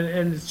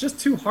 And it's just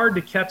too hard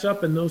to catch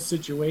up in those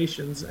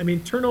situations. I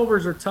mean,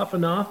 turnovers are tough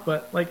enough,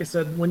 but like I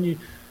said, when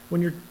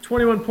you're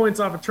 21 points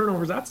off of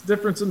turnovers, that's the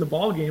difference in the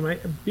ball game.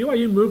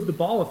 BYU moved the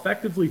ball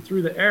effectively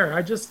through the air.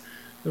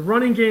 The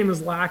running game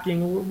is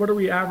lacking. What are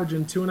we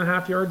averaging?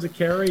 2.5 yards a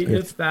carry,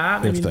 if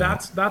that.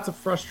 That's a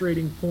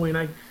frustrating point.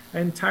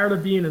 I'm tired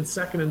of being in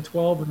 2nd and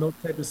 12 in those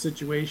type of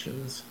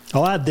situations.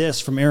 I'll add this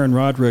from Aaron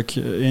Roderick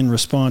in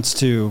response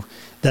to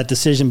that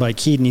decision by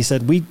Keaton. He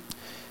said,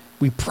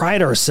 we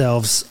pride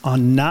ourselves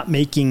on not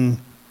making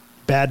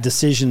bad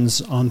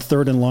decisions on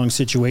 3rd and long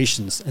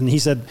situations. And he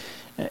said,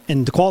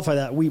 and to qualify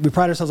that, we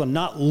pride ourselves on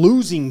not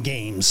losing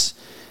games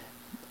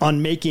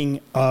on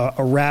making a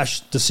rash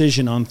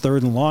decision on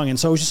 3rd and long. And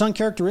so it's just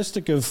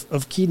uncharacteristic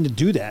of Keaton to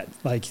do that.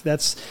 Like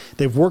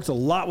they've worked a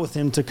lot with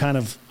him to kind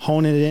of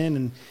hone it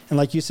in. And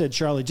like you said,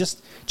 Charlie,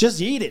 just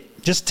eat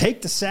it. Just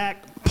take the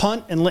sack,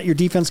 punt and let your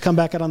defense come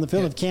back out on the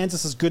field. If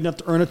Kansas is good enough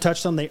to earn a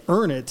touchdown, they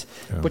earn it.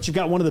 Yeah. But you've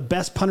got one of the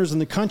best punters in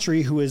the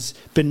country who has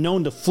been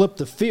known to flip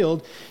the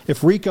field.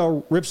 If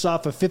Rico rips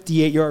off a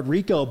 58-yard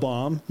Rico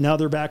bomb, now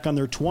they're back on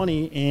their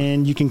 20,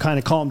 and you can kind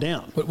of calm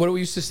down. What do we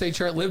used to say,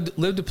 Chart?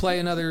 Live to play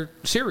another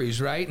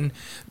series, right? And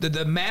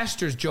the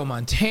Masters, Joe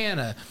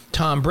Montana,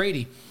 Tom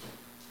Brady,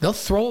 they'll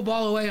throw a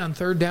ball away on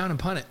third down and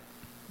punt it.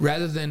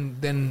 Rather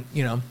than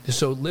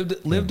so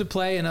live to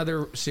play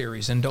another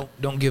series and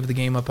don't give the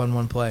game up on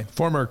one play.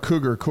 Former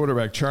Cougar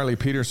quarterback Charlie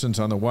Peterson's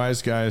on the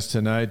Wise Guys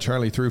tonight.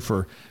 Charlie threw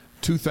for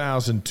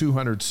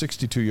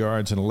 2,262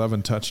 yards and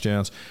 11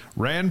 touchdowns.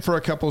 Ran for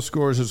a couple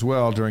scores as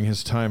well during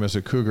his time as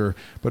a Cougar.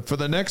 But for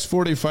the next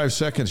 45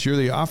 seconds, you're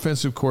the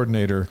offensive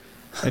coordinator,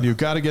 and you've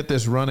got to get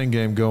this running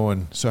game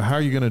going. So how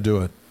are you going to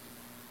do it?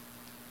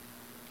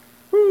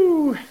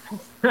 Whew.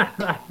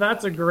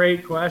 That's a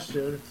great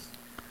question.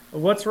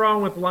 What's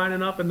wrong with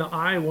lining up in the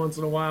eye once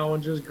in a while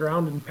and just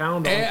ground and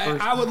pound on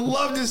first? I would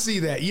love to see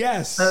that,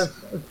 yes.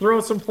 Throw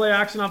some play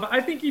action off.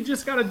 I think you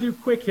just got to do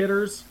quick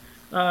hitters,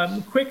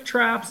 quick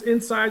traps,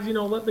 inside,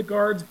 let the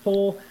guards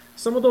pull.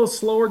 Some of those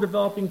slower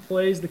developing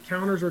plays, the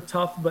counters are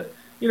tough, but,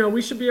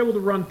 we should be able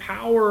to run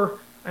power.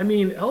 I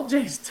mean,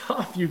 LJ's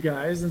tough, you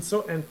guys,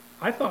 and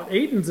I thought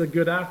Aiden's a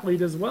good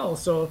athlete as well,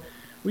 so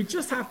we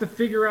just have to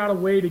figure out a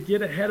way to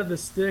get ahead of the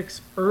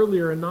sticks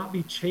earlier and not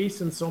be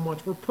chasing so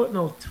much. We're putting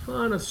a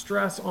ton of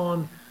stress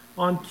on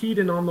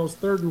Keaton on those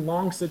third and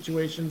long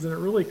situations, and it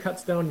really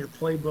cuts down your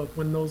playbook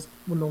when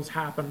those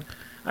happen.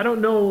 I don't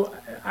know.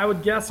 I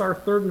would guess our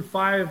 3rd and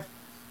 5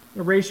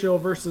 ratio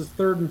versus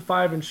 3rd and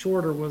 5 and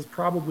shorter was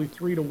probably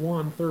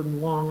 3-1, 3rd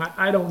and long.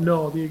 I don't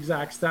know the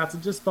exact stats.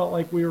 It just felt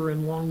like we were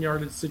in long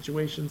yardage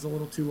situations a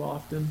little too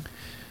often.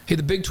 Hey,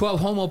 the Big 12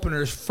 home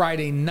opener is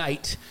Friday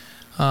night.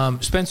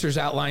 Spencer's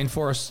outlined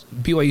for us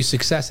BYU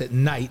success at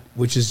night,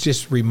 which is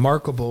just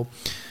remarkable.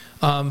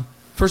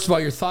 First of all,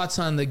 your thoughts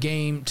on the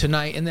game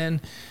tonight, and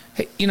then,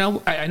 hey,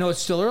 I know it's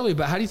still early,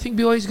 but how do you think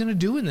BYU is going to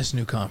do in this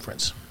new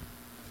conference?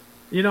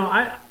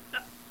 A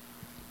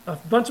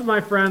bunch of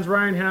my friends,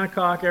 Ryan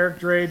Hancock, Eric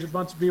Drage, a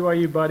bunch of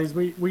BYU buddies,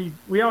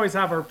 we always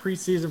have our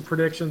preseason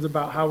predictions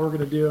about how we're going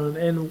to do,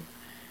 and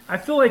I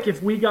feel like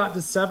if we got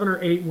to 7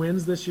 or 8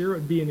 wins this year, it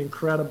would be an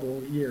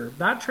incredible year.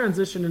 That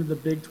transition into the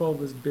Big 12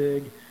 was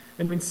big.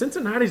 I mean,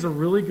 Cincinnati's a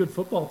really good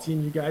football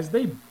team, you guys.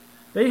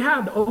 They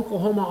had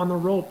Oklahoma on the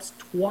ropes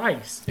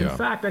twice. In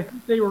fact, I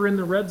think they were in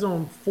the red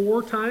zone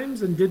 4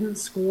 times and didn't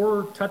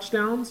score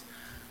touchdowns.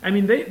 I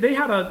mean, they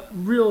had a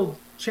real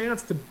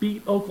chance to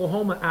beat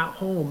Oklahoma at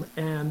home.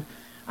 And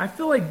I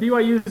feel like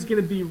BYU is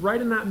going to be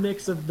right in that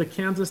mix of the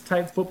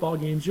Kansas-type football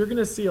games. You're going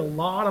to see a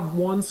lot of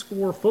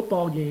one-score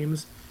football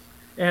games.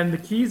 And the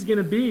key is going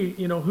to be,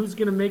 who's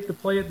going to make the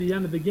play at the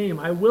end of the game.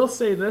 I will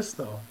say this,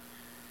 though.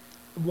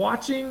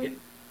 Watching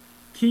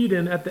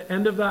Keaton at the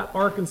end of that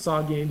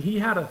Arkansas game, he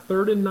had a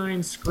 3rd and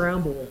 9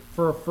 scramble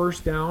for a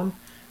first down,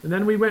 and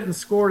then we went and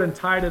scored and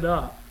tied it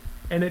up,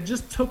 and it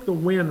just took the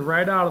wind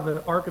right out of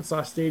the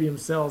Arkansas Stadium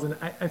cells. And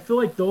I feel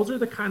like those are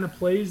the kind of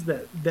plays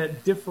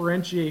that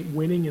differentiate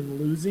winning and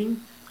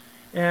losing.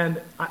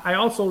 And I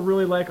also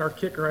really like our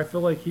kicker. I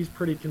feel like he's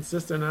pretty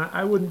consistent.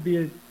 I wouldn't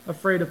be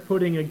afraid of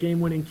putting a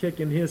game-winning kick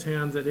in his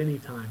hands at any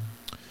time.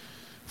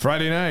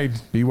 Friday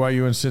night,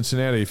 BYU and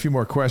Cincinnati. A few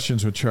more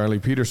questions with Charlie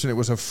Peterson. It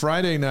was a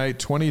Friday night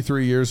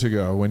 23 years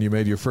ago when you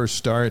made your first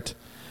start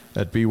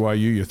at BYU.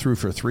 You threw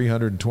for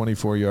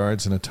 324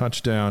 yards and a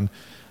touchdown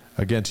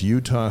against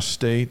Utah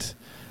State.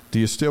 Do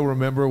you still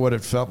remember what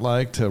it felt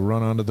like to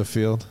run onto the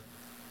field?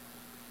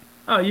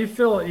 Oh,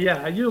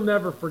 you'll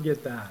never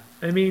forget that.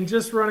 I mean,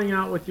 just running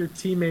out with your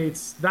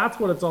teammates, that's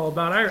what it's all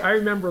about. I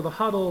remember the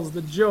huddles,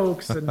 the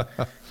jokes, and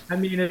I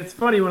mean, it's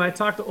funny when I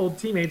talk to old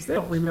teammates, they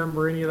don't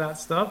remember any of that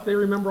stuff. They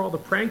remember all the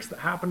pranks that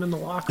happened in the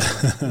locker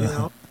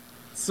room,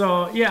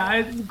 So, yeah,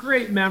 I had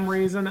great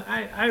memories, and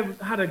I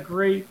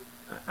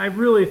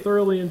really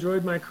thoroughly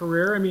enjoyed my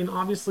career. I mean,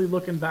 obviously,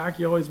 looking back,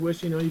 you always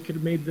wish, you could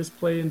have made this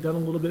play and done a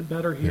little bit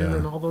better here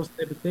and all those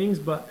type of things,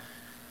 but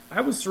I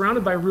was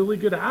surrounded by really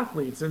good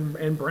athletes,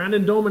 and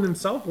Brandon Doman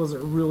himself was a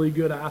really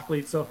good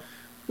athlete. So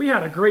we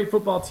had a great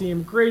football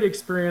team, great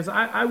experience.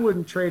 I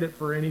wouldn't trade it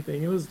for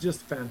anything. It was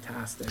just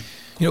fantastic.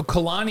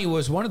 Kalani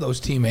was one of those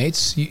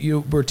teammates.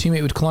 You were a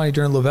teammate with Kalani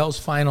during Lavelle's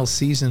final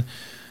season.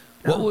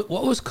 Yeah.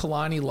 What was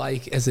Kalani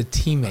like as a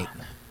teammate?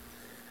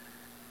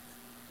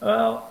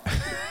 Well,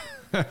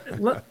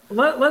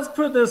 let's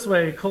put it this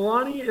way.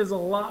 Kalani is a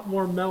lot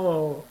more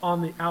mellow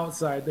on the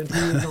outside than he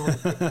is on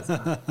the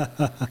inside.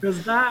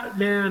 Because that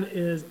man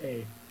is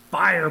a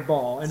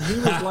fireball. And he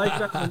was like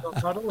that in the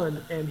huddle,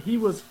 and he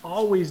was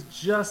always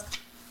just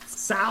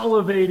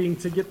salivating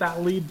to get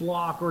that lead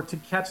block or to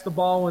catch the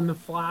ball in the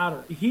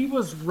flat. He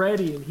was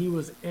ready, and he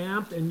was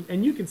amped,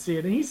 and you can see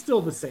it. And he's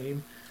still the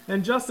same.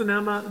 And Justin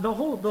Emma, the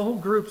whole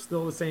group's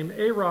still the same.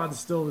 A-Rod's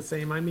still the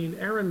same. I mean,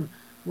 Aaron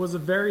was a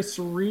very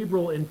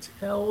cerebral,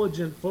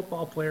 intelligent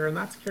football player, and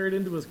that's carried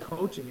into his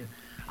coaching. And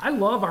I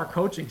love our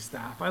coaching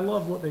staff. I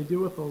love what they do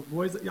with those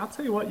boys. I'll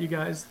tell you what, you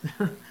guys,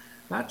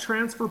 that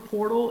transfer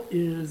portal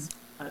is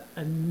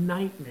a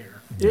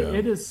nightmare. Yeah.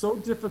 It is so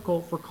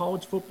difficult for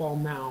college football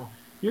now.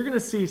 You're going to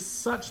see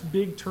such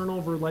big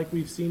turnover like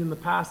we've seen in the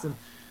past. And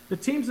the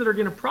teams that are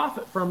going to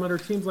profit from it are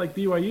teams like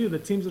BYU. The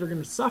teams that are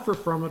going to suffer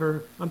from it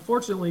are,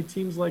 unfortunately,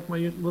 teams like my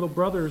little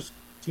brother's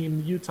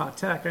team, Utah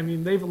Tech. I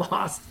mean, they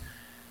lost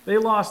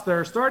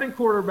their starting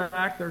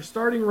quarterback, their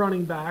starting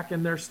running back,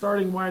 and their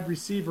starting wide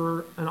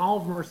receiver, and all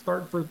of them are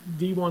starting for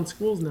D1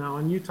 schools now,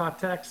 and Utah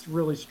Tech's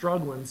really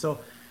struggling. So,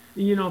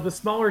 the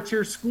smaller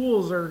tier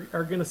schools are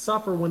going to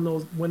suffer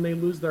when they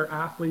lose their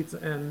athletes,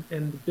 and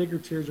the bigger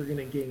tiers are going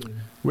to gain.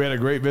 We had a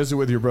great visit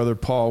with your brother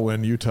Paul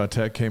when Utah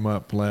Tech came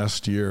up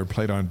last year and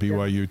played on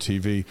BYU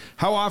TV.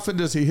 How often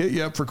does he hit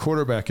you up for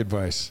quarterback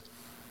advice?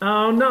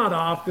 Oh, not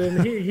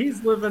often.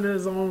 He's living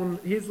his own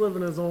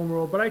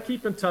world, but I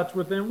keep in touch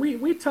with him.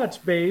 We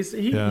touch base.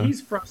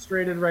 He's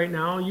frustrated right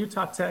now.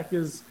 Utah Tech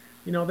is,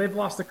 they've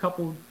lost a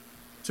couple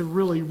to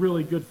really,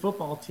 really good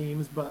football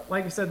teams, but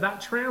like I said,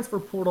 that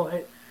transfer portal,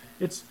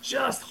 it's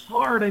just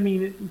hard. I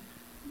mean,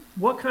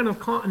 what kind of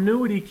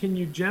continuity can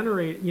you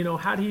generate?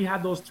 Had he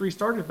had those 3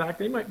 starters back,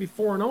 they might be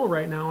 4-0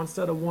 right now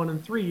instead of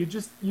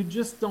 1-3. You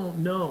just don't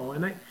know.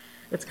 And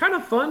it's kind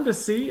of fun to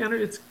see, and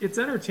it's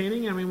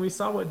entertaining. I mean, we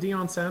saw what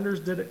Deion Sanders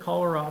did at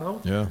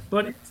Colorado. Yeah.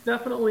 But it's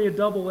definitely a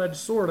double-edged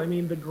sword. I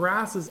mean, the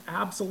grass is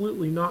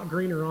absolutely not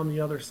greener on the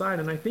other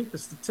side. And I think the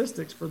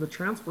statistics for the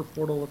transfer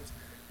portal,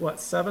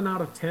 it's 7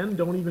 out of 10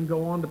 don't even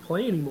go on to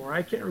play anymore.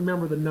 I can't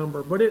remember the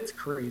number, but it's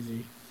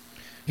crazy.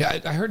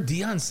 Yeah, I heard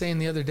Deion saying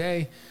the other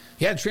day,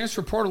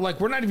 transfer portal,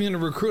 we're not even going to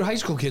recruit high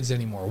school kids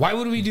anymore. Why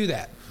would we do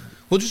that?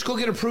 We'll just go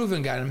get a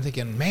proven guy. And I'm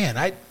thinking, man,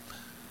 that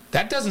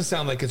doesn't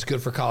sound like it's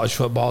good for college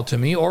football to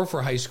me or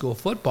for high school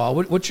football.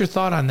 What's your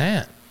thought on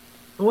that?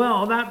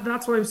 Well,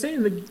 that's what I'm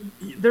saying.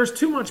 There's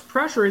too much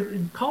pressure.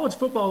 College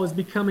football is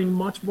becoming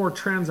much more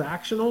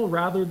transactional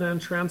rather than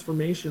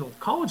transformational.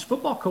 College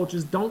football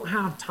coaches don't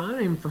have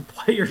time for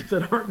players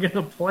that aren't going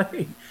to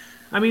play.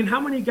 I mean, how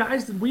many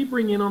guys did we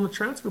bring in on the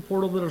transfer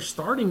portal that are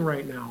starting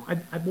right now?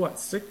 5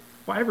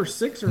 or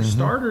 6 are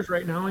starters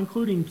right now,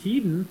 including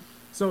Keaton.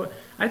 So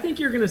I think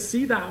you're going to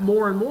see that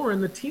more and more.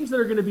 And the teams that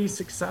are going to be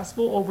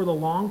successful over the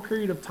long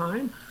period of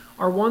time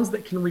are ones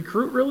that can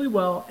recruit really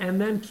well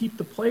and then keep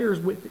the players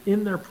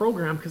within their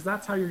program, because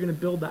that's how you're going to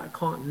build that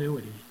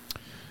continuity.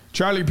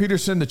 Charlie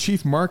Peterson, the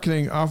Chief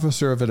Marketing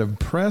Officer of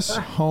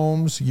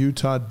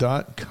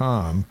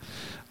ImpressHomesUtah.com.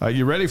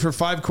 You ready for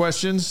 5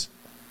 questions?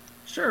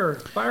 Sure,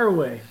 fire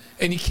away.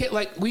 And you can't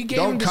we gave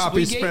Don't him copy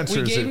we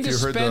Spencer's gave him if to you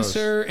heard those.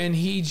 Spencer, and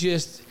he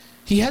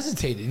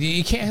hesitated.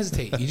 You can't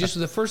hesitate. You just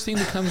the first thing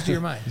that comes to your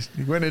mind.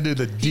 He went into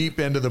the deep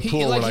end of the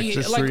pool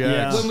just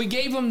react. When we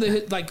gave him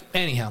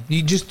anyhow,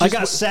 you just I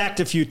got sacked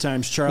a few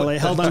times, Charlie. I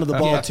held onto the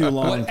ball too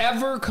long.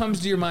 Whatever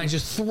comes to your mind,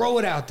 just throw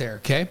it out there,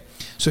 okay?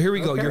 So here we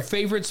go. Okay. Your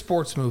favorite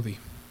sports movie?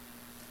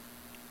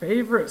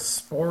 Favorite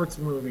sports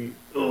movie?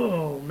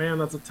 Oh, man,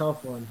 that's a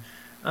tough one.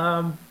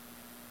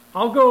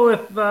 I'll go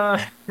with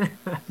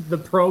The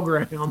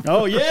Program.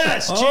 Oh,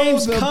 yes,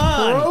 James The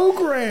Caan.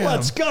 Program.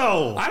 Let's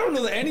go. I don't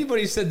know that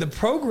anybody said The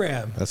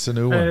Program. That's a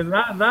new one.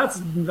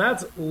 That's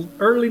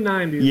early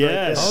 90s.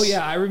 Yes. Right Oh,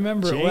 yeah, I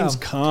remember it well. James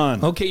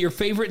Caan. Okay, your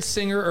favorite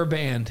singer or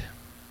band?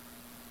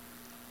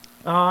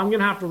 I'm going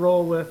to have to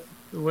roll with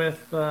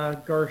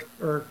George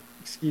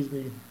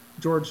Strait,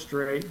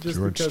 just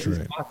George because Strait.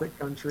 he's classic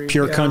country.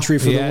 Pure country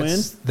for the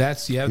win.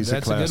 That's He's a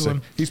a classic. good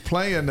one. He's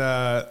playing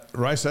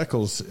Rice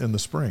Eccles in the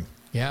spring.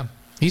 Yeah,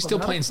 he's still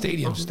playing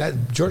stadiums.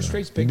 That George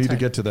Strait's big You need time. to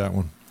get to that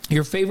one.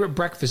 Your favorite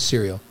breakfast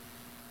cereal?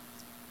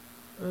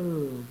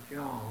 Oh,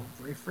 God.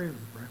 My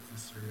favorite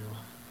breakfast cereal.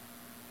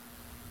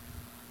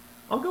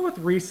 I'll go with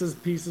Reese's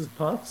Pieces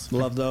Puffs.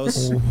 Love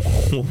those.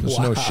 There's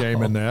no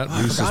shame in that.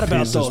 I Reese's forgot about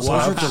Pieces those. Those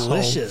are Puffs.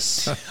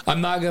 delicious.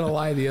 I'm not gonna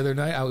lie. The other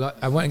night,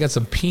 I went and got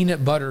some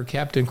peanut butter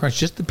Captain Crunch,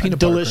 just the peanut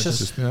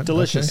Delicious. butter, Yeah,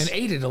 Delicious. and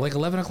ate it at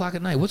 11 o'clock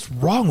at night. What's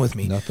wrong with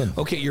me? Nothing.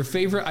 Okay, your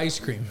favorite ice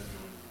cream?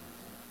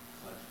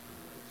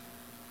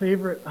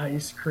 Favorite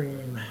ice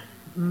cream?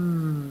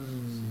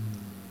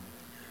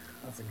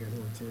 That's a good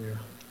one, too.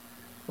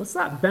 What's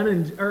that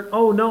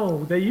oh,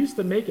 no, they used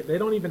to make it. They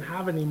don't even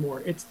have it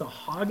anymore. It's the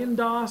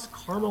Haagen-Dazs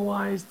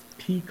caramelized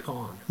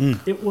pecan.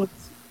 It was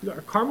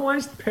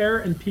caramelized pear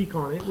and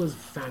pecan. It was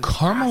fantastic.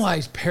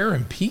 Caramelized pear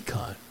and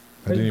pecan.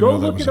 I didn't even Go know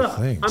that look was it a up.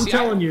 thing. I'm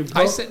telling you.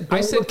 I said go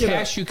look it up.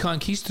 cashew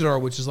conquistador,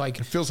 which is like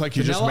It feels like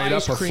you just vanilla made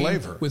up ice a cream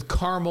flavor. with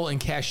caramel and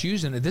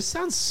cashews in it. This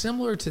sounds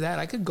similar to that.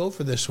 I could go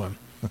for this one.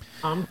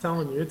 I'm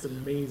telling you, it's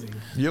amazing.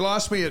 You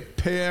lost me at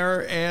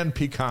pear and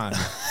pecan.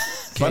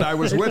 But I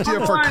was with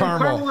you for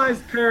caramel.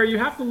 Caramelized pear. You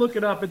have to look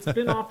it up. It's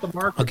been off the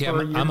market Okay, for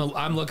a year.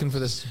 I'm looking for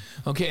this.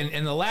 Okay,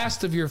 and the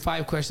last of your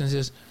 5 questions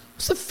is,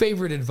 what's the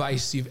favorite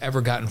advice you've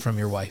ever gotten from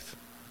your wife?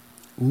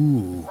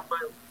 Ooh.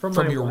 From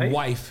From my your wife.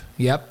 wife.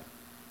 Yep.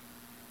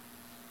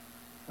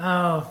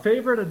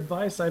 Favorite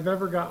advice I've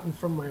ever gotten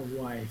from my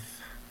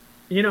wife.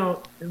 You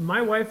know,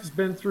 my wife has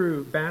been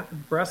through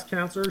breast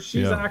cancer.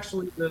 She's Yeah.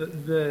 actually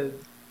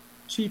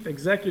chief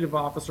executive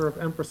officer of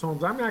Empress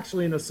Homes. I'm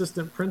actually an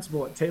assistant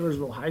principal at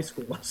Taylorsville High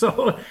School.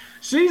 So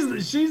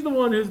she's the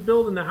one who's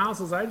building the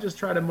houses. I just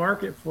try to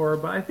market for her.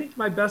 But I think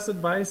my best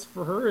advice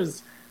for her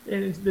is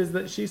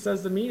that she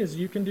says to me is,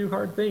 you can do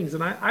hard things.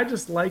 And I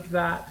just like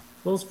that.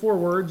 Those 4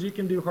 words, you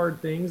can do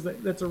hard things.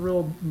 That's a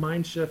real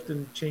mind shift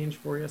and change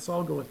for you. So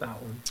I'll go with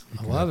that one.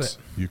 I love it.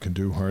 You can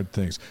do hard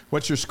things.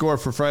 What's your score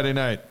for Friday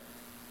night?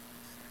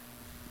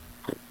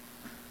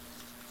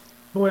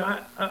 Boy,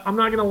 I'm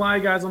not going to lie,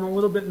 guys. I'm a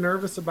little bit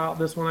nervous about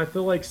this one. I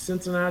feel like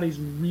Cincinnati's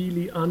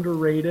really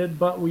underrated,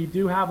 but we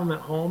do have them at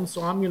home.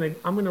 So I'm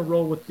gonna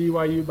roll with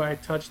BYU by a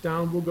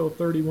touchdown. We'll go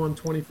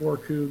 31-24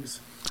 Cougs.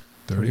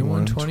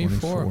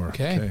 31-24.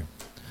 Okay.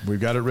 We've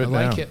got it written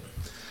I like down. it.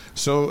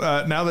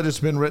 So now that it's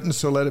been written,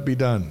 so let it be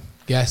done.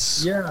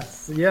 Yes.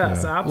 Yes,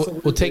 absolutely.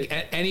 We'll take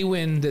any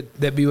win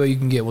that BYU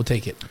can get. We'll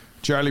take it.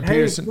 Charlie Hey,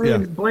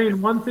 Peterson.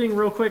 Blaine, one thing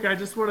real quick. I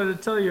just wanted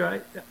to tell you,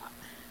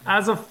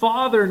 as a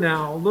father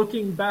now,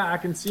 looking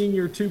back and seeing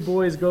your 2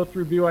 boys go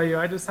through BYU,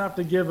 I just have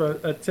to give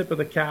a tip of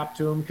the cap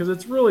to them, because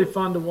it's really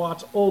fun to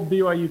watch old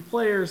BYU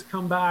players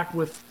come back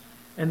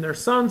and their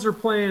sons are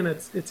playing.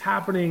 It's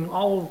happening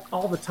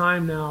all the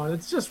time now, and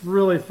it's just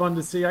really fun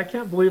to see. I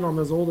can't believe I'm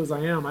as old as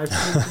I am. I've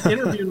been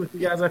interviewing with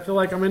you guys. I feel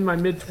like I'm in my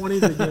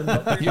mid-20s again.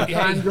 But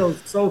time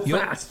goes so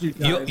fast, you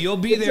guys. You'll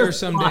be there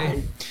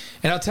someday.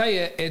 And I'll tell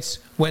you, it's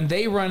when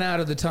they run out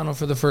of the tunnel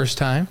for the first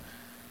time,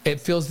 it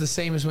feels the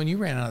same as when you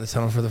ran out of the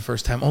tunnel for the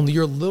first time, only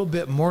you're a little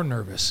bit more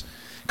nervous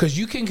because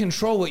you can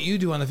control what you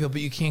do on the field,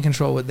 but you can't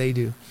control what they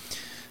do. Yeah.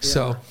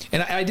 So,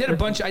 and I did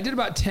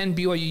about 10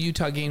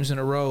 BYU-Utah games in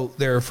a row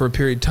there for a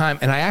period of time,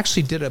 and I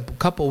actually did a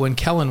couple when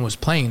Kellen was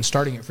playing,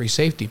 starting at free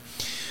safety.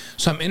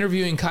 So I'm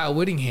interviewing Kyle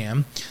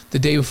Whittingham the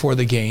day before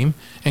the game,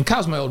 and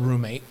Kyle's my old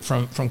roommate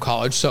from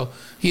college, so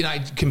he and I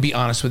can be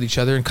honest with each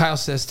other, and Kyle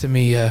says to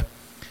me,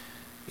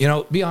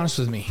 be honest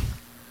with me.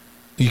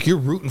 You're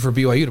rooting for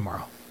BYU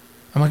tomorrow.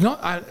 I'm like, no,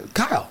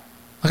 Kyle.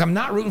 Like, I'm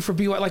not rooting for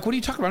BYU. Like, what are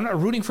you talking about? I'm not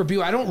rooting for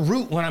BYU. I don't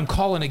root when I'm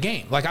calling a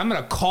game. Like, I'm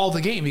going to call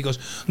the game. He goes,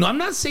 no, I'm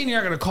not saying you're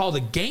not going to call the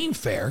game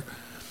fair.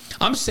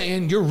 I'm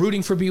saying you're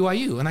rooting for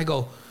BYU. And I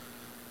go,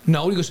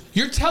 no. He goes,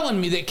 you're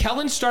telling me that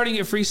Kellen's starting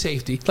at free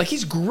safety. Like,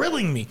 he's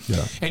grilling me.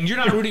 Yeah. And you're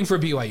not rooting for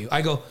BYU.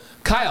 I go,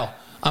 Kyle,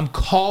 I'm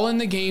calling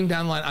the game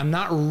down the line. I'm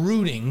not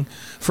rooting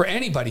for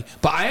anybody.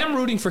 But I am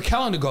rooting for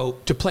Kellen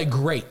to play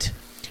great.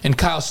 And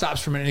Kyle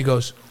stops for a minute and he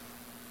goes,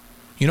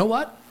 you know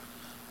what?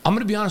 I'm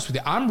going to be honest with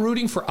you. I'm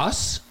rooting for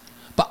us,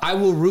 but I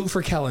will root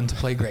for Kellen to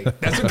play great.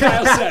 That's what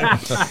Kyle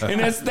said. And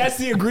that's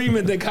the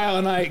agreement that Kyle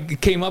and I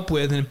came up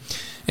with.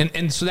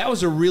 And so that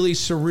was a really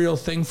surreal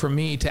thing for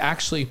me to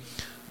actually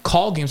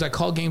call games. I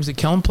called games that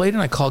Kellen played in.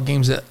 I called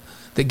games that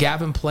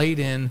Gavin played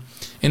in.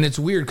 And it's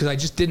weird because I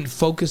just didn't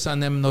focus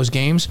on them in those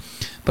games.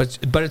 But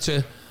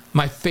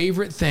my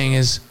favorite thing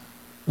is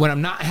when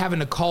I'm not having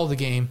to call the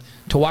game,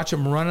 to watch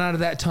them run out of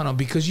that tunnel,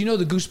 because you know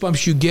the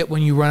goosebumps you get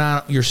when you run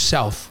out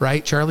yourself,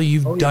 right, Charlie?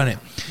 You've done it.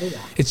 Oh, yeah.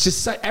 It's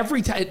just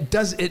every time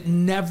it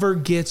never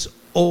gets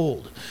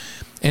old.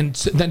 And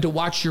then to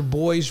watch your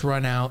boys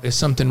run out is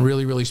something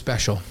really, really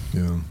special.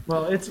 Yeah.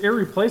 Well, it's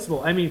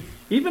irreplaceable. I mean,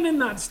 even in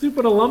that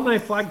stupid alumni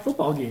flag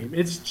football game,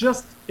 it's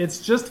just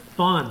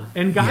fun.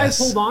 And guys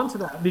hold on to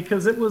that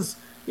because it was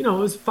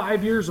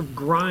 5 years of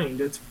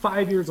grind. It's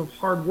 5 years of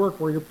hard work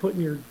where you're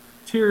putting your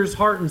tears,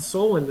 heart, and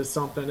soul into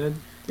something, and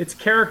it's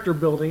character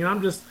building. And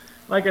I'm just,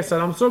 like I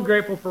said, I'm so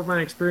grateful for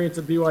my experience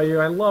at BYU.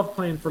 I love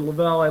playing for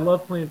Lavelle. I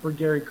love playing for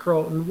Gary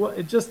Croton.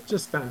 It's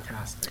just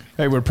fantastic.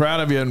 Hey, we're proud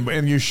of you,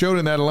 and you showed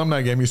in that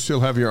alumni game. You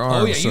still have your arms.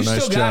 Oh yeah, you so still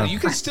nice got job. it. You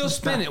can still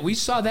spin it. We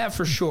saw that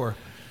for sure.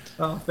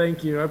 Oh,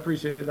 thank you. I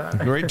appreciate that.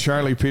 Great,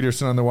 Charlie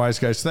Peterson on the Wise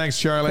Guys. Thanks,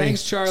 Charlie.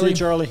 Thanks, Charlie. See you,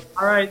 Charlie.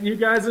 All right, you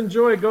guys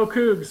enjoy. Go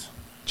Cougs.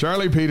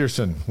 Charlie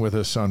Peterson with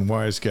us on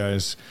Wise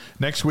Guys.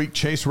 Next week,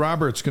 Chase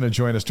Roberts going to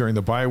join us during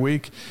the bye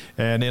week.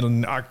 And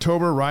in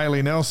October,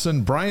 Riley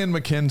Nelson, Brian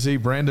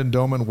McKenzie, Brandon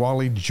Doman,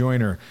 Wally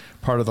Joyner,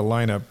 part of the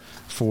lineup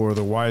for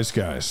the Wise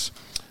Guys.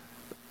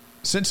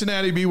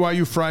 Cincinnati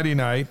BYU Friday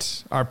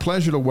night. Our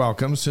pleasure to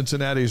welcome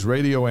Cincinnati's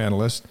radio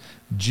analyst,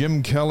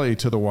 Jim Kelly,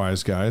 to the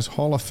Wise Guys.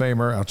 Hall of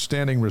Famer,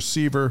 outstanding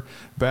receiver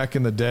back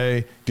in the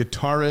day,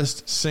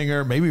 guitarist,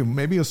 singer.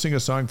 Maybe he'll sing a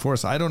song for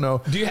us. I don't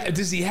know.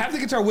 Does he have the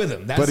guitar with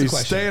him? That's but the he's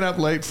question. Staying up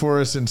late for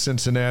us in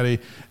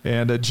Cincinnati.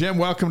 And Jim,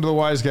 welcome to the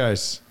Wise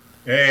Guys.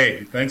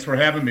 Hey, thanks for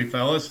having me,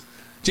 fellas.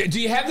 Do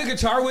you have the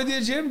guitar with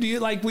you, Jim? Do you,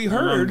 like we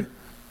heard?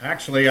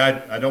 Actually,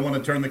 I don't want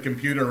to turn the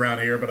computer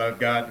around here, but I've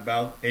got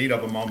about 8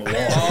 of them on the wall.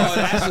 Oh,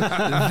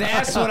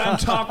 that's what I'm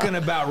talking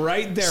about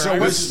right there. So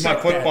this is my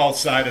football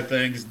side of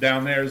things.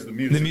 Down there is the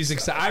music. The music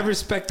side. I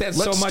respect that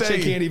so much I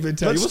can't even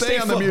tell you. Let's stay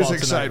on the music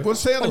side. We'll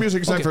stay on the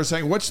music side for a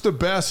second. What's the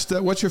best?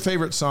 What's your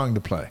favorite song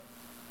to play?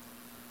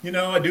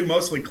 I do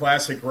mostly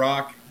classic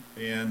rock,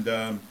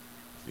 and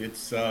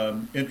it's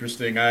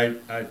interesting. I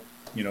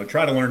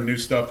try to learn new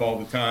stuff all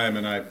the time,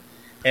 and I've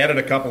added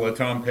a couple of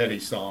Tom Petty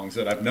songs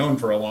that I've known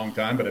for a long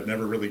time, but I've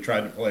never really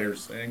tried to play or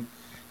sing.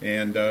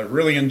 And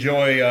really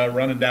enjoy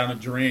Running Down a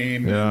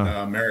Dream and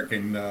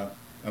American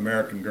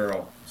American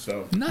Girl.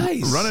 So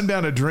Nice. Running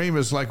Down a Dream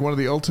is like one of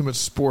the ultimate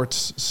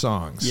sports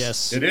songs.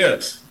 Yes. it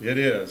is. It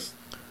is.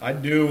 I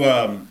do.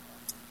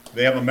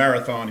 They have a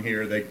marathon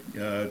here.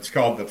 It's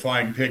called the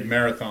Flying Pig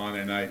Marathon,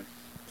 and I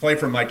play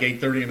from like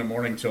 8:30 in the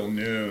morning till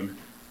noon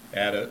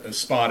at a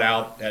spot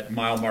out at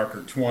mile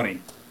marker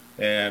 20.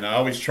 And I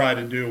always try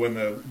to do when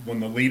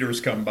the leaders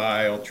come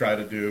by, I'll try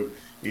to do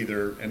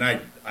either. And I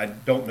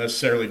don't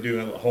necessarily do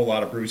a whole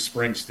lot of Bruce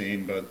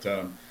Springsteen, but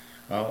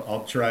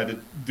I'll try to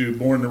do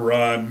Born to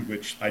Run,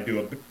 which I do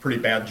a pretty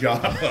bad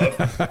job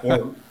of,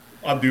 or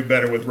I'll do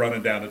better with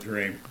Running Down a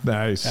Dream.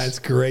 Nice. That's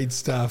great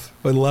stuff.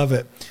 I love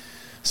it.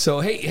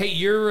 So, hey,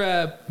 your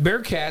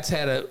Bearcats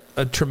had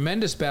a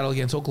tremendous battle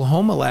against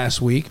Oklahoma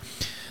last week.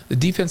 The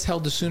defense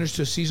held the Sooners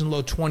to a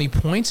season-low 20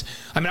 points.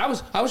 I mean, I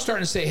was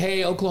starting to say,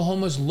 hey,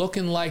 Oklahoma's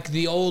looking like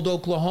the old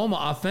Oklahoma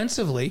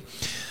offensively.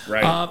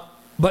 Right.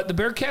 But the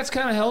Bearcats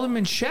kind of held them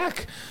in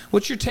check.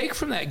 What's your take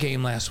from that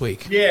game last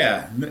week?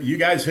 Yeah, you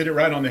guys hit it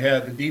right on the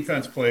head. The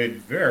defense played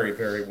very,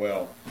 very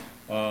well.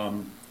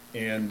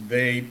 And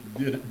they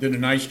did a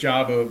nice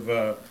job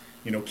of,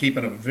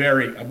 keeping a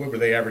what were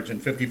they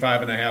averaging?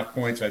 55.5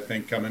 points, I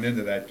think, coming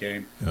into that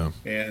game. Yeah.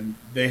 And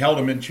they held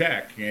them in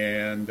check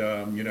and,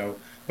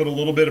 put a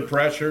little bit of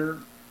pressure,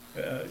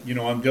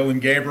 on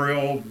Dylan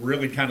Gabriel,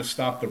 really kind of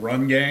stopped the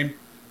run game.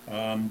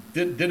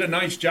 Did a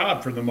nice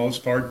job for the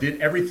most part, did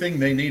everything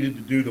they needed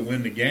to do to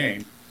win the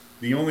game.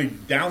 The only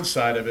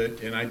downside of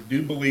it, and I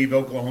do believe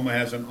Oklahoma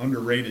has an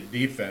underrated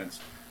defense,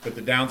 but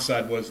the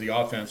downside was the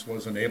offense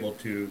wasn't able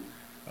to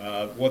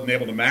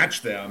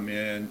match them.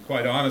 And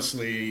quite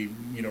honestly,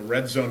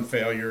 red zone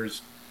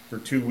failures for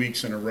 2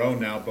 weeks in a row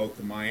now, both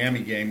the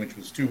Miami game, which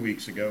was 2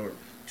 weeks ago or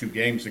 2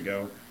 games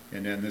ago,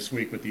 and then this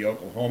week with the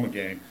Oklahoma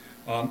game.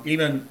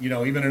 Even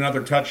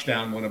another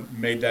touchdown would have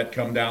made that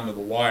come down to the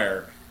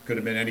wire. Could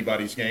have been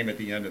anybody's game at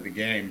the end of the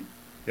game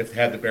if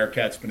had the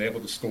Bearcats been able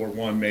to score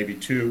one, maybe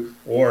two,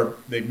 or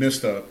they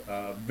missed a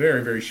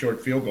very, very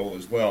short field goal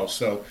as well.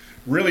 So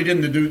really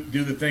didn't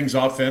do the things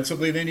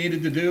offensively they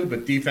needed to do,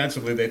 but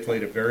defensively they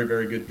played a very,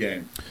 very good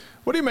game.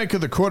 What do you make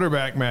of the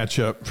quarterback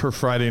matchup for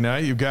Friday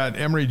night? You've got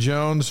Emory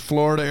Jones,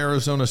 Florida,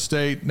 Arizona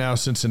State, now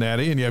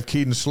Cincinnati, and you have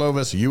Keaton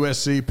Slovis,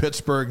 USC,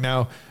 Pittsburgh,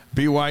 now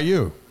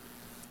BYU.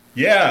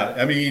 Yeah,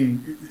 I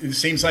mean, it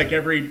seems like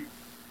every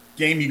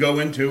game you go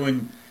into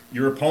and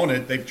your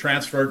opponent, they've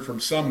transferred from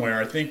somewhere.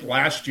 I think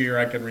last year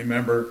I can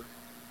remember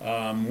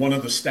one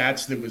of the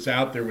stats that was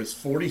out there was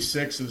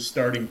 46 of the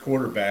starting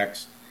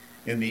quarterbacks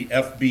in the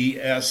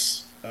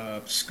FBS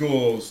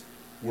schools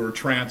were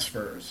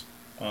transfers.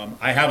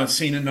 I haven't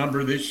seen a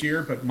number this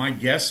year, but my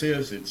guess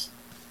is it's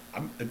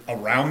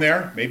around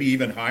there, maybe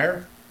even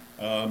higher.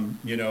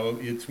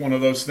 It's one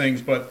of those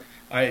things, but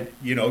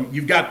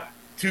you've got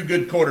two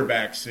good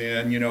quarterbacks,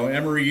 and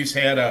Emory's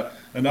had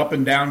an up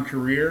and down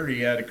career.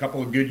 He had a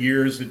couple of good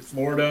years at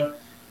Florida.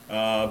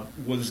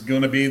 Was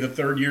going to be the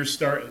third year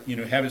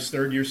have his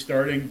third year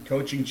starting.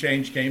 Coaching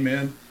change came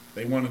in.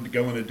 They wanted to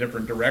go in a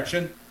different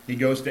direction. He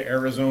goes to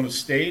Arizona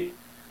State.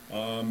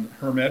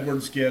 Herm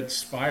Edwards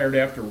gets fired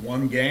after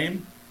one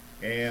game,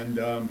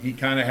 and he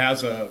kind of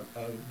has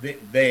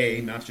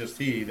not just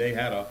he, they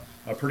had a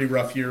pretty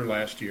rough year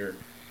last year.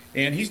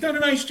 And he's done a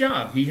nice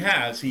job. He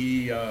has.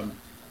 He's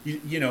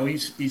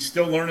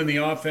still learning the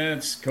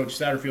offense, Coach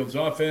Satterfield's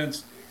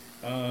offense,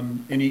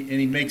 and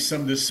he makes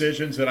some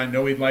decisions that I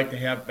know he'd like to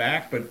have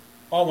back. But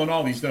all in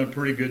all, he's done a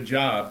pretty good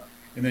job.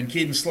 And then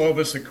Keaton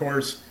Slovis, of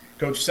course,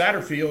 Coach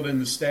Satterfield and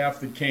the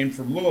staff that came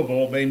from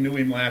Louisville, they knew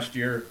him last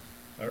year,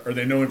 or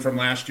they knew him from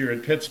last year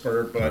at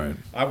Pittsburgh. But right.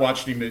 I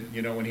watched him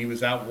when he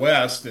was out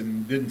west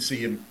and didn't see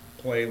him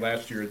play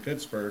last year at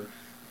Pittsburgh.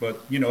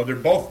 But they're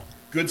both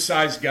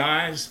good-sized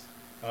guys.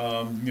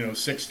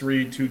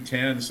 6'3",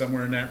 210,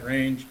 somewhere in that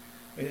range.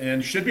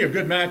 And should be a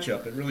good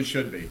matchup. It really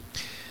should be.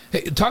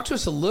 Hey, talk to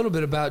us a little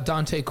bit about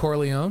Dante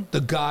Corleone, the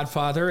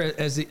Godfather,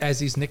 as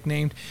he's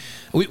nicknamed.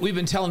 We've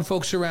been telling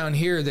folks around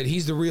here that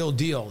he's the real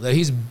deal, that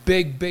he's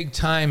big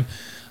time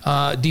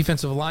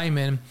defensive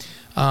lineman.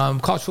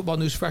 College Football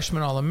News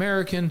freshman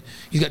All-American.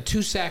 He's got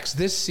 2 sacks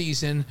this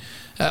season.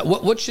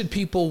 What should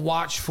people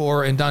watch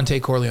for in Dante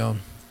Corleone?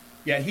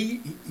 Yeah,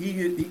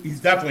 he's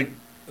definitely,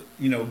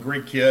 a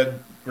great kid.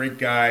 Great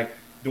guy,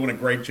 doing a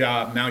great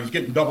job. Now he's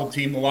getting double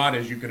teamed a lot,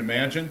 as you can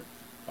imagine.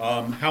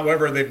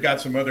 However, they've got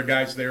some other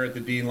guys there at the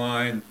D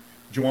line.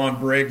 Juwan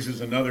Briggs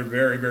is another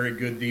very, very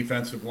good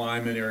defensive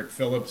lineman. Eric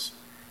Phillips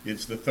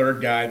is the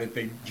third guy that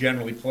they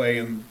generally play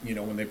in,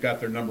 when they've got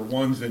their number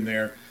ones in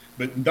there.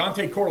 But in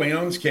Dante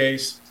Corleone's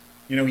case,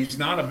 he's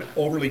not an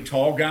overly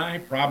tall guy,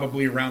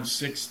 probably around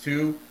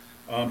 6'2".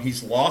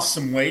 He's lost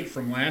some weight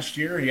from last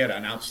year. He had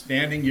an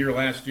outstanding year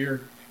last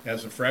year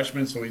as a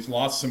freshman, so he's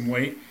lost some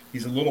weight.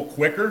 He's a little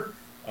quicker.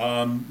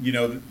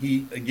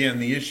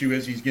 The issue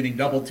is he's getting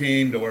double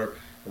teamed, or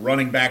a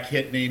running back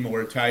hitting him,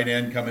 or a tight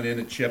end coming in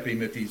to chip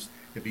him if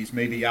he's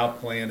maybe out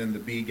playing in the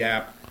B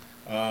gap.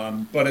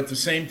 But at the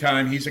same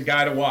time, he's a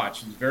guy to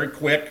watch. He's very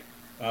quick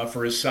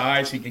for his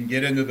size. He can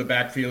get into the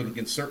backfield. He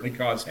can certainly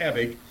cause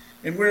havoc.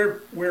 And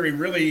where he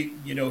really,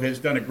 has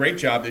done a great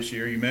job this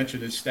year, you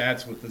mentioned his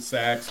stats with the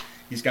sacks.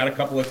 He's got a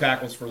couple of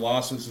tackles for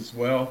losses as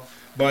well.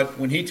 But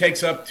when he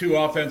takes up 2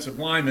 offensive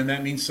linemen,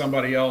 that means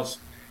somebody else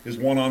is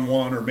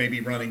one-on-one or maybe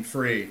running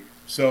free.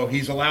 So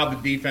he's allowed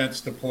the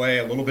defense to play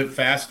a little bit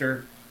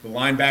faster. The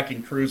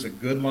linebacking crew is a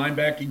good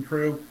linebacking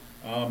crew.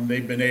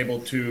 They've been able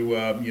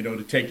to,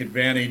 to take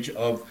advantage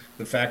of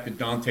the fact that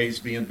Dante's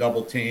being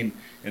double-teamed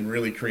and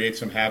really create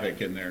some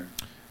havoc in there.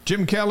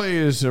 Jim Kelly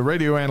is a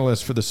radio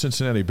analyst for the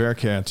Cincinnati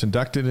Bearcats,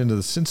 inducted into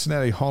the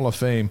Cincinnati Hall of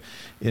Fame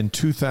in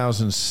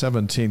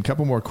 2017.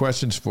 Couple more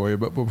questions for you,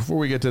 but before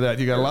we get to that,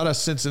 you got a lot of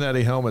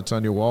Cincinnati helmets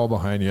on your wall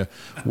behind you.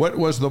 What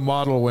was the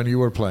model when you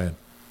were playing?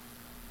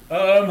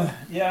 I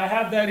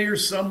have that here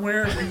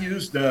somewhere. We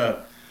used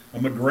a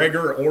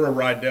McGregor or a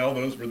Rydell.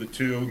 Those were the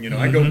two.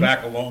 I go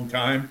back a long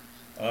time.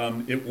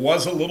 It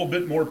was a little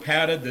bit more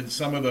padded than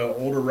some of the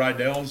older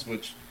Rydells,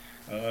 which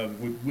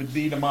would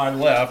be to my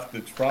left.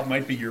 It probably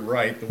might be your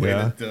right, the way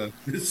that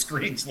the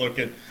screen's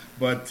looking.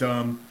 But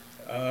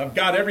I've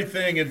got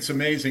everything. It's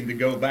amazing to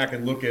go back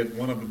and look at.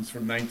 One of them's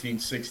from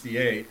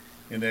 1968.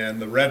 And then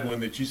the red one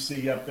that you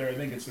see up there, I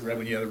think it's the red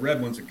one. Yeah, the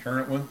red one's a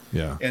current one.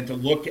 Yeah. And to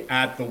look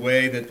at the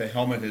way that the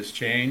helmet has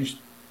changed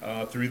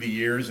through the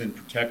years in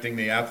protecting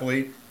the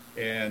athlete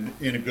and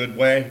in a good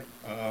way.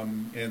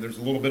 And there's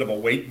a little bit of a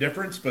weight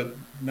difference, but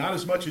not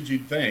as much as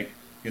you'd think,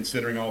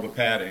 considering all the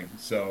padding.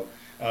 So,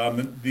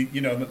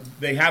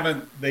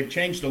 they've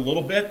changed a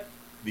little bit.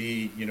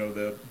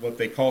 What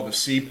they call the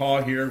C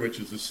paw here, which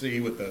is the C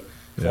with the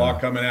claw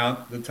coming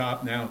out the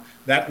top now.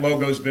 That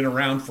logo's been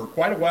around for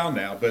quite a while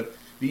now, but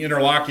the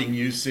interlocking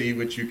UC,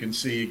 which you can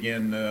see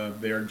again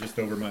there just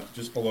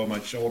below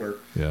my shoulder,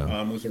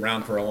 was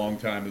around for a long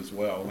time as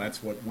well. And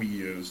that's what we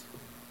used.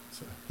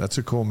 So. That's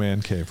a cool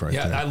man cave right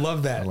there. Yeah, I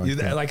love that.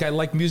 I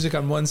like music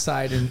on one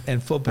side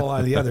and football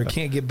on the other.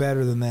 Can't get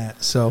better than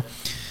that. So,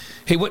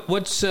 hey, what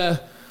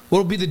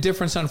will be the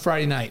difference on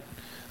Friday night?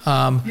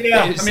 I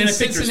think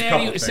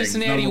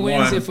Cincinnati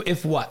wins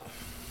if what?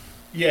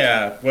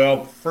 Yeah,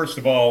 well, first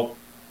of all,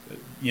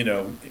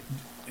 in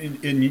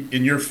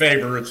your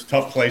favor, it's a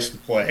tough place to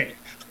play.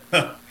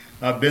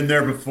 I've been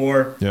there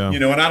before,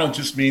 and I don't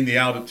just mean the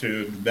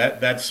altitude.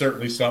 That's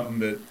certainly something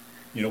that,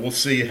 we'll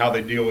see how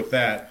they deal with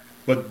that.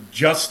 But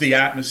just the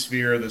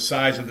atmosphere, the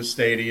size of the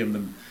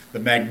stadium, the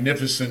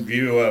magnificent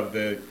view of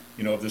the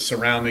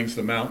surroundings,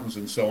 the mountains,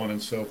 and so on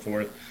and so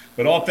forth.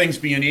 But all things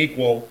being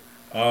equal,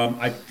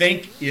 I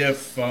think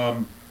if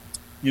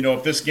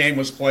this game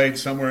was played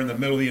somewhere in the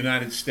middle of the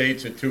United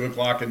States at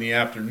 2:00 in the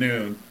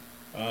afternoon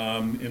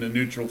in a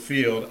neutral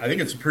field, I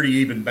think it's a pretty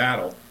even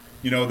battle.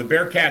 The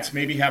Bearcats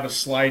maybe have a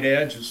slight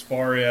edge as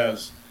far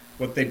as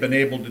what they've been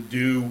able to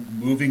do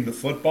moving the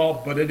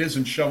football, but it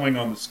isn't showing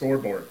on the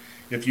scoreboard.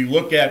 If you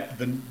look at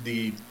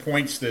the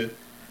points that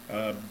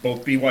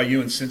both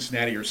BYU and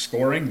Cincinnati are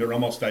scoring, they're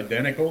almost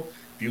identical.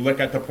 If you look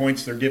at the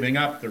points they're giving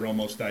up, they're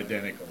almost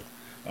identical.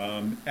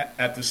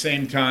 At the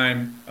same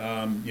time,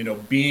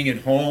 being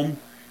at home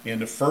in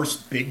the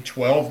first Big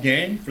 12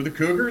 game for the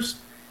Cougars,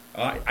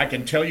 I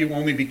can tell you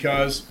only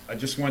because I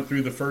just went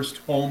through the first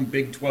home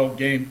Big 12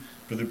 game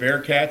for the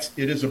Bearcats.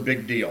 It is a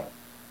big deal.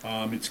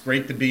 It's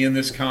great to be in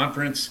this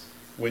conference.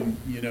 When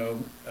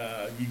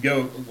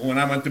when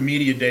I went to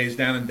media days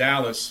down in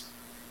Dallas,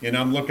 and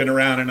I'm looking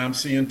around and I'm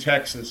seeing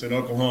Texas and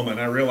Oklahoma, and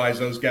I realize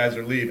those guys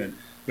are leaving.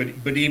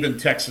 But even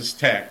Texas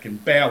Tech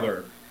and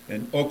Baylor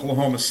and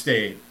Oklahoma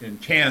State and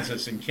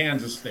Kansas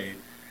State,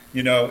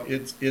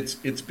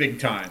 it's big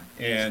time,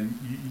 and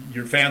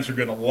your fans are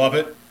going to love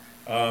it.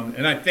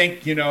 And I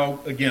think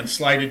again,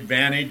 slight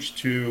advantage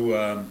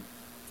to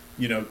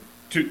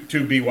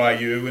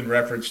BYU in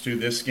reference to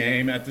this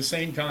game. At the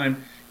same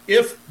time,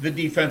 if the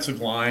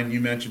defensive line, you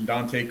mentioned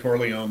Dante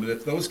Corleone, but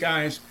if those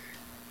guys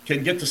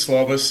can get to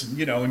Slovis,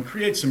 and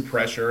create some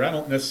pressure, I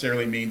don't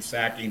necessarily mean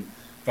sacking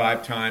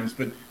 5 times,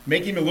 but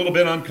make him a little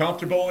bit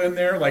uncomfortable in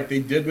there like they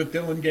did with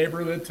Dylan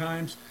Gabriel at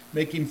times,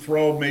 make him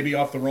throw maybe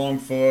off the wrong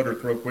foot or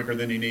throw quicker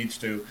than he needs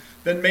to,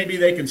 then maybe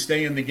they can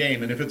stay in the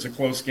game. And if it's a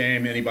close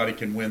game, anybody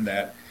can win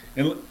that.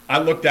 And I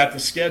looked at the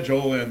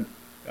schedule, and,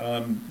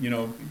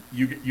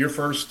 your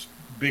first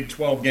Big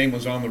 12 game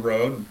was on the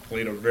road and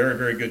played a very,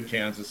 very good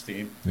Kansas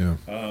team. Yeah.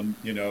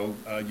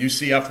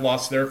 UCF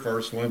lost their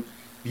first one.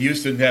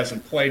 Houston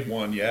hasn't played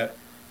one yet.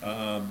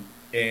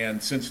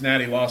 And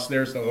Cincinnati lost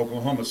theirs to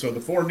Oklahoma. So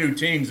the 4 new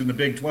teams in the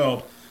Big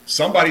 12,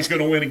 somebody's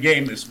going to win a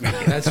game this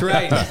weekend. That's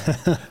right.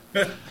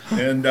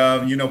 And,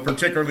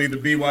 particularly the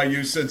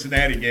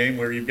BYU-Cincinnati game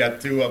where you've got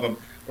 2 of them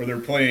where they're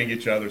playing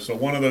each other. So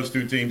one of those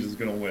 2 teams is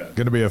going to win.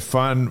 Going to be a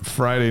fun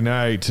Friday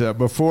night.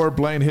 Before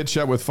Blaine hits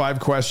you up with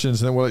 5 questions,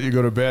 then we'll let you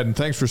go to bed. And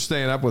thanks for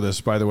staying up with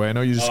us, by the way. I know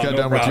you just got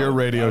done with your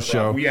radio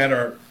show. We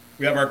have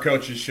our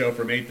coaches show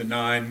from 8 to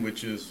 9,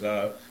 which is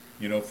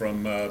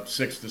from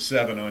 6 to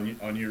 7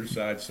 on your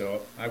side.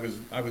 So I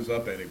was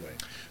up anyway.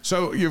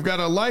 So you've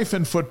got a life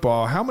in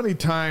football. How many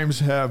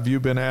times have you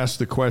been asked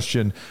the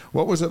question,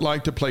 what was it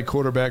like to play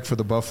quarterback for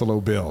the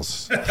Buffalo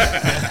Bills?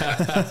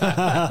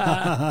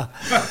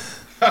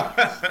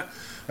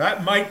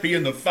 That might be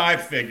in the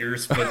 5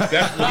 figures, but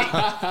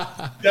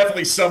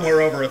definitely somewhere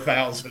over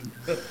 1,000.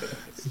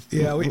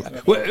 Yeah,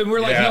 we're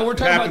like, Yeah, no, we're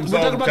talking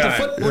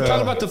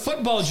about the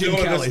football, Jim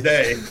Still Kelly. to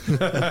this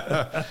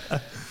day.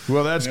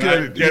 Well, that's And I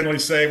good. generally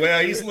say,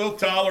 well, he's a little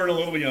taller and a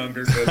little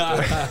younger,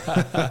 but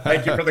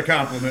thank you for the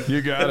compliment.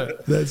 You got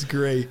it. That's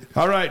great.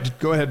 All right,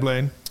 go ahead,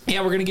 Blaine. Yeah,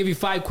 we're going to give you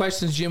 5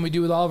 questions, Jim. We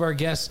do with all of our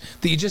guests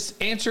that you just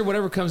answer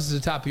whatever comes to the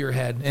top of your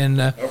head. And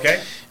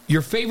Okay.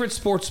 your favorite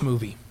sports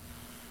movie?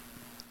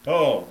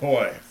 Oh,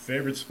 boy.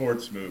 Favorite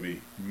sports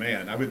movie.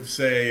 Man, I would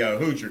say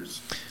Hoosiers.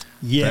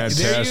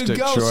 Yes. Fantastic There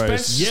you go.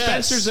 choice.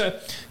 Yes. Spencer's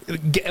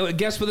a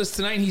guest with us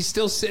tonight. He's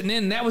still sitting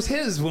in. That was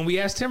his when we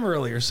asked him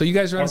earlier. So you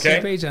guys are on the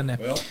same page on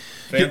that. Well,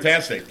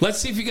 fantastic. Let's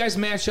see if you guys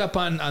match up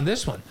on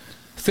this one.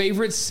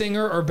 Favorite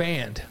singer or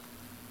band?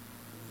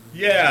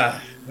 Yeah.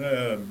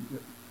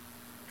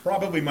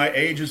 Probably my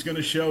age is going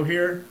to show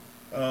here.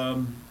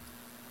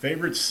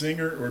 Favorite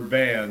singer or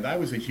band? I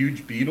was a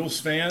huge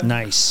Beatles fan.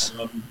 Nice.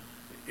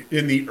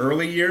 In the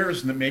early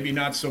years, and maybe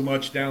not so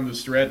much down the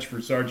stretch for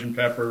Sgt.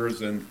 Pepper's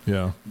and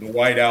Yeah. the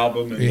White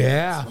Album. And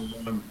Yeah. so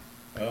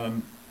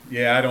on.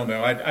 Yeah, I don't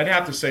know. I'd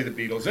have to say the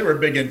Beatles. They were a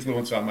big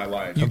influence on my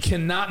life. You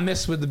cannot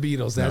miss with the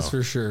Beatles, that's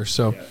for sure.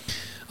 So,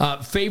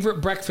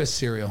 favorite breakfast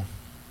cereal?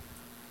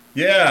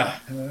 Yeah,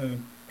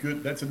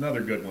 good. That's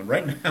another good one.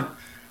 Right now,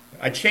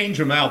 I change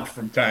them out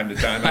from time to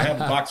time. I have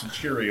a box of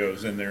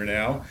Cheerios in there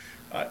now.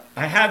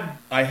 I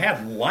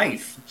had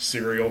Life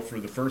cereal for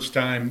the first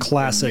time.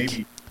 Classic. In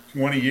maybe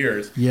 20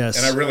 years. Yes.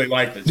 And I really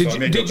liked it. Did so I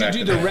may you go do back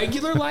to the that.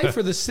 regular Life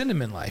or the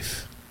cinnamon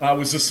Life? It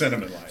was the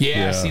Cinnamon Life. Yeah,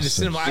 Yeah, see the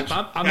so- cinnamon.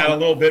 I'm Had a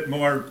little bit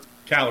more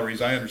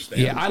calories. I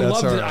understand. Yeah, I That's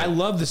love all it. right. I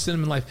love the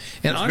cinnamon life.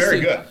 And It's honestly,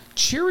 very good.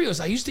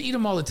 Cheerios, I used to eat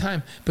them all the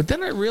time, but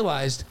then I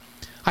realized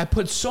I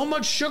put so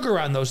much sugar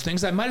on those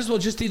things, I might as well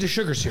just eat a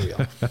sugar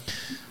cereal.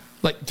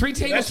 Like 3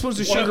 tablespoons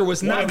of sugar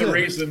was not one of good. the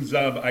reasons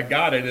I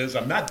got it is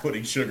I'm not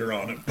putting sugar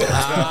on it.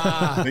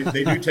 But,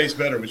 they do taste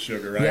better with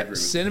sugar. I Yeah, agree with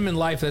cinnamon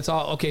life. That's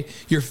all. Okay,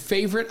 your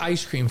favorite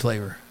ice cream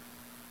flavor?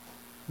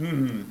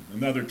 you.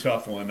 Another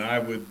tough one. I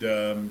would.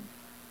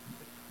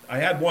 I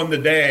had one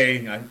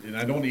today, and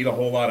I don't eat a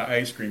whole lot of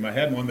ice cream. I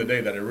had one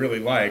today that I really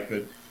like,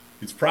 but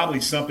it's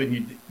probably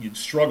something you'd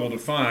struggle to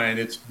find.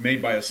 It's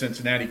made by a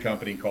Cincinnati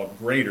company called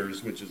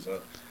Grater's, which is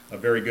a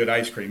very good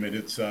ice cream, and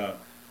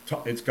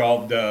it's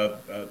called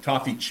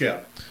toffee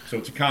chip. So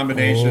it's a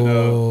combination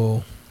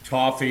of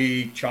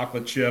toffee,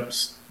 chocolate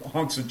chips,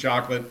 hunks of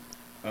chocolate,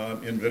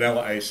 and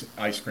vanilla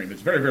ice cream.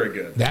 It's very, very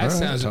good. That All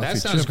right,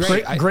 sounds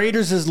toffee great.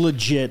 Grater's is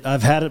legit.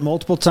 I've had it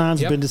multiple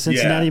times. Yep. Been to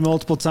Cincinnati Yeah.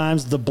 multiple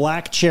times. The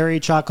black cherry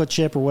chocolate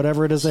chip or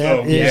whatever it is they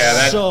have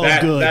is so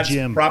good, that's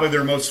Jim. probably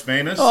their most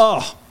famous.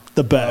 Oh,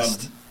 the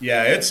best.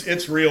 Yeah,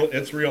 it's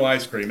real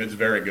ice cream. It's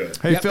very good.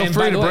 Hey, Yep, feel and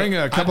free by to the way, bring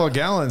a couple of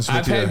gallons with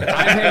I've you.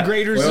 had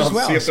Graders Well, as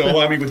well. see if they'll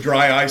allow me with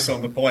dry ice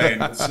on the plane.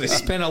 We'll see.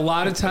 Spent a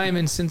lot of time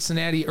in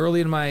Cincinnati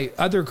early in my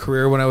other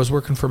career when I was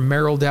working for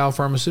Merrill Dow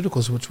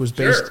Pharmaceuticals, which was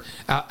based Sure.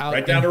 out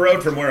Right down the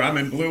road from where I'm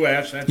in Blue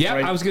Ash. That's Yeah,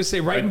 right, I was going to say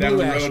right in down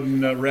Blue the Ash. road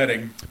in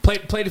Reading.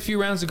 Played a few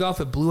rounds of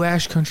golf at Blue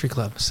Ash Country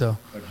Club. So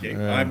Okay,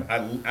 I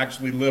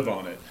actually live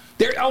on it.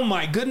 there. Oh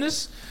my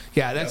goodness!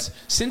 Yeah,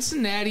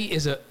 Cincinnati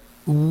is a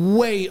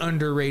way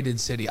underrated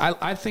city.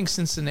 I think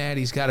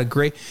Cincinnati's got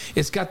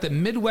it's got the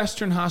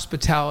Midwestern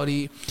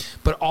hospitality,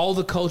 but all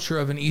the culture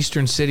of an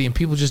Eastern city, and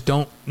people just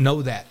don't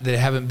know that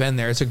haven't been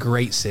there. It's a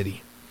great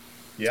city.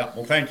 Yeah,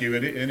 well, thank you.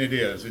 And it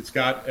is. It's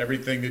got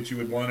everything that you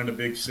would want in a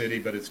big city,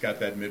 but it's got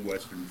that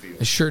Midwestern feel.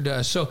 It sure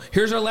does. So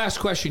here's our last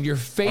question: your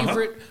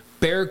favorite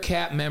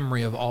Bearcat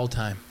memory of all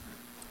time?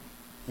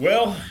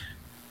 Well,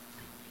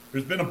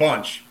 there's been a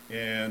bunch,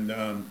 and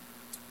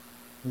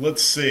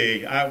let's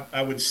see.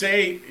 I would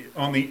say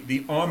on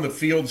the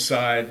field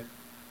side,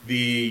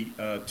 the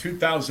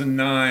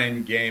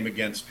 2009 game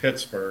against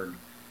Pittsburgh,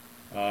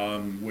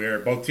 where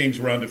both teams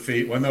were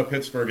undefeated. Well, no,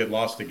 Pittsburgh had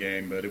lost a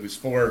game, but it was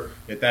for,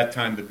 at that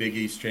time, the Big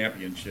East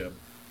Championship.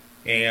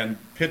 And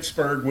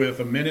Pittsburgh, with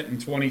 1 minute and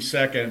 20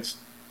 seconds,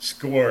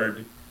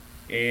 scored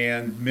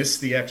and missed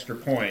the extra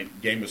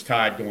point. Game was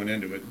tied going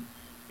into it.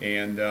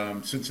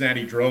 And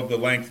Cincinnati drove the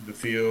length of the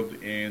field,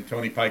 and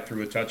Tony Pike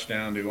threw a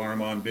touchdown to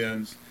Armand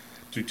Binns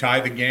to tie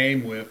the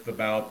game with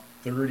about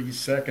 30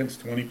 seconds,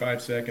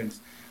 25 seconds.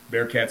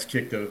 Bearcats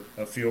kicked a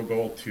field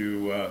goal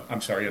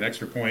an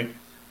extra point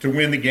to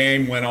win the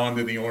game, went on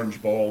to the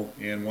Orange Bowl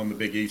and won the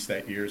Big East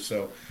that year.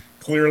 So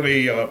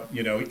clearly,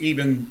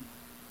 even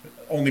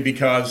only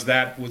because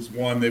that was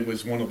one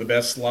of the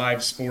best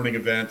live sporting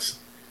events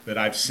that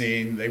I've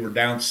seen. They were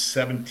down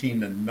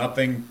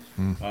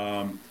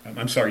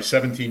 17-0.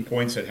 17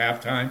 points at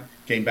halftime,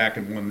 came back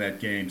and won that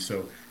game.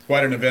 So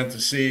quite an event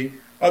to see.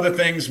 other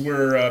things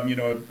were,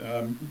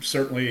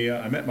 certainly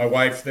I met my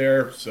wife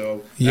there,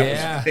 so that was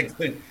a big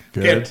thing.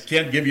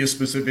 Can't give you a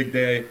specific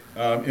day,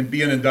 and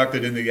being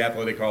inducted into the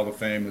Athletic Hall of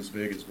Fame was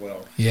big as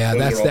well. Yeah,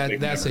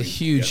 that's a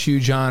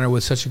huge honor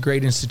with such a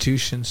great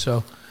institution.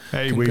 So.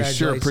 Hey, we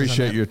sure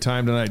appreciate your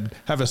time tonight.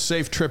 Have a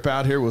safe trip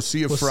out here. We'll see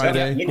you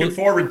Friday. Looking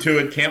forward to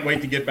it. Can't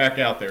wait to get back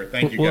out there.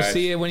 Thank you, guys. We'll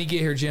see you when you get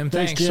here, Jim.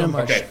 Thanks Jim. So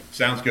much. Okay,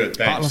 sounds good.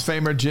 Thanks. Hall of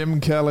Famer Jim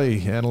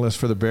Kelly, analyst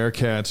for the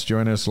Bearcats,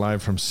 joining us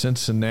live from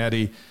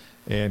Cincinnati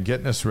and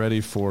getting us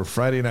ready for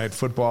Friday Night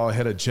Football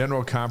ahead of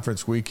General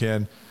Conference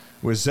weekend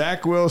with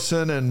Zach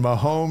Wilson and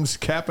Mahomes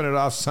capping it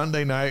off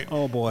Sunday night.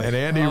 Oh, boy. And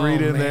Andy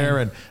Reid in there,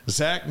 and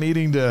Zach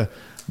needing to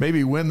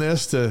maybe win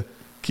this to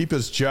keep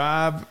his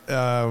job.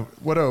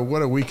 What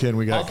a weekend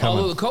we got coming.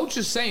 Although the coach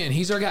is saying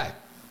he's our guy.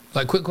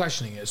 Like, quit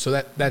questioning it.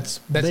 So that's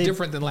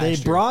different than last year.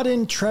 They brought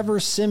in Trevor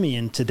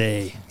Siemian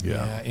today.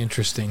 Yeah,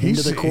 interesting.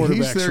 He's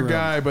their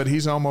guy, but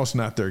he's almost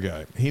not their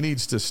guy. He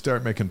needs to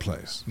start making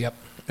plays. Yep.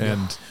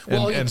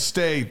 And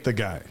stay the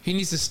guy. He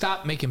needs to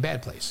stop making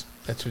bad plays.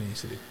 That's what he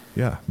needs to do.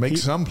 Yeah, make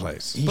some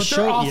plays. But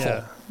they're awful.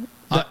 Yeah.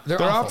 Their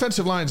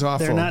offensive line's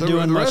awful. They're not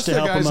doing the much rest to of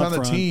the help guys them on the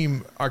up front.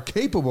 team are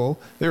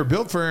capable. They were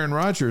built for Aaron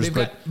Rodgers,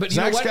 but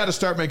Zach's got to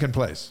start making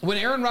plays. When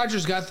Aaron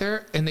Rodgers got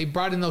there and they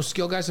brought in those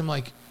skill guys, I'm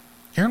like,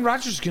 Aaron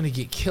Rodgers is going to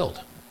get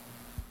killed.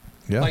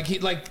 Yeah.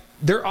 Like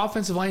their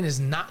offensive line is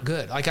not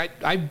good. Like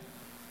I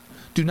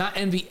do not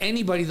envy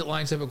anybody that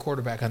lines up a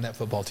quarterback on that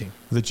football team.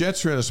 The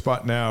Jets are in a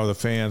spot now, the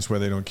fans, where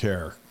they don't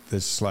care.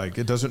 It's like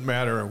it doesn't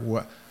matter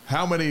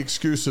how many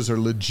excuses are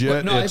legit.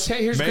 Well, no,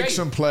 here's make great.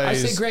 some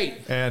plays. I say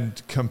great.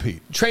 And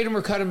compete. Trade him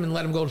or cut him and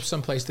let him go to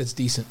someplace that's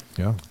decent.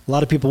 Yeah. A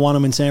lot of people want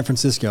him in San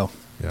Francisco.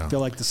 Yeah. I feel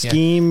like the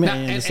scheme Now,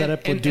 and the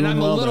setup would do and him I'm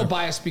well a little there.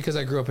 biased because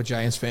I grew up a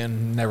Giants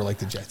fan, never liked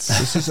the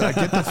Jets. I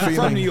get the feeling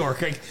From New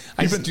York.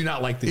 I just do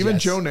not like the Jets. Even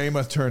Joe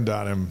Namath turned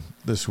on him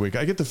this week.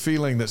 I get the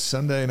feeling that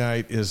Sunday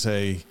night is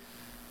a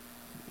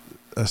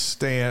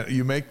stand.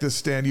 You make the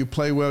stand, you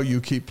play well,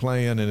 you keep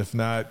playing, and if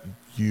not,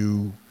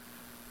 you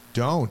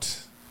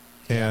don't.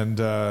 And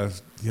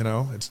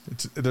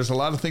there's a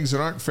lot of things that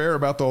aren't fair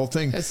about the whole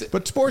thing.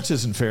 But sports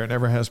isn't fair; it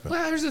never has been.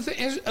 Well, here's the thing.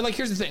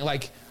 Here's the thing.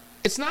 Like,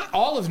 it's not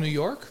all of New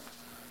York.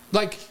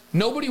 Like,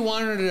 nobody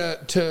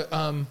wanted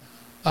to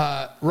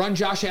run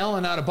Josh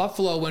Allen out of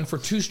Buffalo when for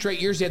 2 straight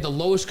years he had the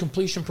lowest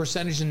completion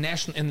percentage in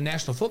the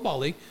National Football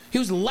League. He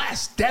was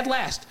dead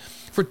last.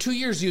 For 2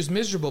 years he was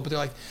miserable. But they're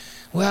like,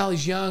 well,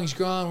 he's young, he's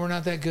grown, we're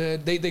not that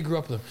good. They grew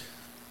up with him.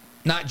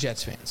 Not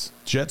Jets fans.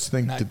 Jets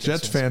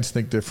fans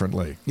think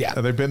differently. Yeah.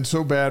 They've been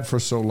so bad for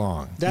so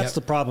long. That's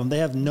the problem. They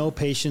have no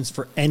patience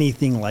for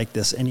anything like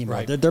this anymore.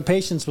 Right. Their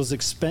patience was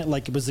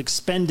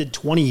expended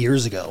 20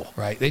 years ago.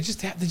 Right. They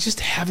just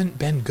haven't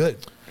been good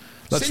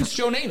since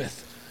Joe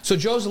Namath. So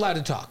Joe's allowed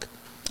to talk.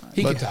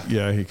 He can talk.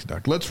 Yeah, he can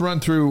talk. Let's run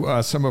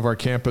through some of our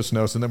campus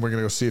notes, and then we're going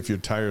to go see if your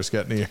tires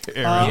got any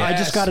air. I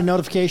just got a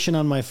notification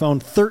on my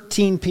phone.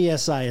 13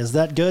 PSI. Is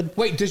that good?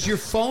 Wait, does your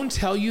phone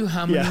tell you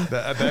how many?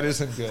 Yeah. That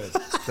isn't good.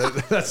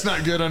 That's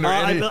not good under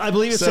any I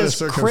believe it set of says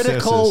circumstances.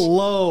 critical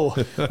low.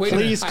 Wait,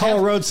 Please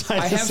call roadside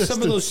I have assistance.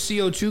 some of those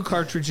CO2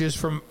 cartridges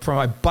from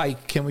my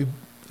bike. Can we?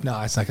 No,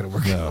 it's not going to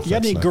work. No, You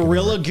got any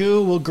Gorilla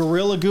Goo? Will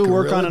Gorilla Goo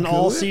work on an Gorilla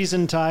Glue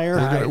all-season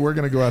tire? We're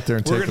going to go out there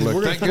and take a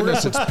look. Thank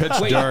goodness it's pitch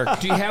Wait, dark.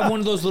 do you have one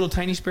of those little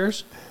tiny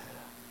spares?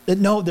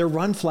 No, they're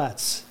run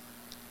flats.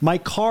 My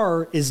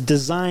car is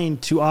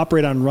designed to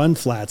operate on run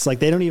flats. Like,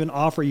 they don't even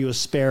offer you a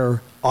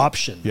spare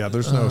option. Yeah,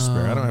 there's no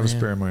spare. I don't have a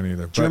spare in mine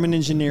either. But German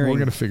engineering. We're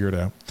going to figure it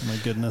out. My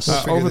goodness.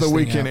 Over the this thing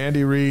weekend, out.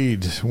 Andy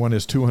Reid won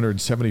his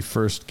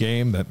 271st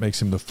game. That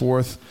makes him the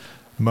 4th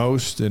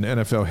most in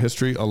NFL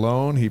history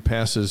alone. He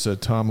passes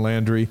Tom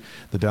Landry,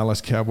 the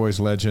Dallas Cowboys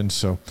legend.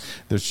 So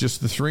there's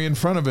just the 3 in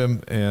front of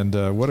him, and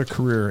what a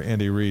career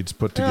Andy Reid's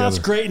put together. That's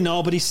great and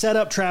all, but he set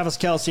up Travis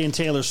Kelce and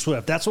Taylor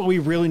Swift. That's what we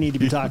really need to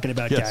be talking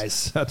about,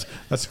 Yes, guys.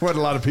 That's what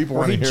a lot of people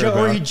want to hear about.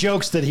 Or he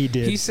jokes that he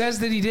did. He says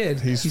that he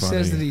did. He's he funny.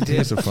 says that he did.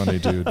 He's a funny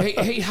dude.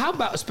 Hey, how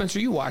about Spencer?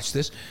 You watched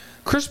this.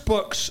 Chris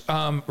Brooks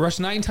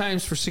rushed 9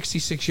 times for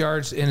 66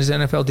 yards in his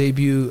NFL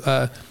debut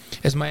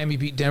as Miami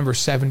beat Denver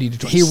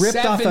 70-20.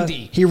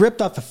 He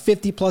ripped off a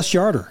 50-plus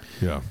yarder.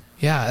 Yeah.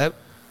 Yeah,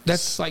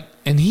 that's like,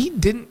 and he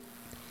didn't.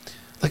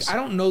 Like, I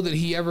don't know that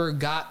he ever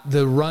got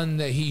the run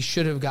that he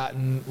should have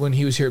gotten when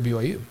he was here at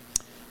BYU.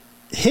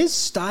 His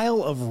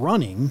style of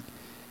running,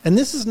 and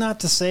this is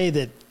not to say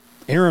that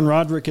Aaron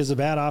Roderick is a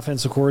bad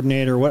offensive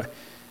coordinator.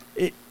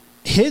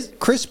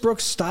 Chris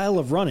Brooks' style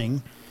of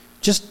running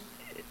just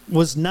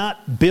was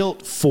not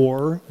built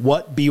for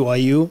what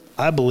BYU,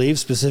 I believe,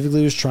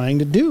 specifically was trying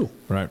to do.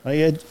 Right.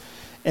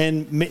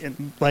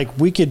 And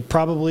we could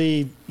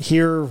probably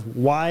hear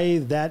why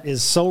that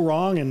is so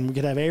wrong, and we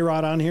could have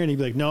A-Rod on here, and he'd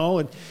be like,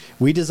 no,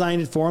 we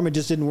designed it for him. It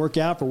just didn't work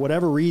out for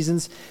whatever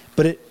reasons.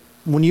 But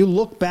when you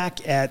look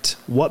back at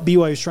what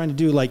BYU is trying to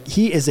do, like,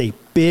 he is a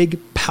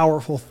big,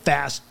 powerful,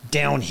 fast,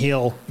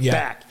 downhill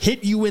back.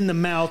 Hit you in the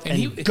mouth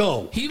and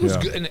go. He was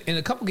good. In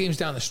a couple games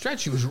down the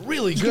stretch, he was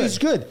really good. He was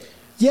good.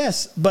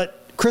 Yes,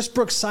 but Chris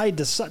Brooks' side,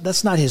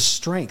 that's not his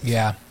strength.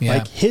 Yeah.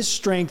 Like, his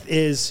strength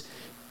is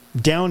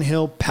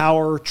downhill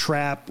power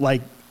trap,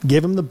 like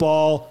give him the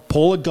ball,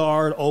 pull a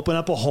guard, open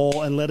up a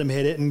hole, and let him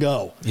hit it and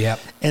go. Yep.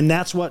 And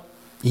that's what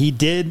he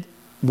did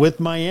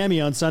with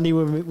Miami on Sunday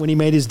when he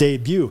made his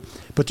debut.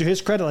 But to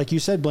his credit, like you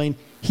said, Blaine,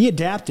 he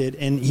adapted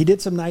and he did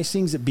some nice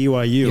things at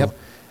BYU. Yep.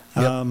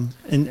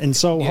 And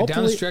so Yeah, hopefully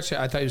down the stretch,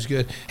 I thought he was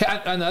good.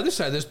 Hey, on the other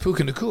side, there's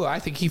Puka Nacua. I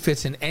think he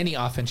fits in any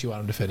offense you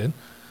want him to fit in.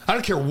 I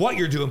don't care what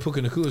you're doing,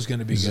 Puka Nacua is going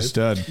to be He's good. a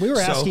stud. we were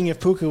asking if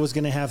Puka was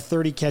going to have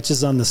 30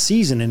 catches on the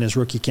season in his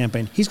rookie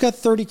campaign. He's got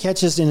 30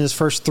 catches in his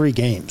first 3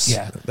 games.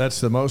 Yeah,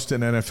 That's the most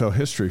in NFL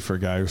history for a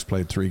guy who's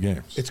played 3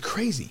 games. it's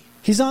crazy.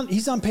 He's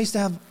on pace to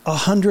have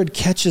 100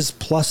 catches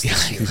plus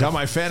this year. He's on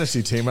my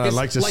fantasy team, and I'd It's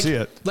like to see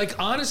it. Like,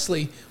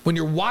 honestly, when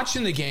you're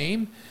watching the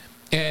game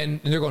and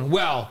they're going,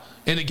 well,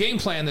 in the game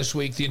plan this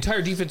week, the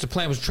entire defensive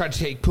plan was to try to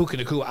take Puka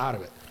Nacua out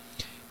of it.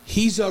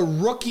 He's a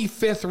rookie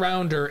 5th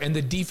rounder, and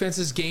the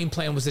defense's game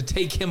plan was to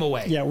take him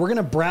away. Yeah, we're going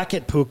to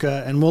bracket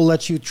Puka, and we'll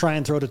let you try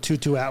and throw to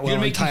Tutu Atwell You're and going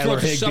to make him Tyler throw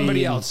to Higbee.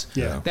 somebody and- else.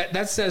 Yeah.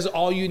 That says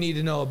all you need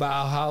to know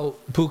about how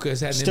Puka has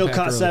had an Still impact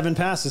caught early. 7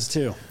 passes,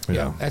 too.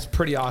 Yeah, that's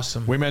pretty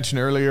awesome. We mentioned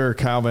earlier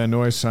Kyle Van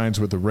Noy signs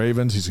with the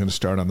Ravens. He's going to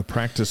start on the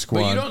practice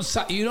squad.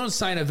 But you don't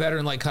sign a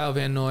veteran like Kyle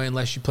Van Noy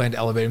unless you plan to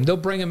elevate him. They'll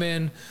bring him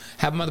in,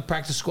 have him on the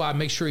practice squad,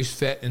 make sure he's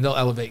fit, and they'll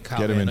elevate Kyle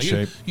Get him Van in Noy.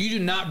 shape. You do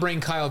not bring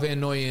Kyle Van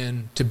Noy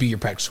in to be your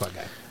practice squad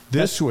guy.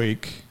 This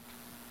week,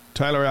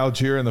 Tyler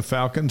Algier and the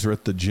Falcons are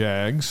at the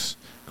Jags.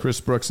 Chris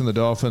Brooks and the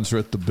Dolphins are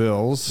at the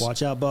Bills.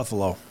 Watch out,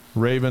 Buffalo.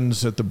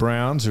 Ravens at the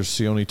Browns. There's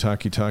Sione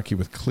Takitaki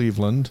with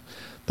Cleveland.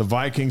 The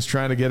Vikings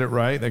trying to get it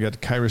right. They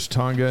got Kairos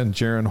Tonga and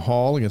Jaron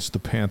Hall against the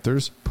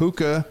Panthers.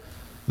 Puka,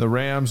 the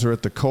Rams are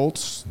at the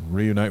Colts.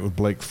 Reunite with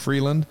Blake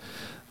Freeland.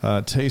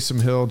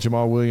 Taysom Hill,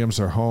 Jamal Williams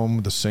are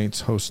home. The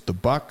Saints host the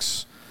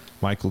Bucks.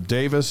 Michael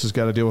Davis has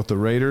got to deal with the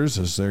Raiders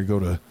as they go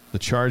to the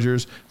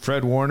Chargers.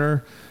 Fred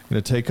Warner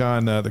going to take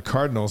on the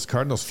Cardinals.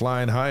 Cardinals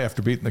flying high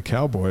after beating the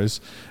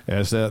Cowboys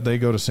as they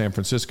go to San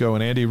Francisco.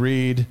 And Andy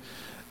Reid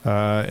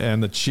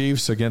and the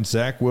Chiefs against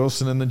Zach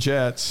Wilson and the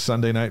Jets.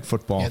 Sunday Night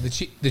Football. Yeah,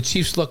 the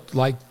Chiefs looked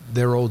like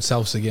their old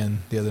selves again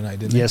the other night,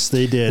 didn't they? Yes,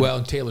 they did. Well,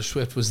 and Taylor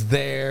Swift was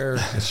there.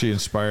 She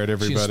inspired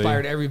everybody. She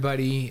inspired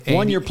everybody.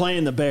 One, you're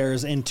playing the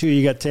Bears, and 2,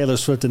 you got Taylor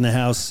Swift in the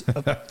house.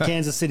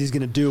 Kansas City's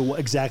going to do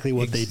exactly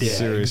what they did.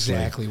 Seriously.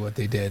 Exactly what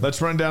they did.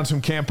 Let's run down some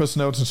campus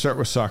notes and start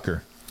with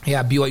soccer.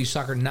 Yeah, BYU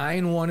soccer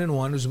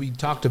 9-1-1, as we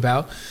talked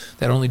about.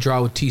 That only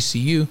draw with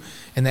TCU,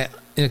 and that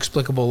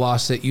inexplicable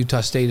loss at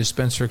Utah State, as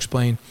Spencer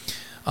explained.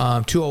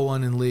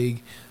 201 in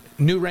league.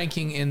 New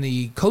ranking in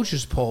the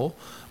coaches poll.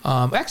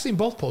 Actually,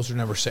 both polls are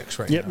number 6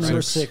 right Yep, now. number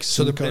Right? 6.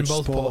 So they're in coach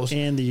both poll polls.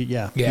 and the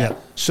Yeah.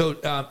 Yep.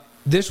 So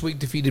this week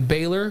defeated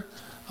Baylor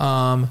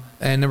and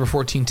number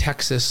 14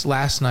 Texas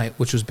last night,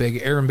 which was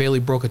big. Aaron Bailey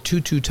broke a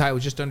 2-2 tie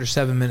with just under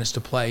 7 minutes to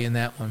play in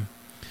that one.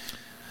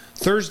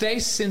 Thursday,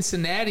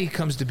 Cincinnati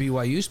comes to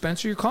BYU.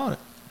 Spencer, you're calling it.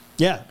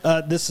 Yeah,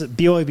 this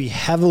BYU be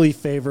heavily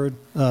favored.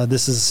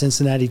 This is a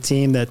Cincinnati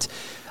team that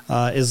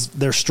is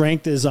their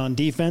strength is on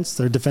defense,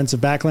 their defensive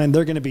backline.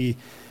 They're going to be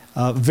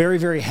very,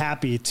 very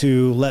happy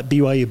to let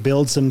BYU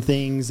build some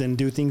things and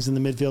do things in the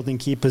midfield and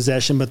keep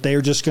possession, but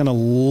they're just going to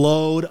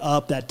load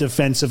up that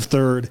defensive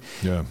third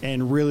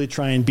and really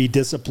try and be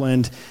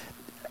disciplined.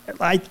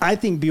 I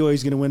think BYU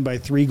is going to win by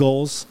 3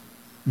 goals,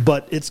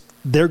 but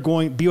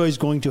BYU is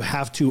going to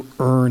have to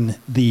earn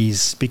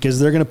these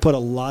because they're going to put a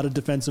lot of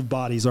defensive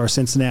bodies, or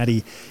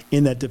Cincinnati,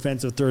 in that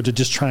defensive third to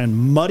just try and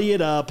muddy it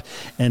up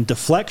and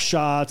deflect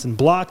shots and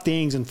block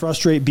things and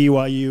frustrate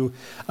BYU.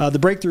 The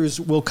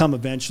breakthroughs will come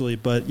eventually,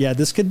 but yeah,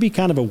 this could be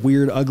kind of a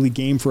weird, ugly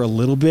game for a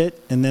little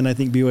bit, and then I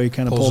think BYU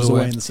kind of pulls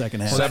away in the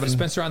second half.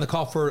 Spencer on the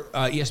call for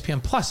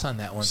ESPN Plus on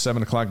that one.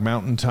 7 o'clock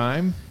Mountain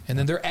Time. And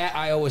then they're at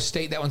Iowa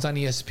State. That one's on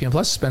ESPN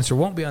Plus. Spencer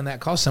won't be on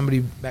that call. Somebody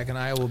back in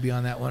Iowa will be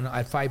on that one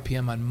at 5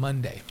 p.m. on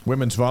Monday.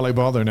 Women's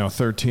volleyball, they're now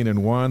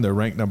 13-1. They're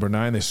ranked number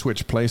 9. They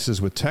switch places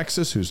with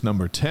Texas, who's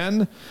number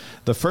 10.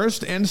 The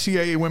first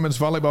NCAA Women's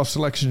Volleyball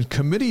Selection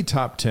Committee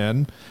top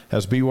 10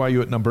 has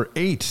BYU at number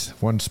 8,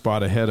 1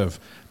 spot ahead of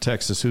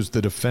Texas, who's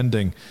the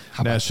defending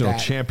national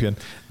champion.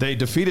 They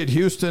defeated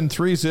Houston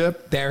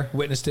 3-0. There,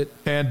 witnessed it.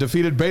 And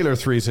defeated Baylor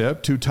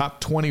 3-0. 2 top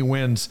 20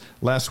 wins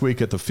last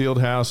week at the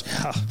Fieldhouse.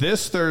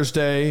 This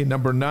Thursday,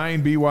 number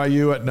 9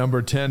 BYU at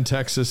number 10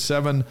 Texas,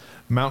 7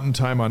 Mountain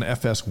Time on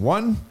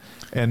FS1.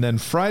 And then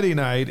Friday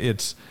night,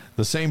 it's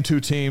the same 2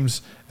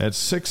 teams at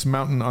 6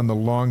 Mountain on the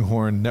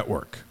Longhorn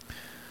Network.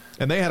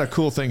 And they had a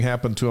cool thing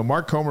happen to them.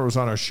 Mark Comer was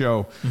on our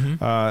show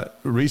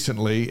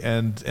recently,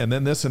 and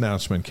then this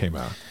announcement came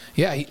out.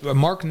 Yeah,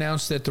 Mark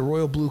announced that the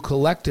Royal Blue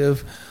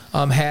Collective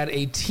had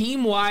a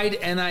team-wide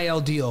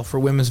NIL deal for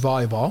women's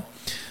volleyball.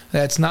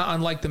 That's not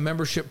unlike the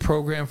membership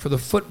program for the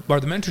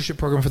mentorship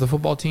program for the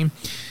football team.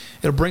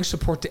 It'll bring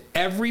support to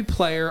every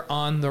player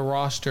on the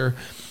roster.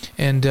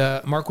 And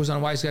Mark was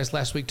on Wise Guys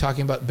last week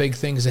talking about big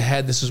things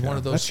ahead. This is one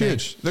of those That's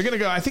things. huge. They're going to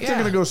go. I think they're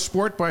going to go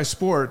sport by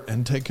sport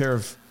and take care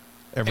of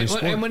every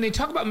sport. And when they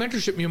talk about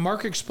mentorship,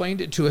 Mark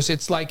explained it to us.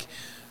 It's like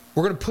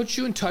we're going to put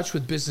you in touch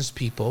with business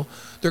people.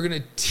 They're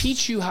going to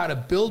teach you how to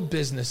build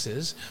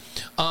businesses.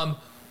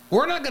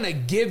 We're not going to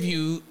give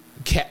you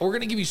we're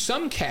going to give you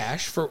some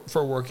cash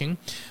for working,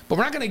 but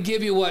we're not going to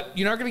give you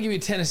you're not going to give you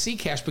Tennessee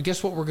cash. But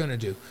guess what we're going to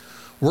do?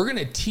 We're going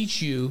to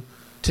teach you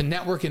to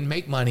network and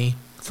make money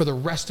for the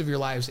rest of your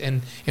lives,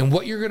 and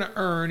what you're going to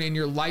earn in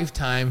your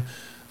lifetime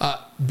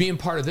being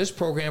part of this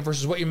program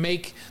versus what you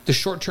make the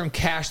short-term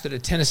cash that a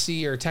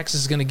Tennessee or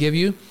Texas is going to give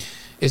you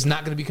is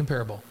not going to be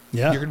comparable.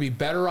 Yeah. You're going to be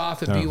better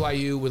off at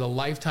BYU with a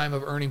lifetime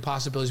of earning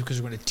possibilities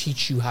because we're going to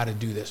teach you how to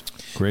do this.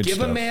 Great Give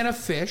stuff. a man a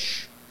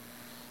fish,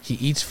 he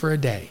eats for a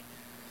day.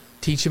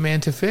 Teach a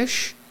man to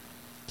fish,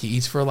 he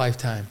eats for a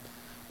lifetime.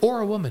 Or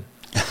a woman.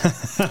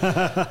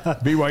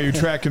 BYU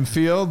track and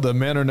field, the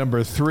men are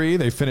number 3.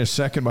 They finished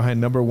second behind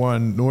number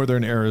 1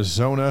 Northern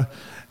Arizona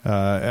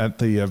at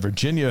the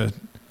Virginia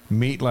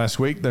meet last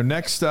week. They're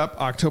next up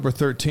October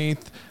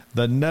 13th,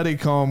 the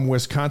Nuttycombe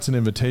Wisconsin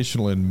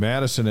Invitational in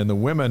Madison. And the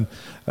women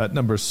at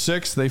number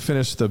 6, they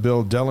finished the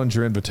Bill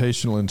Dellinger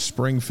Invitational in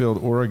Springfield,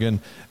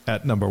 Oregon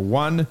at number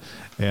 1.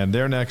 And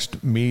their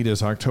next meet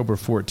is October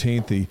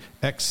 14th, the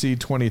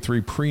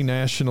XC23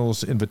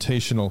 Pre-Nationals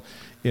Invitational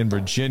in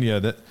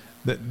Virginia.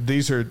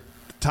 These are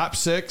top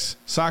 6,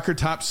 soccer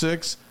top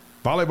 6,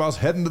 volleyball's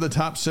heading to the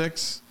top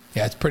 6.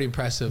 Yeah, it's pretty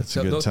impressive. It's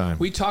a good time.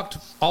 We talked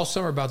all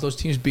summer about those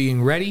teams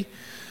being ready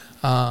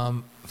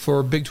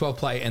for Big 12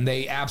 play, and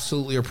they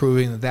absolutely are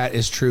proving that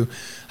is true.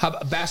 How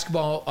about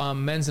basketball?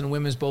 Men's and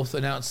women's both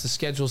announced the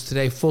schedules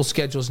today, full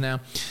schedules now.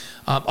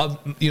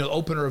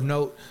 Opener of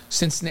note: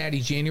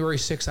 Cincinnati, January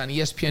 6th on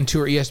ESPN2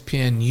 or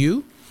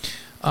ESPNU.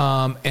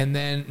 And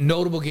then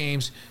notable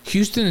games: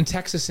 Houston and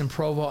Texas in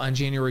Provo on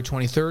January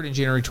 23rd and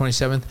January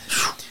 27th.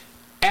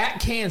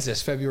 At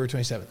Kansas, February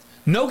 27th.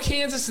 No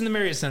Kansas in the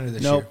Marriott Center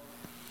this year.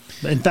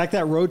 In fact,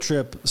 that road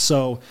trip,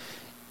 so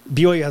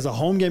BYU has a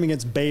home game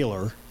against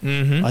Baylor,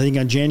 I think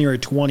on January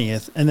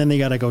 20th, and then they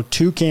got to go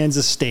to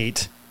Kansas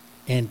State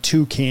and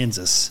to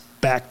Kansas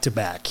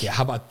back-to-back. Yeah,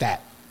 how about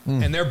that?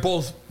 And they're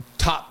both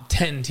top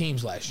 10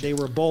 teams last year.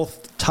 They were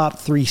both top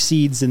 3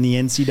 seeds in the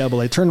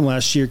NCAA tournament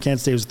last year.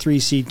 Kansas State was a 3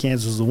 seed.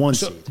 Kansas was a 1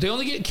 seed. They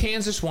only get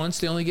Kansas once.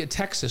 They only get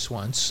Texas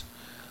once.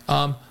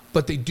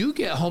 But they do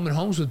get home and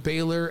homes with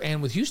Baylor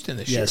and with Houston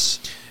this year. Yes.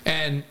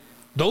 And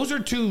those are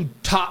 2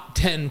 top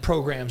 10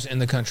 programs in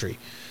the country.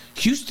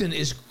 Houston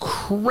is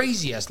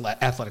crazy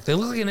athletic. They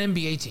look like an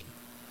NBA team.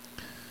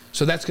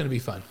 So that's going to be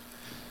fun.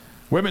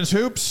 Women's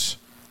hoops,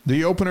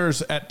 the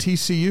openers at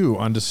TCU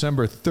on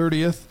December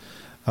 30th.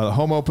 The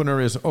home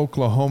opener is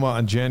Oklahoma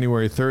on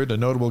January 3rd, a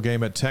notable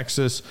game at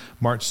Texas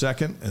March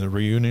 2nd, and a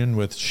reunion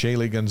with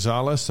Shaylee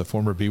Gonzalez, a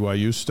former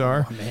BYU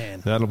star. Oh,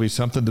 man. That'll be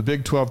something. The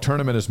Big 12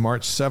 tournament is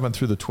March 7th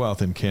through the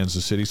 12th in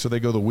Kansas City, so they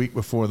go the week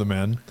before the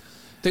men.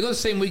 They go the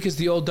same week as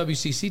the old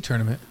WCC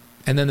tournament,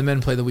 and then the men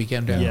play the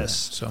weekend down. Yes.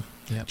 So,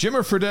 yeah.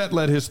 Jimmer Fredette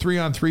led his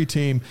 3-on-3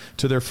 team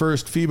to their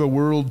first FIBA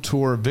World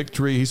Tour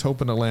victory. He's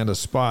hoping to land a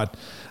spot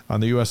on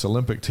the U.S.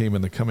 Olympic team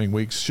in the coming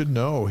weeks. Should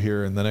know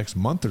here in the next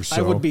month or so.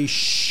 I would be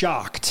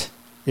shocked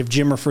if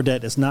Jimmer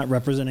Fredette is not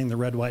representing the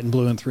red, white, and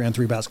blue in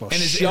 3-on-3 basketball.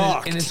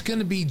 And it's going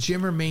to be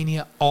Jimmer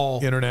Mania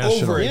all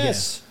International. over again.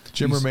 Yes.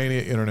 Jimmer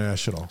Mania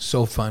International.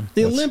 So fun.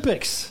 The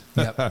Olympics.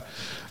 Yep. All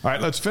right,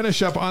 let's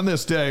finish up on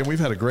this day. We've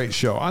had a great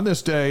show. On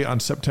this day,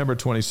 on September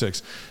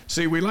 26th.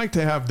 See, we like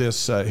to have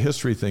this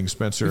history thing,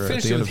 Spencer,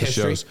 at the end of the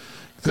shows.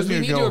 Because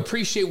we need to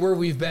appreciate where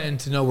we've been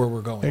to know where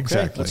we're going.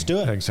 Exactly. Let's do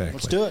it. Exactly.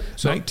 Let's do it.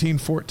 So,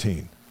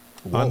 1914,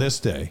 on this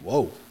day.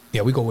 Whoa.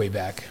 Yeah, we go way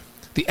back.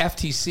 The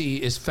FTC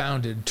is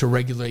founded to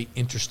regulate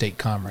interstate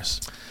commerce.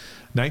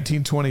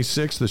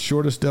 1926, the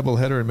shortest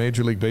doubleheader in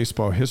Major League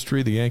Baseball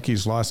history. The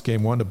Yankees lost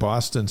Game 1 to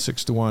Boston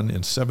 6-1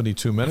 in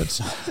 72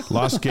 minutes.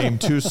 Lost Game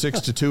 2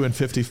 6-2 in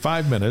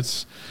 55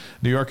 minutes.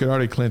 New York had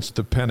already clinched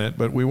the pennant,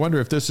 but we wonder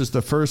if this is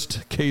the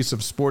first case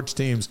of sports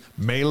teams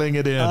mailing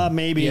it in.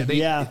 Maybe,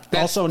 yeah.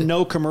 Also,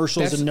 no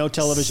commercials and no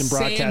television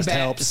broadcast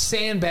helps.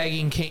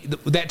 Sandbagging,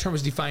 that term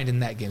was defined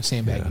in that game,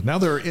 sandbagging. Yeah. Now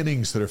there are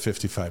innings that are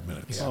 55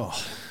 minutes. Yeah.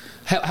 Oh.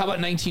 How about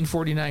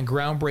 1949,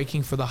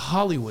 groundbreaking for the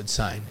Hollywood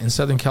sign in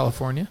Southern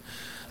California?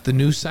 The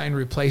new sign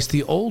replaced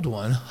the old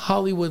one,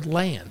 Hollywood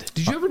Land.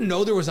 Did you ever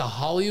know there was a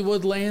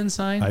Hollywood Land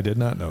sign? I did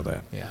not know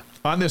that. Yeah.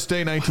 On this day,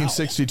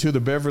 1962, the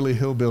Beverly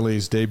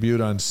Hillbillies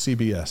debuted on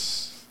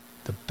CBS.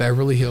 The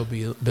Beverly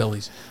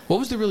Hillbillies. What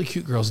was the really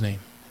cute girl's name?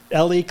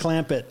 Ellie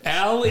Clampett.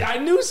 Ellie. I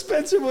knew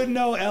Spencer would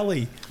know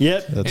Ellie.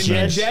 Yep. That's and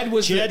nice. Jed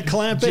was Jed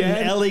Clampett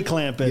and Ellie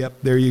Clampett. Yep,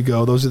 there you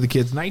go. Those are the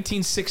kids.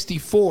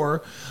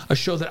 1964, a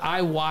show that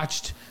I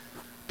watched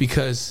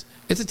because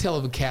it's a tale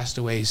of a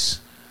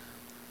castaways.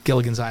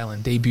 Gilligan's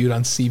Island debuted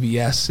on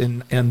CBS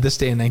and this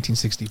day in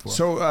 1964.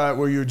 So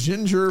were you a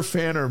Ginger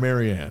fan or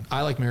Marianne?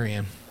 I like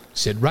Marianne.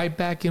 Sit right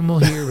back and we'll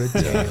hear a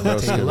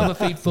tale of a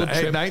fateful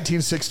trip.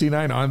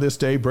 1969, on this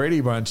day,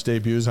 Brady Bunch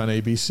debuts on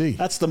ABC.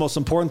 That's the most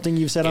important thing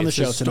you've said on the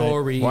show tonight.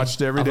 Story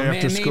Watched every day of a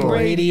after man named school.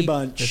 Brady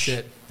Bunch. That's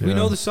it. Yeah. We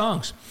know the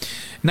songs.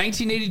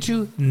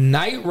 1982,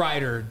 Knight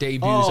Rider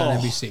debuts on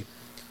NBC.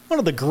 One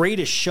of the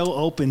greatest show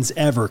opens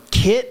ever.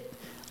 Kit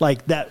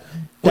Like that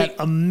Wait.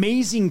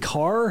 amazing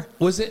car.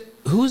 Was it?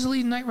 Who was the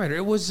lead Knight Rider?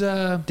 It was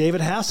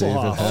David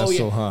Hasselhoff.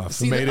 Hasselhoff.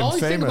 See, made the him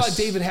only thing famous.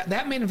 about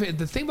that made him.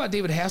 The thing about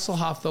David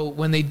Hasselhoff, though,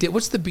 when they did,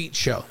 what's the beach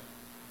show?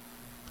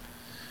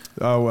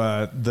 Oh,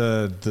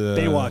 the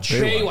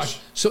Baywatch.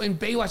 So in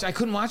Baywatch, I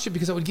couldn't watch it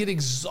because I would get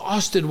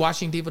exhausted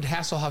watching David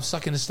Hasselhoff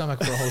suck in his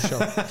stomach for a whole show.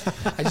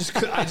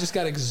 I just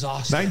got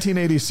exhausted.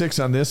 1986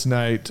 on this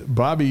night,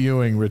 Bobby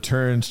Ewing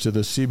returns to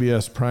the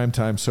CBS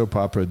primetime soap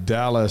opera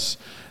Dallas.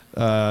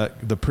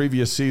 The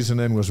previous season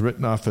then was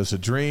written off as a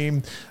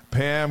dream.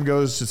 Pam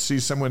goes to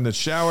see someone in the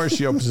shower.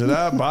 She opens it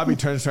up. Bobby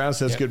turns around,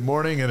 says good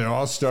morning, and it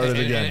all started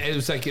again. And it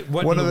was like,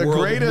 what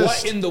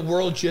in the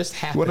world just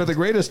happened? One of the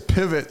greatest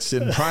pivots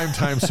in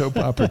primetime soap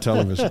opera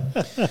television.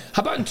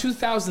 How about in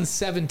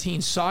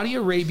 2017, Saudi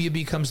Arabia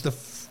becomes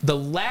the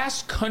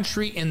last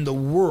country in the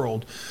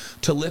world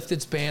to lift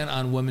its ban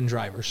on women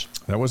drivers.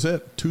 That was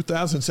it.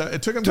 2007.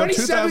 It took them until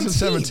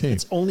 2017.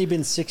 It's only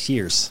been 6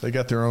 years. They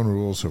got their own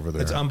rules over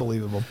there. It's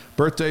unbelievable.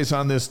 Birthdays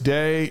on this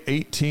day,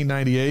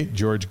 1898,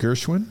 George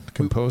Gershwin,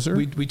 composer.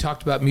 We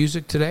talked about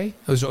music today.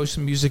 There's always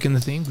some music in the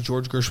theme.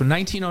 George Gershwin.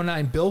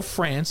 1909, Bill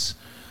France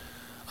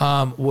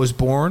was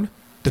born,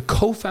 the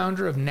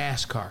co-founder of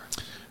NASCAR.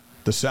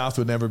 The South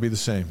would never be the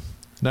same.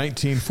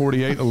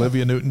 1948,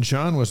 Olivia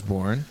Newton-John was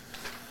born.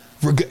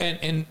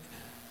 And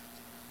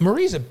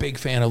Marie's a big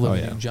fan of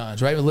Olivia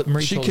Newton-John's, right?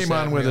 Marie She told us came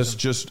that. on with us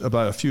just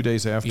about a few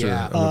days after.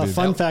 Yeah.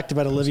 Fun fact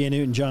about Olivia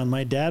Newton-John: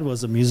 my dad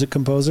was a music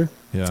composer.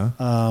 Yeah.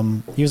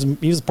 He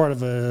was part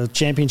of a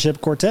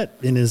championship quartet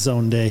in his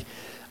own day,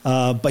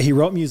 but he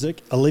wrote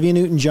music. Olivia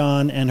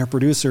Newton-John and her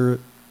producer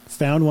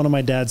found one of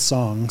my dad's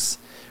songs,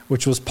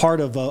 which was part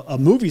of a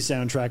movie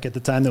soundtrack at the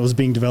time that was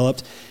being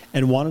developed,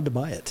 and wanted to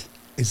buy it.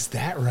 Is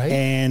that right?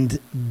 And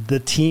the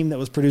team that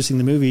was producing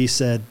the movie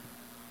said,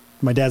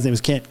 my dad's name was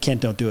Kent.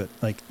 Kent, don't do it.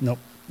 Like, nope,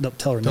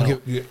 tell her no.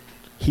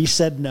 He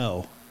said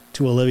no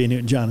to Olivia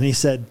Newton-John, and he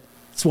said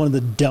it's one of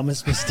the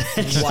dumbest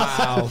mistakes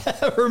I've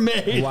ever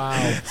made. Wow.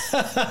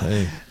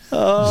 Hey.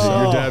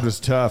 Your dad was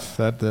tough.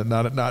 That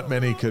not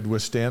many could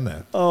withstand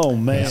that. Oh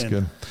man, that's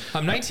good.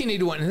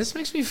 1981, and this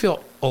makes me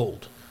feel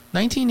old.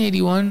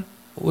 1981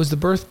 was the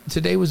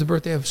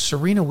birthday of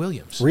Serena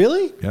Williams.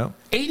 Really? Yeah.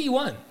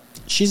 81.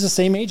 She's the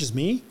same age as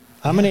me.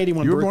 I'm an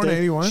 81 You were birthday. born in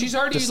 81? She's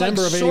already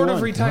December of sort 81.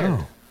 of retired.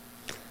 Wow.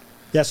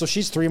 Yeah, so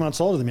she's 3 months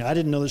older than me. I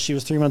didn't know that she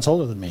was 3 months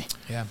older than me.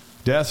 Yeah.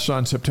 Deaths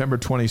on September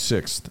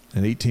 26th.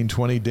 In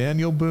 1820,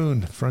 Daniel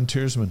Boone,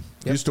 frontiersman.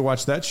 Yep. Used to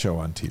watch that show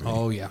on TV.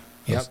 Oh, yeah.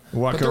 Yep.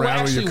 Walk but there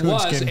around with your actually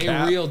was coonskin a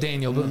cap. real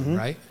Daniel Boone,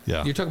 right?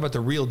 Yeah. You're talking about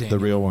the real Daniel.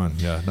 The real one,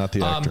 yeah, not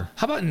the actor.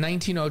 How about in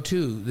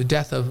 1902, the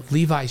death of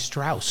Levi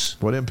Strauss?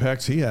 What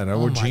impacts he had? I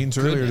wore my jeans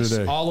earlier goodness.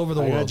 today. All over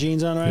the I got world.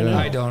 jeans on right Yeah. now.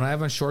 I don't. I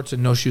have on shorts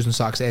and no shoes and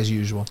socks as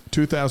usual.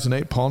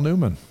 2008, Paul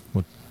Newman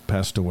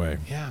passed away.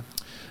 Yeah.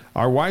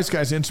 Our Wise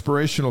Guys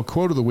inspirational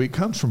quote of the week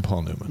comes from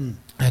Paul Newman.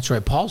 That's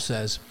right. Paul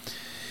says,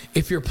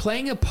 if you're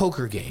playing a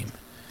poker game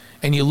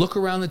and you look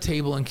around the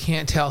table and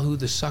can't tell who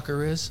the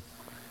sucker is,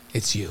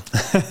 it's you.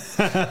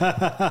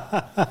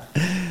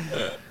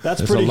 That's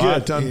There's pretty a lot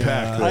good. to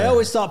unpack there. I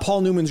always thought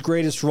Paul Newman's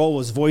greatest role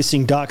was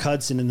voicing Doc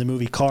Hudson in the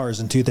movie Cars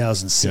in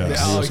 2006. Yeah,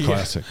 Oh, he was yeah.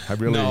 classic. He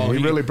No,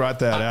 really brought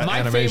that my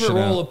animation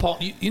favorite role out. of Paul,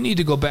 you need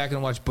to go back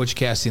and watch Butch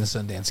Cassidy and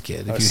the Sundance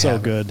Kid. If you That's so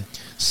haven't. good.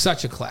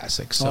 Such a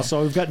classic. So.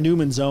 Also, we've got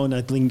Newman's Own.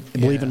 I believe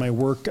Yeah. in my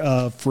work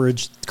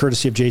fridge,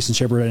 courtesy of Jason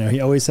Shepard. Right now, he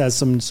always has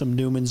some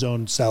Newman's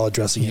Own salad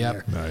dressing in Yep.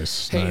 there.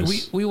 Nice. Hey,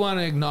 nice. we want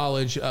to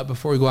acknowledge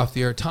before we go off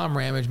the air, Tom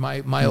Ramage,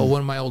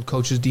 one of my old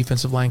coaches,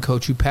 defensive line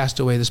coach, who passed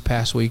away this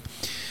past week.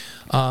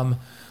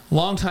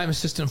 Longtime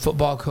assistant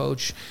football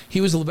coach. He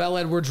was LaBelle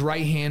Edwards'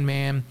 right-hand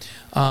man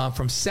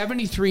from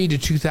 73 to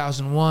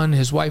 2001.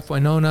 His wife,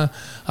 Winona,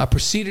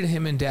 preceded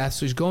him in death,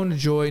 so he's going to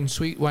joy and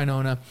sweet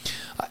Winona,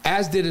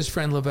 as did his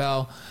friend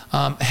LaBelle.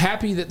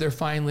 Happy that they're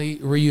finally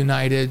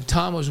reunited.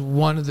 Tom was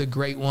one of the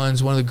great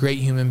ones, one of the great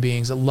human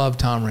beings. I love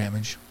Tom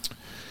Ramage.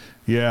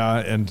 Yeah,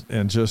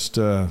 and just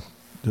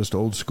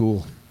old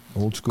school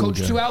Coach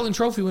guy. 2 Outland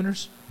Trophy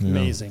winners. Yeah.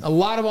 Amazing. A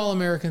lot of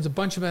All-Americans, a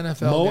bunch of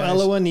NFL Mo guys.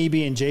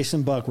 Eloanibi and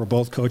Jason Buck were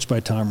both coached by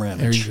Tom Ramage.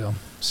 There you go.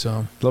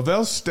 So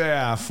Lavelle's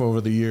staff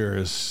over the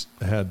years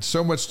had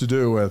so much to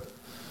do with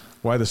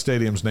why the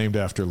stadium's named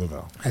after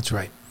Lavelle. that's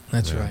right.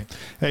 That's right.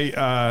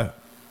 Hey,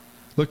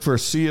 look for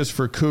C is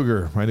for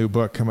Cougar, my new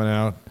book coming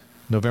out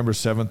November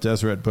 7th.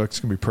 Deseret Books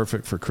going to be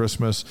perfect for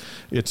Christmas.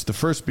 It's the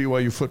first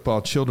BYU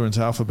football children's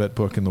alphabet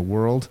book in the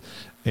world,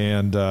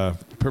 and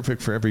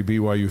perfect for every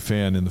BYU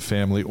fan in the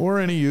family or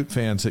any Ute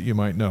fans that you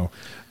might know.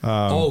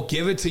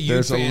 Give it to you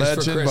There's fans a for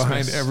legend Christmas.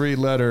 behind every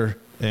letter,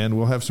 and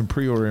we'll have some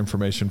pre-order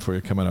information for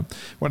you coming up. I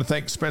want to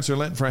thank Spencer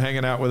Linton for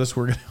hanging out with us.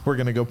 We're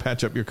going to go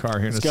patch up your car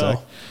here in a sec.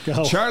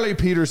 Go. Charlie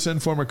Peterson,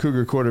 former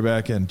Cougar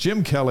quarterback, and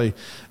Jim Kelly,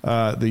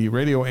 the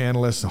radio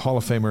analyst, the Hall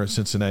of Famer at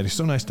Cincinnati.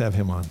 So nice to have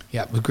him on.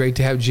 Yeah, it was great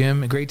to have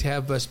Jim. Great to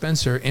have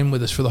Spencer in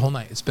with us for the whole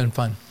night. It's been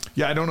fun.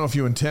 Yeah, I don't know if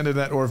you intended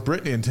that or if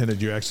Brittany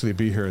intended you actually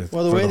be here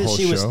Well, the for way the that whole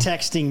she was show.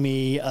 texting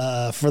me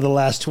for the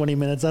last 20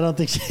 minutes, I don't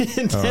think she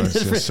intended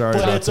so for sorry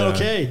but about it's that.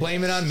 okay.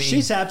 Blame it on me.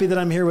 She's happy that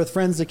I'm here with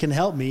friends that can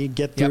help me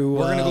get through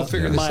we're gonna go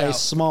figure this my out.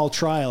 small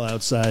trial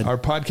outside. Our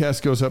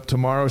podcast goes up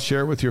tomorrow.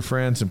 Share it with your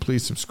friends, and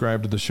please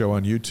subscribe to the show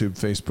on YouTube,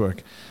 Facebook,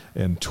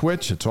 and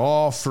Twitch. It's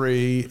all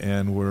free,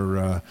 and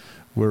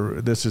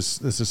this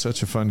is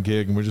such a fun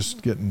gig, and we're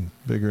just getting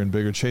bigger and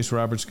bigger. Chase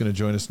Roberts is going to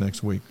join us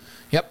next week.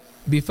 Yep,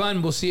 be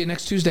fun. We'll see you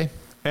next Tuesday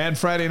and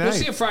Friday night. We'll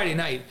see you Friday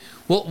night.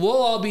 We'll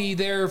all be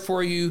there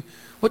for you.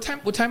 What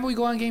time will we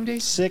go on game day?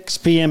 6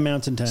 p.m.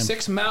 Mountain Time.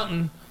 6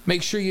 Mountain.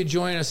 Make sure you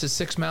join us at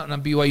 6 Mountain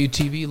on BYU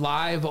TV,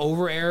 live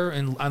over air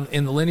and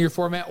in the linear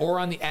format or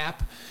on the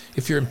app.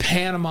 If you're in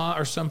Panama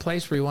or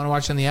someplace where you want to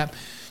watch on the app,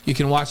 you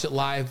can watch it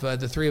live.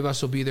 The three of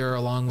us will be there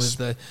along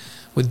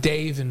with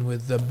Dave and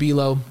with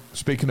Bilo.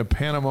 Speaking of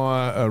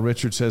Panama,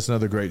 Richard says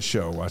another great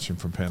show watching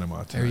from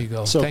Panama tonight. There you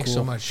go. So Thanks cool.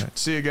 so much.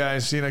 See you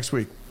guys. See you next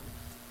week.